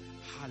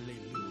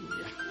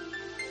 Hallelujah.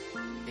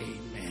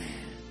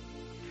 Amen.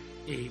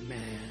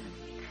 Amen.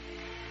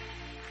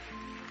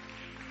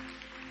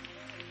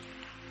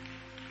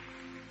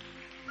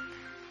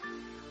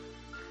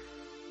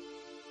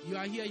 You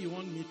are here, you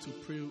want me to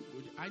pray.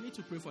 I need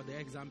to pray for the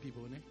exam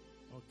people, ne?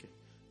 Okay.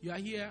 You are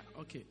here,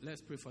 okay,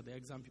 let's pray for the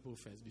exam people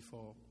first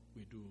before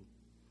we do.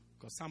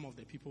 Because some of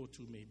the people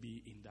too may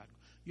be in that.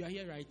 You are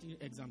here writing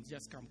exams,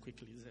 just come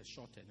quickly. It's a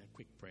short and a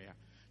quick prayer.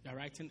 You are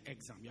writing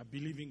exam. You are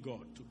believing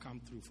God to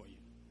come through for you.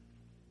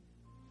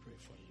 Pray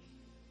for you.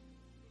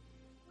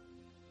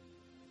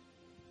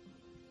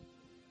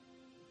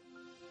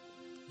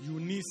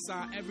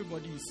 UNISA,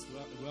 everybody is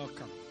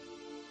welcome.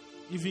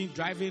 Even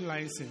driving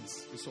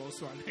license is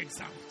also an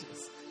exam.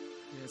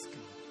 Yes,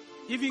 come.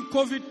 Even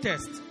COVID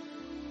test,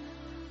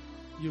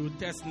 you will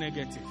test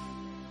negative.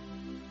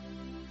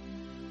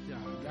 Yeah,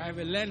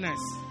 driver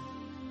learners,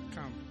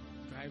 come.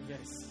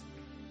 Drivers.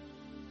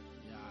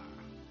 Yeah.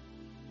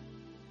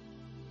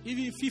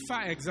 Even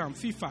FIFA exam,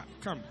 FIFA,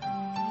 come.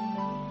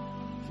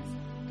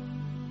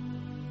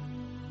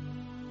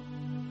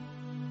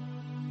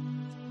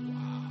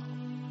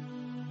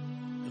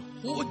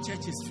 The whole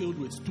church is filled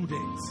with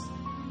students.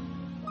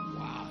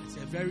 Wow, it's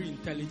a very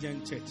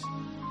intelligent church.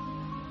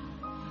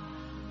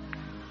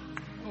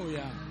 Oh,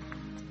 yeah.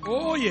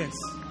 Oh, yes.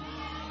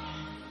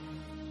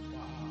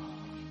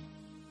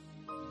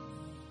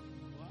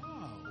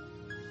 Wow.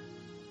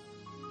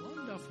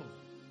 Wonderful.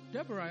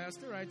 Deborah, you're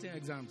still writing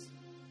exams.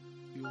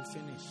 You will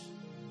finish.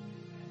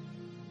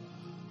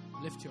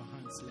 Wow. Lift your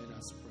hands, let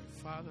us pray.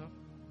 Father,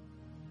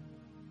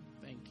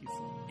 thank you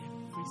for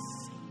every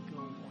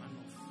single one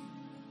of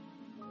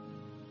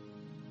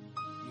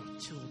your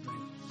children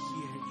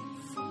here in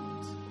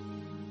front.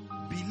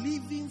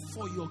 Believing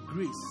for your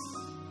grace,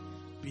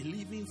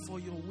 believing for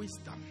your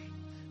wisdom,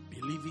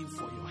 believing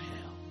for your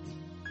help.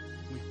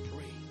 We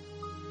pray.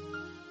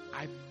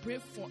 I pray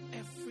for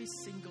every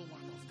single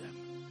one of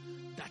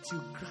them that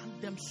you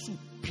grant them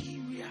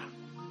superior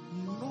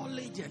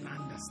knowledge and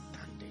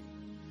understanding.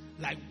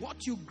 Like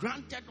what you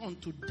granted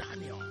unto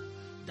Daniel,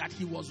 that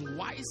he was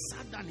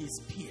wiser than his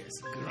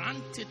peers.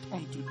 Grant it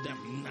unto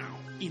them now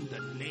in the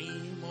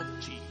name of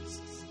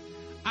Jesus.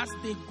 As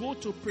they go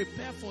to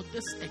prepare for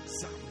this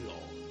exam,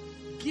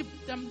 Lord, give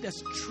them the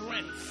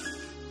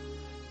strength,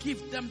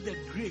 give them the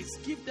grace,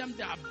 give them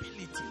the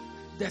ability,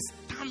 the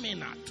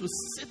stamina to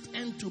sit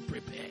and to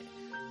prepare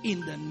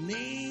in the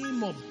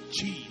name of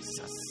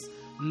Jesus.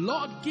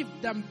 Lord, give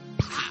them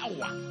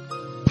power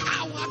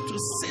to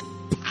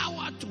sit,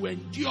 power to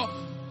endure,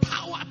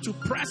 power to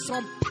press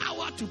on,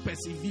 power to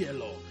persevere,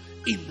 Lord,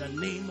 in the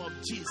name of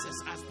Jesus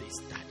as they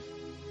study.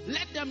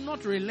 Let them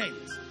not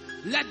relent.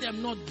 Let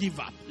them not give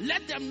up.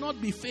 Let them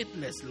not be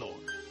faithless,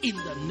 Lord, in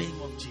the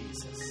name of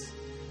Jesus.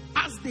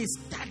 As they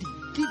study,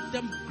 give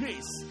them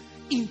grace,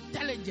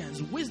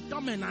 intelligence,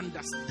 wisdom, and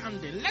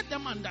understanding. Let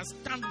them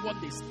understand what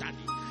they study.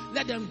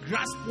 Let them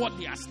grasp what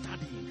they are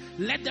studying.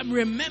 Let them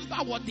remember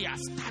what they are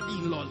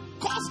studying, Lord.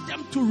 Cause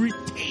them to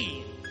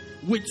retain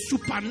with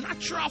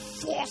supernatural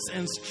force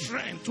and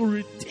strength to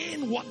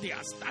retain what they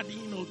are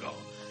studying, oh God,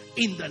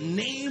 in the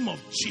name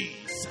of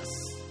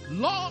Jesus.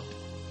 Lord,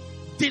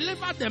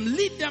 deliver them,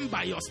 lead them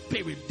by your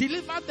Spirit.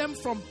 Deliver them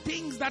from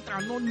things that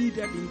are not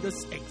needed in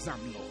this exam,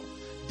 Lord.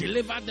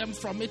 Deliver them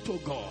from it, oh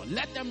God.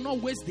 Let them not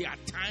waste their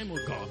time, oh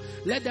God.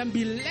 Let them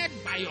be led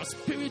by your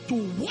Spirit to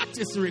what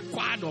is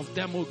required of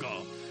them, oh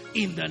God.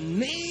 In the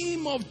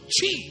name of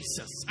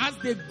Jesus, as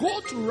they go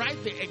to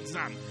write the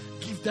exam,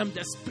 give them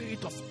the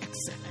spirit of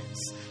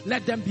excellence.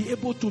 Let them be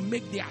able to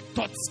make their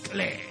thoughts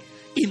clear.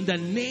 In the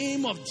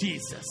name of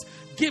Jesus,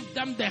 give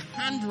them the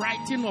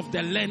handwriting of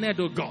the learned,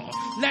 O God.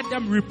 Let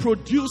them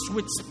reproduce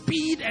with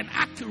speed and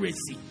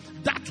accuracy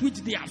that which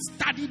they have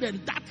studied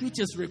and that which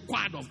is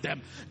required of them.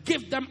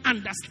 Give them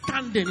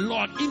understanding,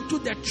 Lord, into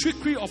the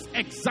trickery of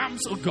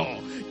exams, oh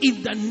God.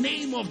 In the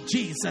name of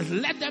Jesus,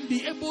 let them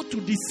be able to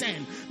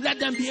discern. Let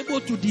them be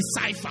able to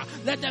decipher.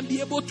 Let them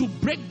be able to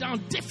break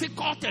down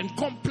difficult and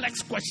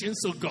complex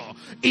questions, oh God.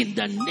 In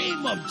the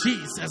name of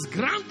Jesus,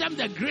 grant them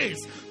the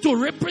grace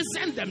to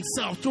represent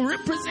themselves, to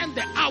represent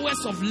the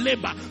hours of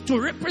labor, to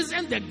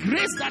represent the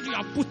grace that you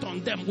have put on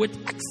them with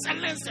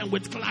excellence and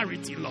with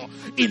clarity, Lord.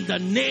 In the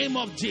name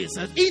of Jesus.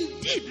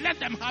 Indeed,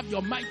 let them have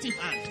your mighty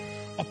hand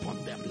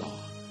upon them, Lord.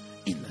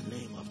 In the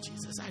name of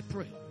Jesus, I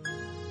pray.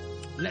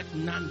 Let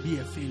none be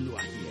a failure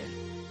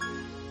here.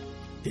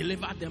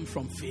 Deliver them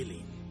from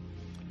failing.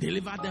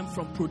 Deliver them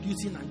from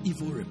producing an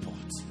evil report.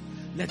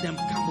 Let them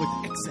come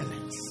with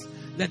excellence.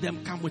 Let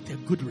them come with a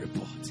good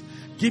report,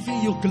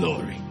 giving you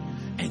glory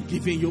and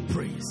giving you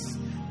praise.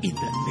 In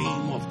the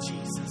name of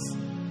Jesus,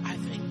 I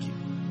thank you.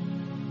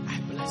 I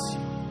bless you.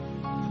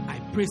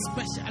 I pray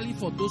specially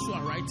for those who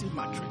are writing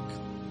matric.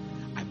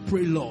 I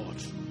pray, Lord,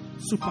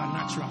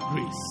 supernatural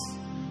grace,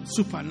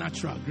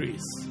 supernatural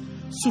grace,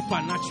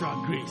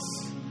 supernatural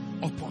grace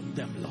upon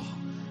them,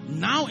 Lord.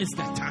 Now is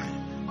the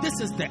time. This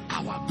is the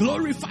hour.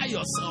 Glorify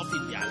yourself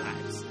in their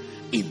lives.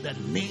 In the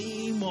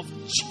name of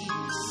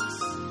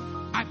Jesus.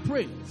 I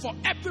pray for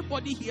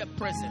everybody here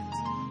present.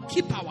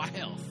 Keep our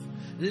health.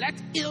 Let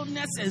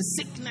illness and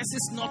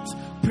sicknesses not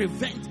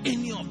prevent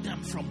any of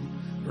them from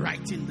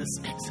writing this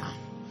exam.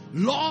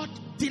 Lord,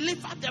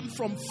 deliver them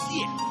from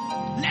fear.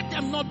 Let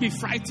them not be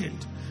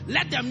frightened.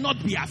 Let them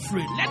not be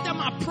afraid. Let them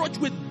approach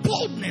with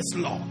boldness,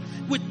 Lord,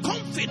 with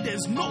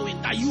confidence,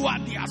 knowing that you are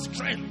their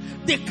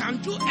strength. They can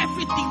do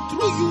everything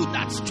through you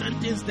that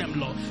strengthens them,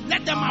 Lord.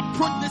 Let them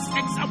approach this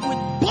exam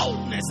with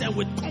boldness and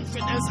with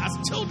confidence as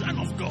children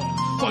of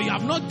God. For you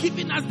have not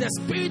given us the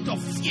spirit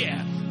of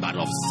fear, but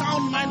of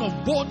sound mind,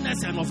 of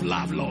boldness, and of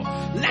love, Lord.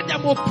 Let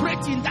them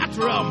operate in that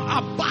realm,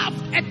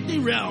 above earthly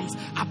realms,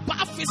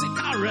 above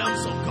physical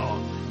realms of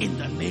God, in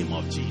the name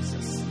of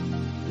Jesus.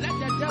 Let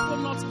the devil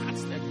not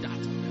catch the dart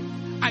of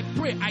them. I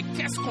pray, I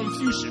curse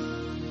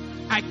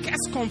confusion. I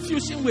curse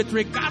confusion with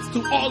regards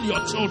to all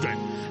your children.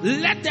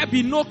 Let there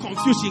be no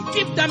confusion.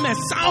 Give them a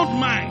sound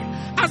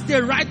mind as they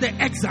write the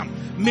exam.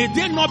 May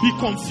they not be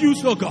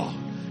confused, oh God.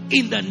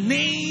 In the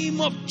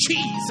name of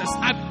Jesus,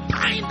 I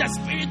bind the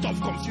spirit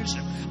of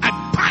confusion.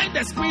 I bind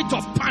the spirit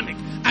of panic.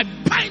 I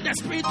bind the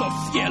spirit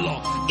of fear,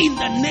 Lord. In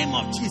the name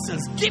of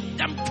Jesus, give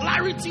them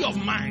clarity of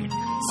mind,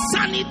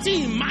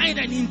 sanity in mind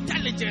and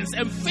intelligence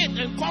and faith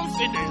and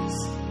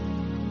confidence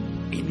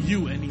in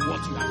you and in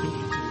what you are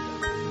doing to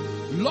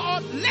them.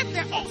 Lord, let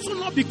there also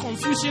not be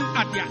confusion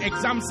at their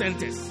exam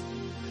centers.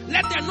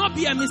 Let there not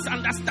be a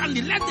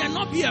misunderstanding. Let there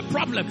not be a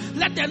problem.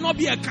 Let there not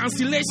be a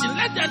cancellation.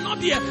 Let there not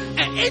be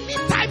any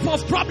type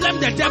of problem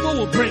the devil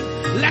will bring.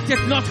 Let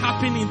it not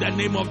happen in the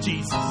name of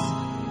Jesus.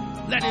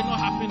 Let it not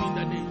happen in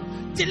the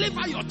name.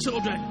 Deliver your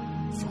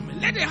children from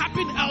it. Let it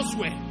happen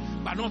elsewhere,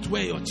 but not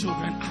where your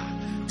children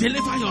are.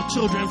 Deliver your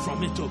children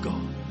from it, oh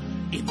God.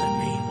 In the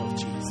name of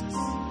Jesus.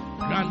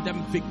 Grant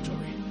them victory.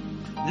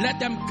 Let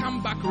them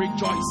come back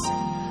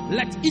rejoicing.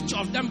 Let each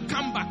of them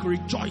come back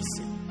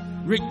rejoicing.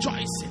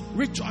 Rejoicing,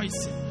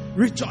 rejoicing,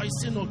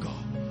 Rejoicing, oh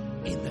God,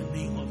 in the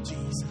name of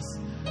Jesus.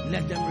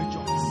 Let them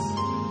rejoice.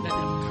 Let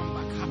them come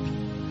back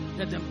happy.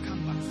 Let them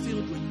come back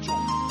filled with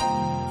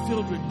joy,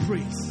 filled with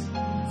praise,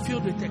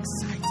 filled with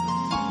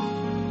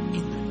excitement.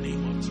 In the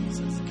name of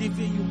Jesus,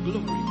 giving you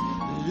glory,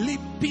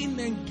 leaping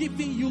and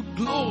giving you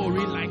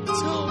glory like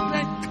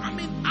children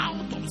coming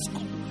out of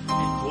school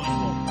and going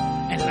home,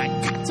 and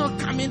like cattle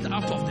coming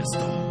out of the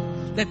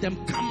store. Let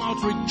them come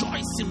out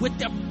rejoicing with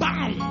their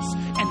bounds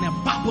and a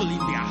bubble in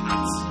their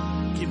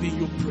hearts, giving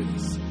you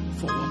praise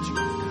for what you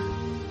have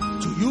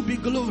done. To you be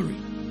glory,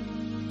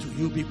 to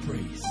you be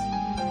praise.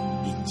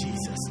 In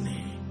Jesus'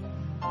 name,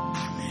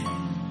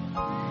 amen.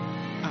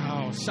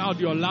 Oh, shout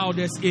your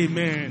loudest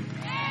amen.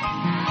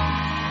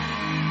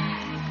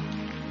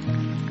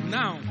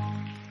 Now,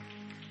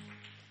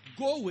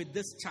 go with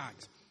this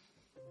charge.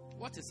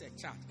 What is a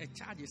charge? A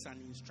charge is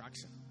an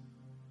instruction.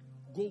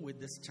 Go with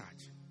this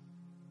charge.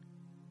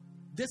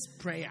 This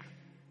prayer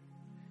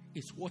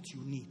is what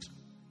you need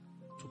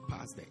to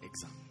pass the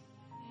exam.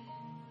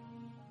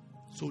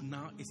 So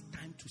now it's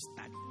time to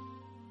study.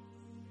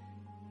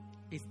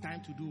 It's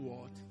time to do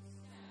what?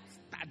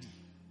 Study.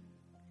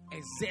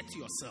 Exert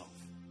yourself.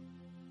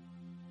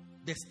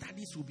 The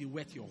studies will be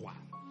worth your while.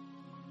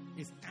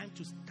 It's time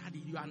to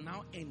study. You are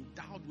now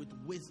endowed with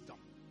wisdom,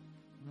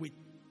 with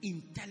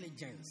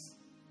intelligence,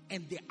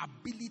 and the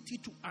ability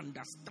to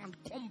understand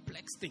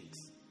complex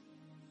things.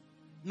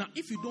 Now,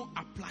 if you don't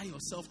apply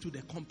yourself to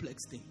the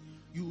complex thing,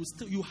 you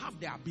have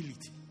the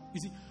ability.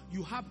 You see,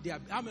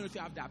 how many of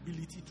you have the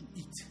ability to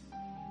eat?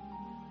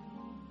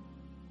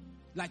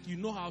 Like you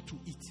know how to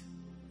eat.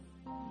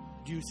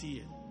 Do you see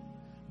it?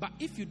 But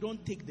if you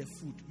don't take the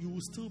food, you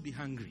will still be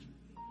hungry,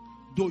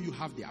 though you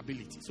have the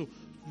ability. So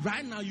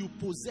right now you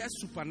possess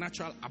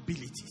supernatural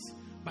abilities,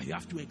 but you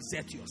have to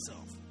exert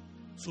yourself.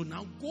 So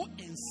now go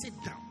and sit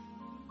down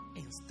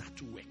and start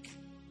to work.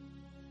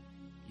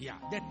 Yeah,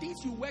 the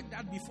things you worked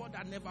out before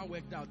that never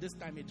worked out, this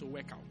time it will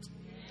work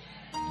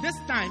out. This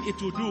time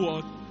it will do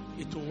what?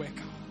 It will work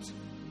out.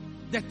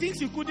 The things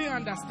you couldn't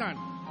understand,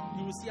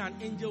 you will see an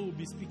angel will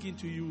be speaking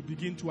to you,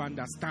 begin to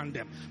understand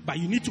them. But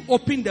you need to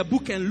open the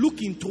book and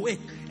look into it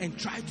and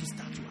try to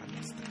start to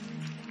understand.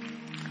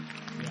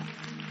 Yeah.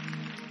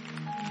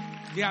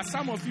 There are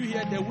some of you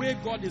here, the way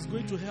God is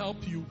going to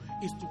help you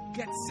is to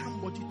get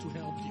somebody to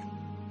help you.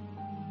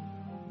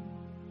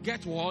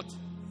 Get what?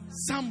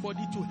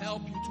 Somebody to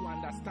help you to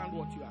understand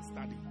what you are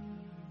studying.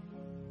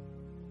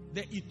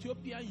 The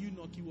Ethiopian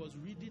eunuch, he was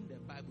reading the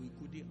Bible, he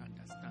couldn't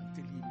understand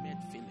till he met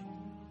Philip.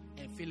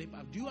 And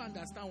Philip, do you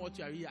understand what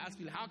you are reading? Asked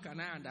Philip, how can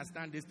I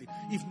understand this thing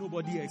if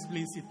nobody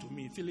explains it to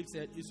me? Philip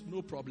said, it's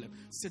no problem.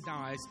 Sit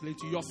down, I explain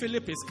to you. Your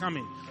Philip is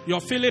coming. Your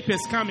Philip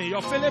is coming.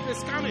 Your Philip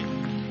is coming.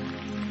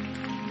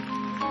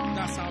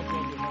 That's how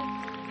God will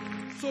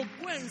help. So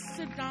go and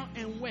sit down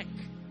and work.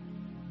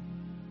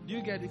 Do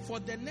you get it? For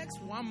the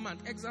next 1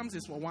 month, exams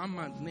is for 1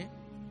 month. Ne?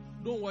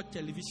 Don't watch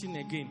television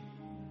again.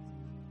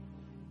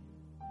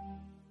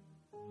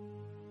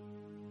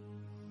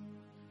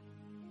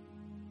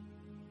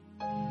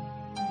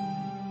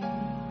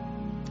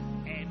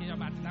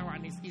 But that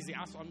one is easy.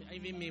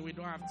 Even me, we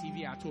don't have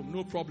TV at home.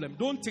 No problem.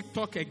 Don't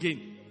TikTok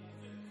again.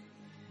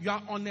 You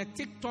are on a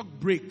TikTok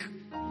break.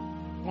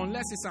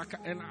 Unless it's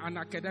an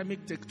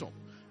academic TikTok.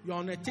 You are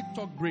on a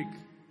TikTok break.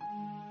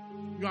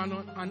 You are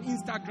on an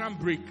Instagram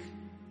break.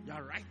 You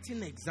are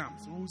writing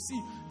exams. We'll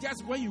see.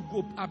 Just when you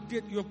go,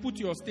 update, you put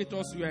your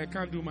status, you are a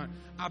candle man.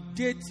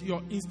 Update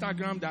your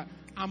Instagram that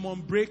I'm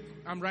on break,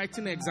 I'm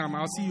writing exam.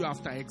 I'll see you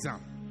after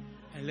exam.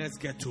 And let's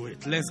get to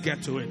it. Let's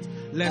get to it.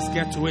 Let's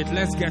get to it.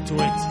 Let's get to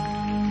it.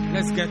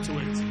 Let's get to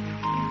it.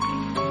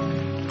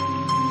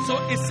 So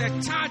it's a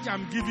charge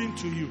I'm giving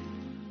to you.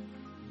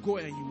 Go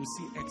and you will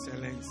see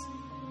excellence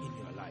in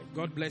your life.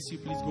 God bless you.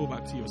 Please go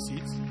back to your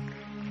seats.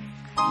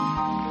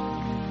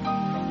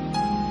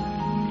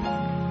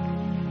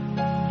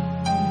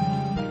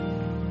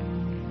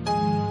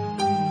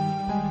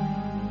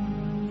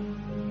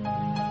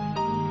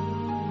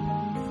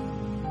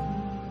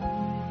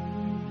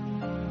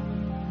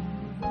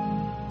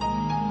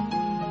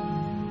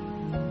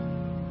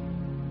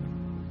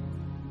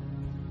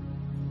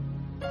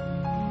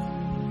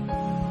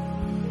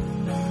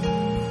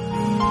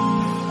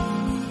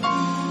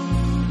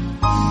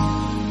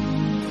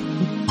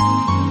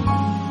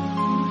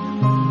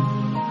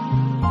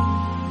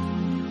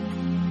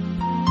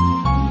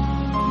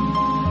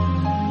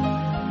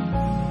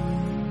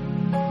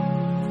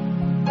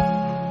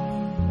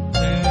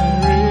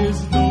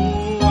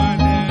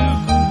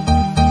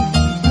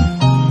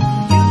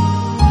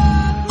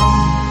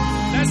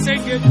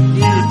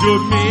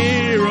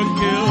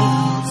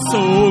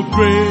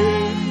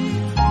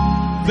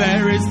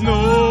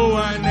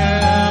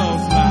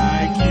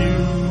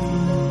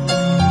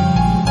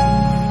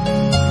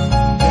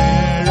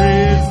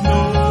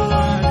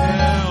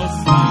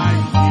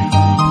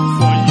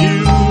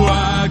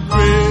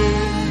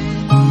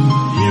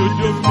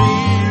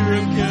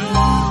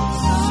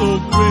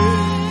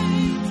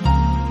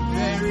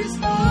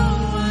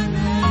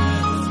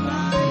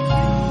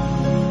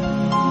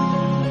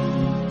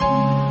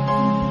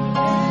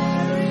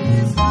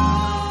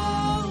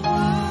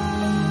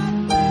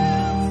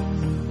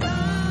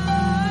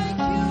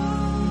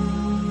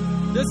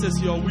 This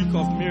is your week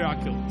of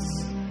miracles.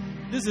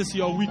 This is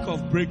your week of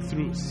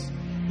breakthroughs.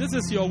 This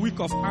is your week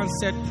of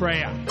answered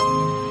prayer.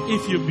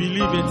 If you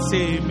believe it,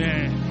 say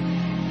amen.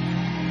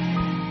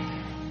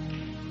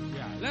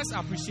 Yeah, let's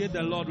appreciate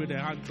the Lord with a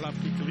hand clap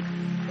quickly.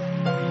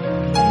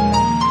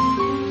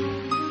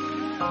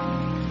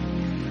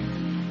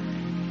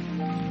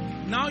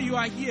 Now you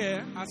are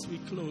here as we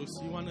close.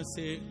 You want to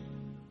say,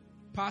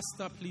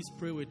 Pastor, please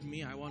pray with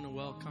me. I want to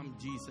welcome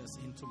Jesus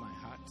into my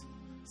heart.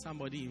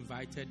 Somebody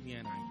invited me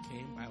and I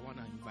came. I want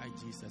to invite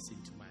Jesus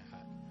into my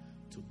heart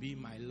to be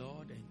my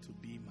Lord and to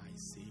be my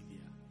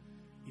Savior.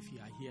 If you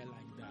are here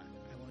like that,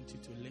 I want you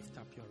to lift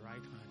up your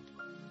right hand.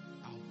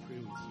 I'll pray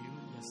with you.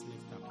 Just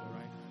lift up your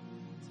right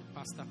hand. Say,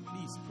 Pastor,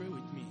 please pray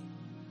with me.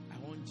 I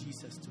want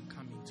Jesus to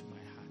come into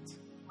my heart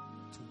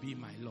to be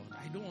my Lord.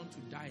 I don't want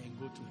to die and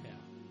go to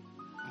hell.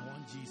 I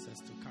want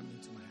Jesus to come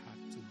into my heart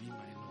to be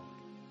my Lord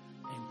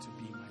and to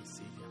be my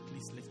Savior.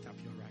 Please lift up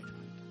your right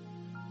hand.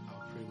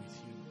 I'll pray with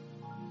you.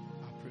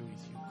 I'll pray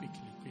with you.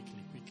 Quickly.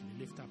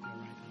 Lift up your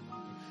right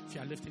hand. If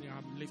you are lifting your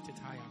arm, lift it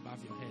high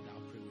above your head.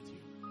 I'll pray with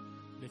you.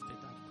 Lift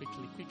it up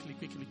quickly.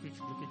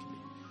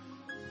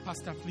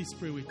 Pastor, please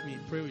pray with me.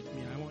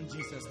 I want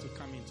Jesus to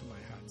come into my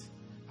heart.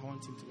 I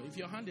want him to. If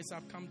your hand is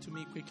up, come to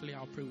me quickly.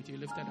 I'll pray with you.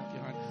 Lift up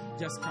your hand.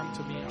 Just come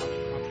to me. I'll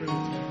pray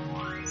with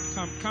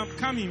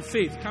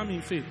you. Come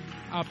in faith.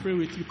 I'll pray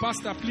with you.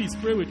 Pastor, please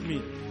pray with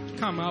me.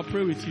 Come, I'll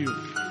pray with you.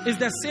 It's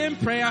the same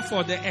prayer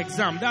for the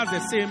exam. That's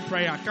the same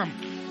prayer. Come.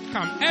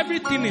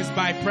 Everything is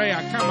by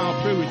prayer. Come,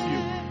 I'll pray with you.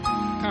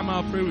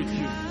 I'll pray with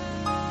you.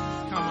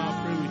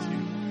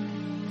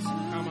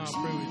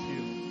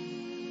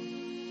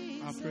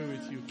 I'll pray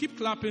with you. Keep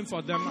clapping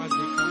for them as they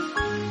come.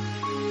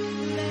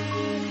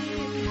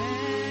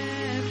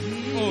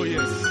 Oh,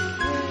 yes.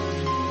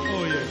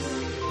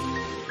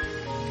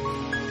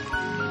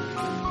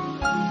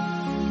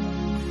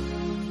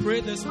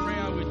 Pray this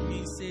prayer with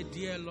me. Say,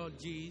 Dear Lord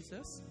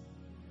Jesus.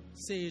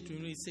 Say it with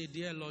me. Say,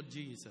 Dear Lord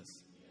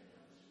Jesus,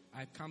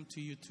 I come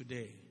to you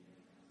today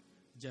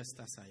just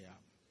as I am.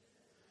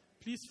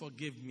 Please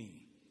forgive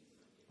me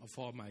of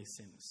all my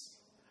sins.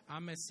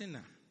 I'm a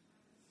sinner.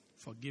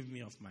 Forgive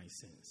me of my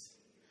sins.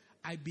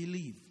 I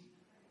believe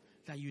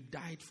that you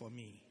died for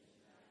me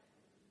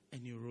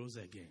and you rose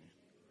again.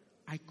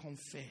 I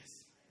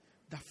confess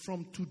that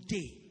from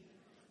today,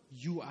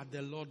 you are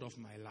the Lord of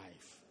my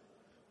life.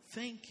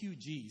 Thank you,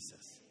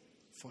 Jesus,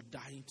 for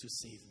dying to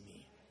save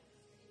me.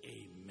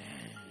 Amen.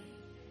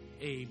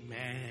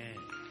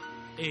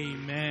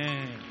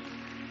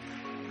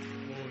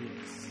 Oh,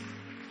 yes.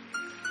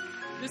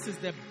 This is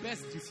the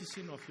best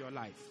decision of your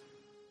life.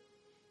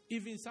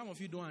 Even some of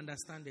you don't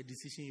understand the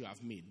decision you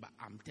have made, but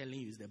I'm telling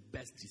you, it's the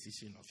best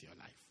decision of your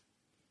life.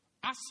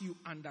 As you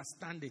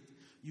understand it,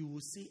 you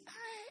will say,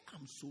 I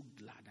am so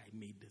glad I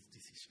made this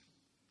decision.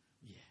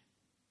 Yeah.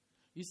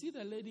 You see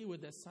the lady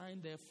with the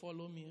sign there,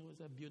 follow me, with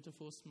a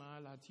beautiful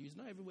smile at you. It's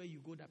not everywhere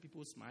you go that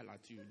people smile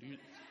at you.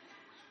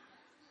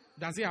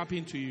 Does it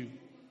happen to you?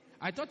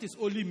 I thought it's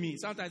only me.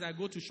 Sometimes I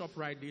go to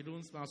ShopRite, they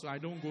don't smile, so I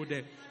don't go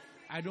there.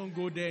 I don't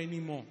go there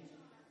anymore.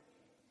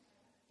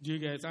 Do you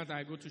get it?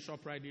 Sometimes I go to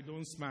ShopRite, they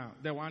don't smile.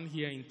 The one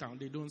here in town,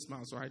 they don't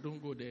smile, so I don't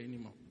go there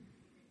anymore.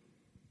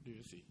 Do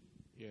you see?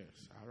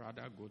 Yes, I'd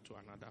rather go to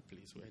another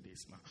place where they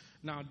smile.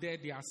 Now there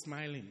they are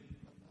smiling.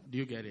 Do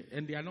you get it?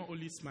 And they are not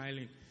only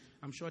smiling.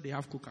 I'm sure they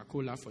have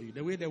Coca-Cola for you.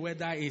 The way the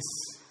weather is,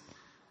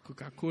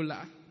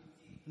 Coca-Cola.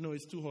 No,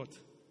 it's too hot.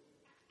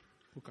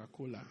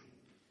 Coca-Cola.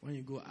 When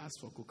you go, ask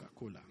for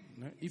Coca-Cola.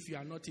 If you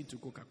are not into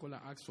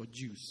Coca-Cola, ask for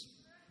juice.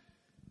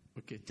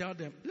 Okay, tell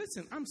them,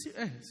 listen,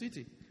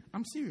 sweetie,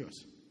 I'm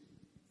serious.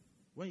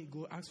 When you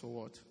go, ask for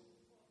what?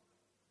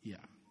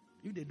 Yeah.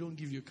 If they don't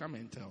give you, come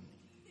and tell me.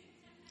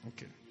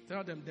 Okay.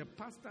 Tell them, the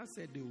pastor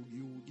said you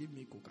will give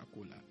me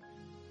Coca-Cola.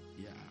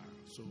 Yeah,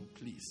 so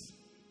please,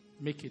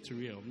 make it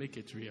real.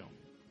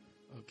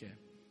 Okay.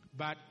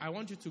 But I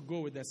want you to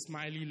go with the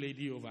smiley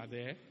lady over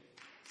there.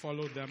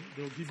 Follow them.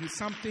 They'll give you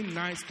something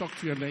nice, talk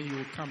to you, and then you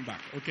will come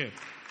back. Okay.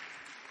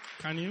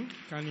 Can you?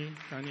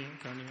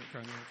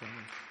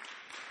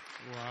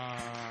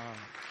 Wow.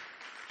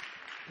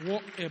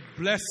 What a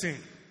blessing.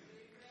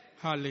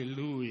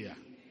 Hallelujah.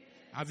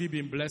 Have you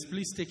been blessed?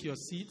 Please take your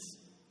seats.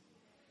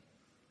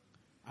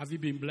 Have you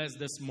been blessed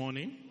this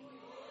morning?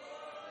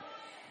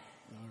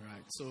 All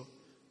right. So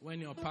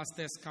when your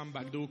pastors come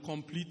back, they will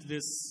complete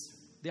this.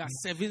 There are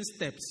 7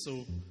 steps,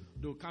 so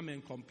they'll come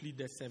and complete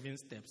the 7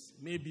 steps.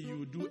 Maybe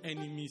you do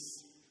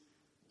enemies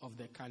of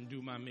the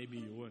Kanduma, maybe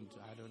you won't.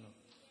 I don't know.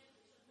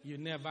 You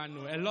never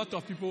know. A lot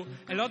of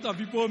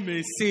people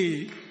may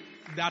say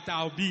that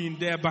I'll be in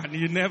there, but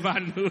you never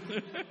know.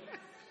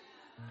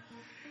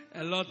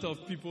 A lot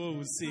of people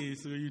will say,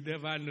 so you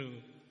never know.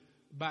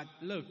 But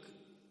look,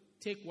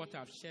 take what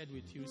I've shared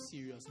with you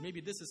serious. Maybe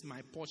this is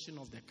my portion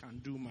of the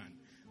can-do man.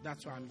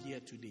 That's why I'm here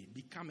today.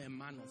 Become a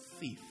man of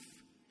faith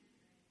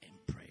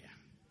and prayer.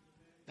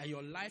 That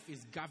your life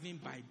is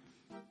governed by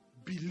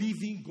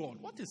believing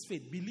God. What is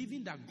faith?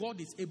 Believing that God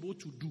is able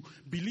to do.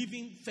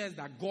 Believing first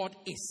that God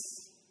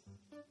is.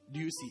 Do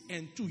you see?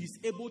 And 2, he's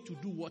able to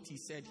do what he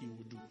said he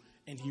will do.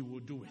 And he will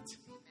do it.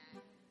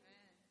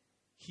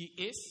 He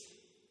is.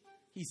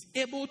 He's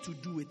able to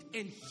do it.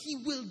 And he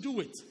will do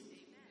it.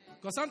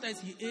 Because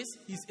sometimes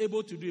he's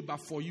able to do it, but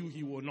for you,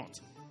 he will not.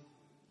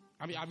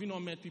 I mean, have you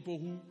not met people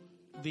who,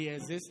 they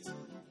exist,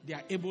 they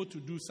are able to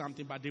do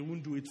something, but they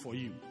won't do it for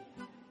you.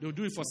 They'll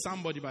do it for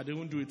somebody, but they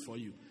won't do it for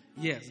you.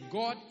 Yes,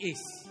 God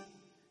is.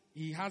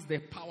 He has the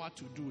power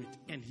to do it,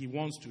 and he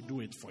wants to do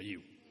it for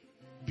you.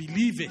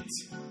 Believe it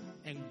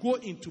and go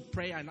into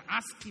prayer and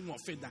ask him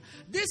of it. That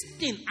this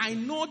thing, I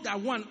know that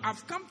one,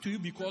 I've come to you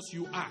because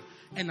you are.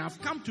 And I've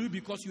come to you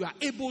because you are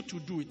able to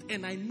do it.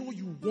 And I know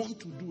you want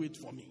to do it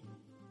for me.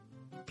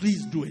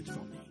 Please do it for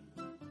me.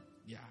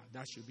 Yeah,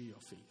 that should be your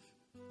faith.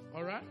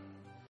 All right?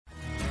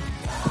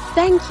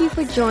 Thank you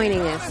for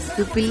joining us.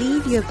 We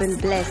believe you have been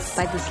blessed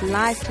by this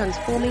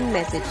life-transforming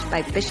message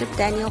by Bishop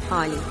Daniel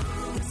Harley.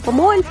 For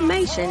more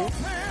information,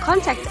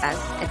 contact us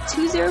at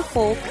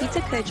 204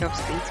 Peter Kirchhoff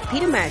Street,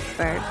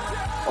 Pietermaritzburg,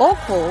 or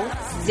call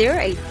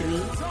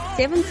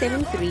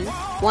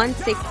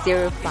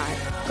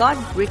 083-773-1605. God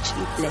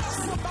richly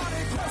bless you.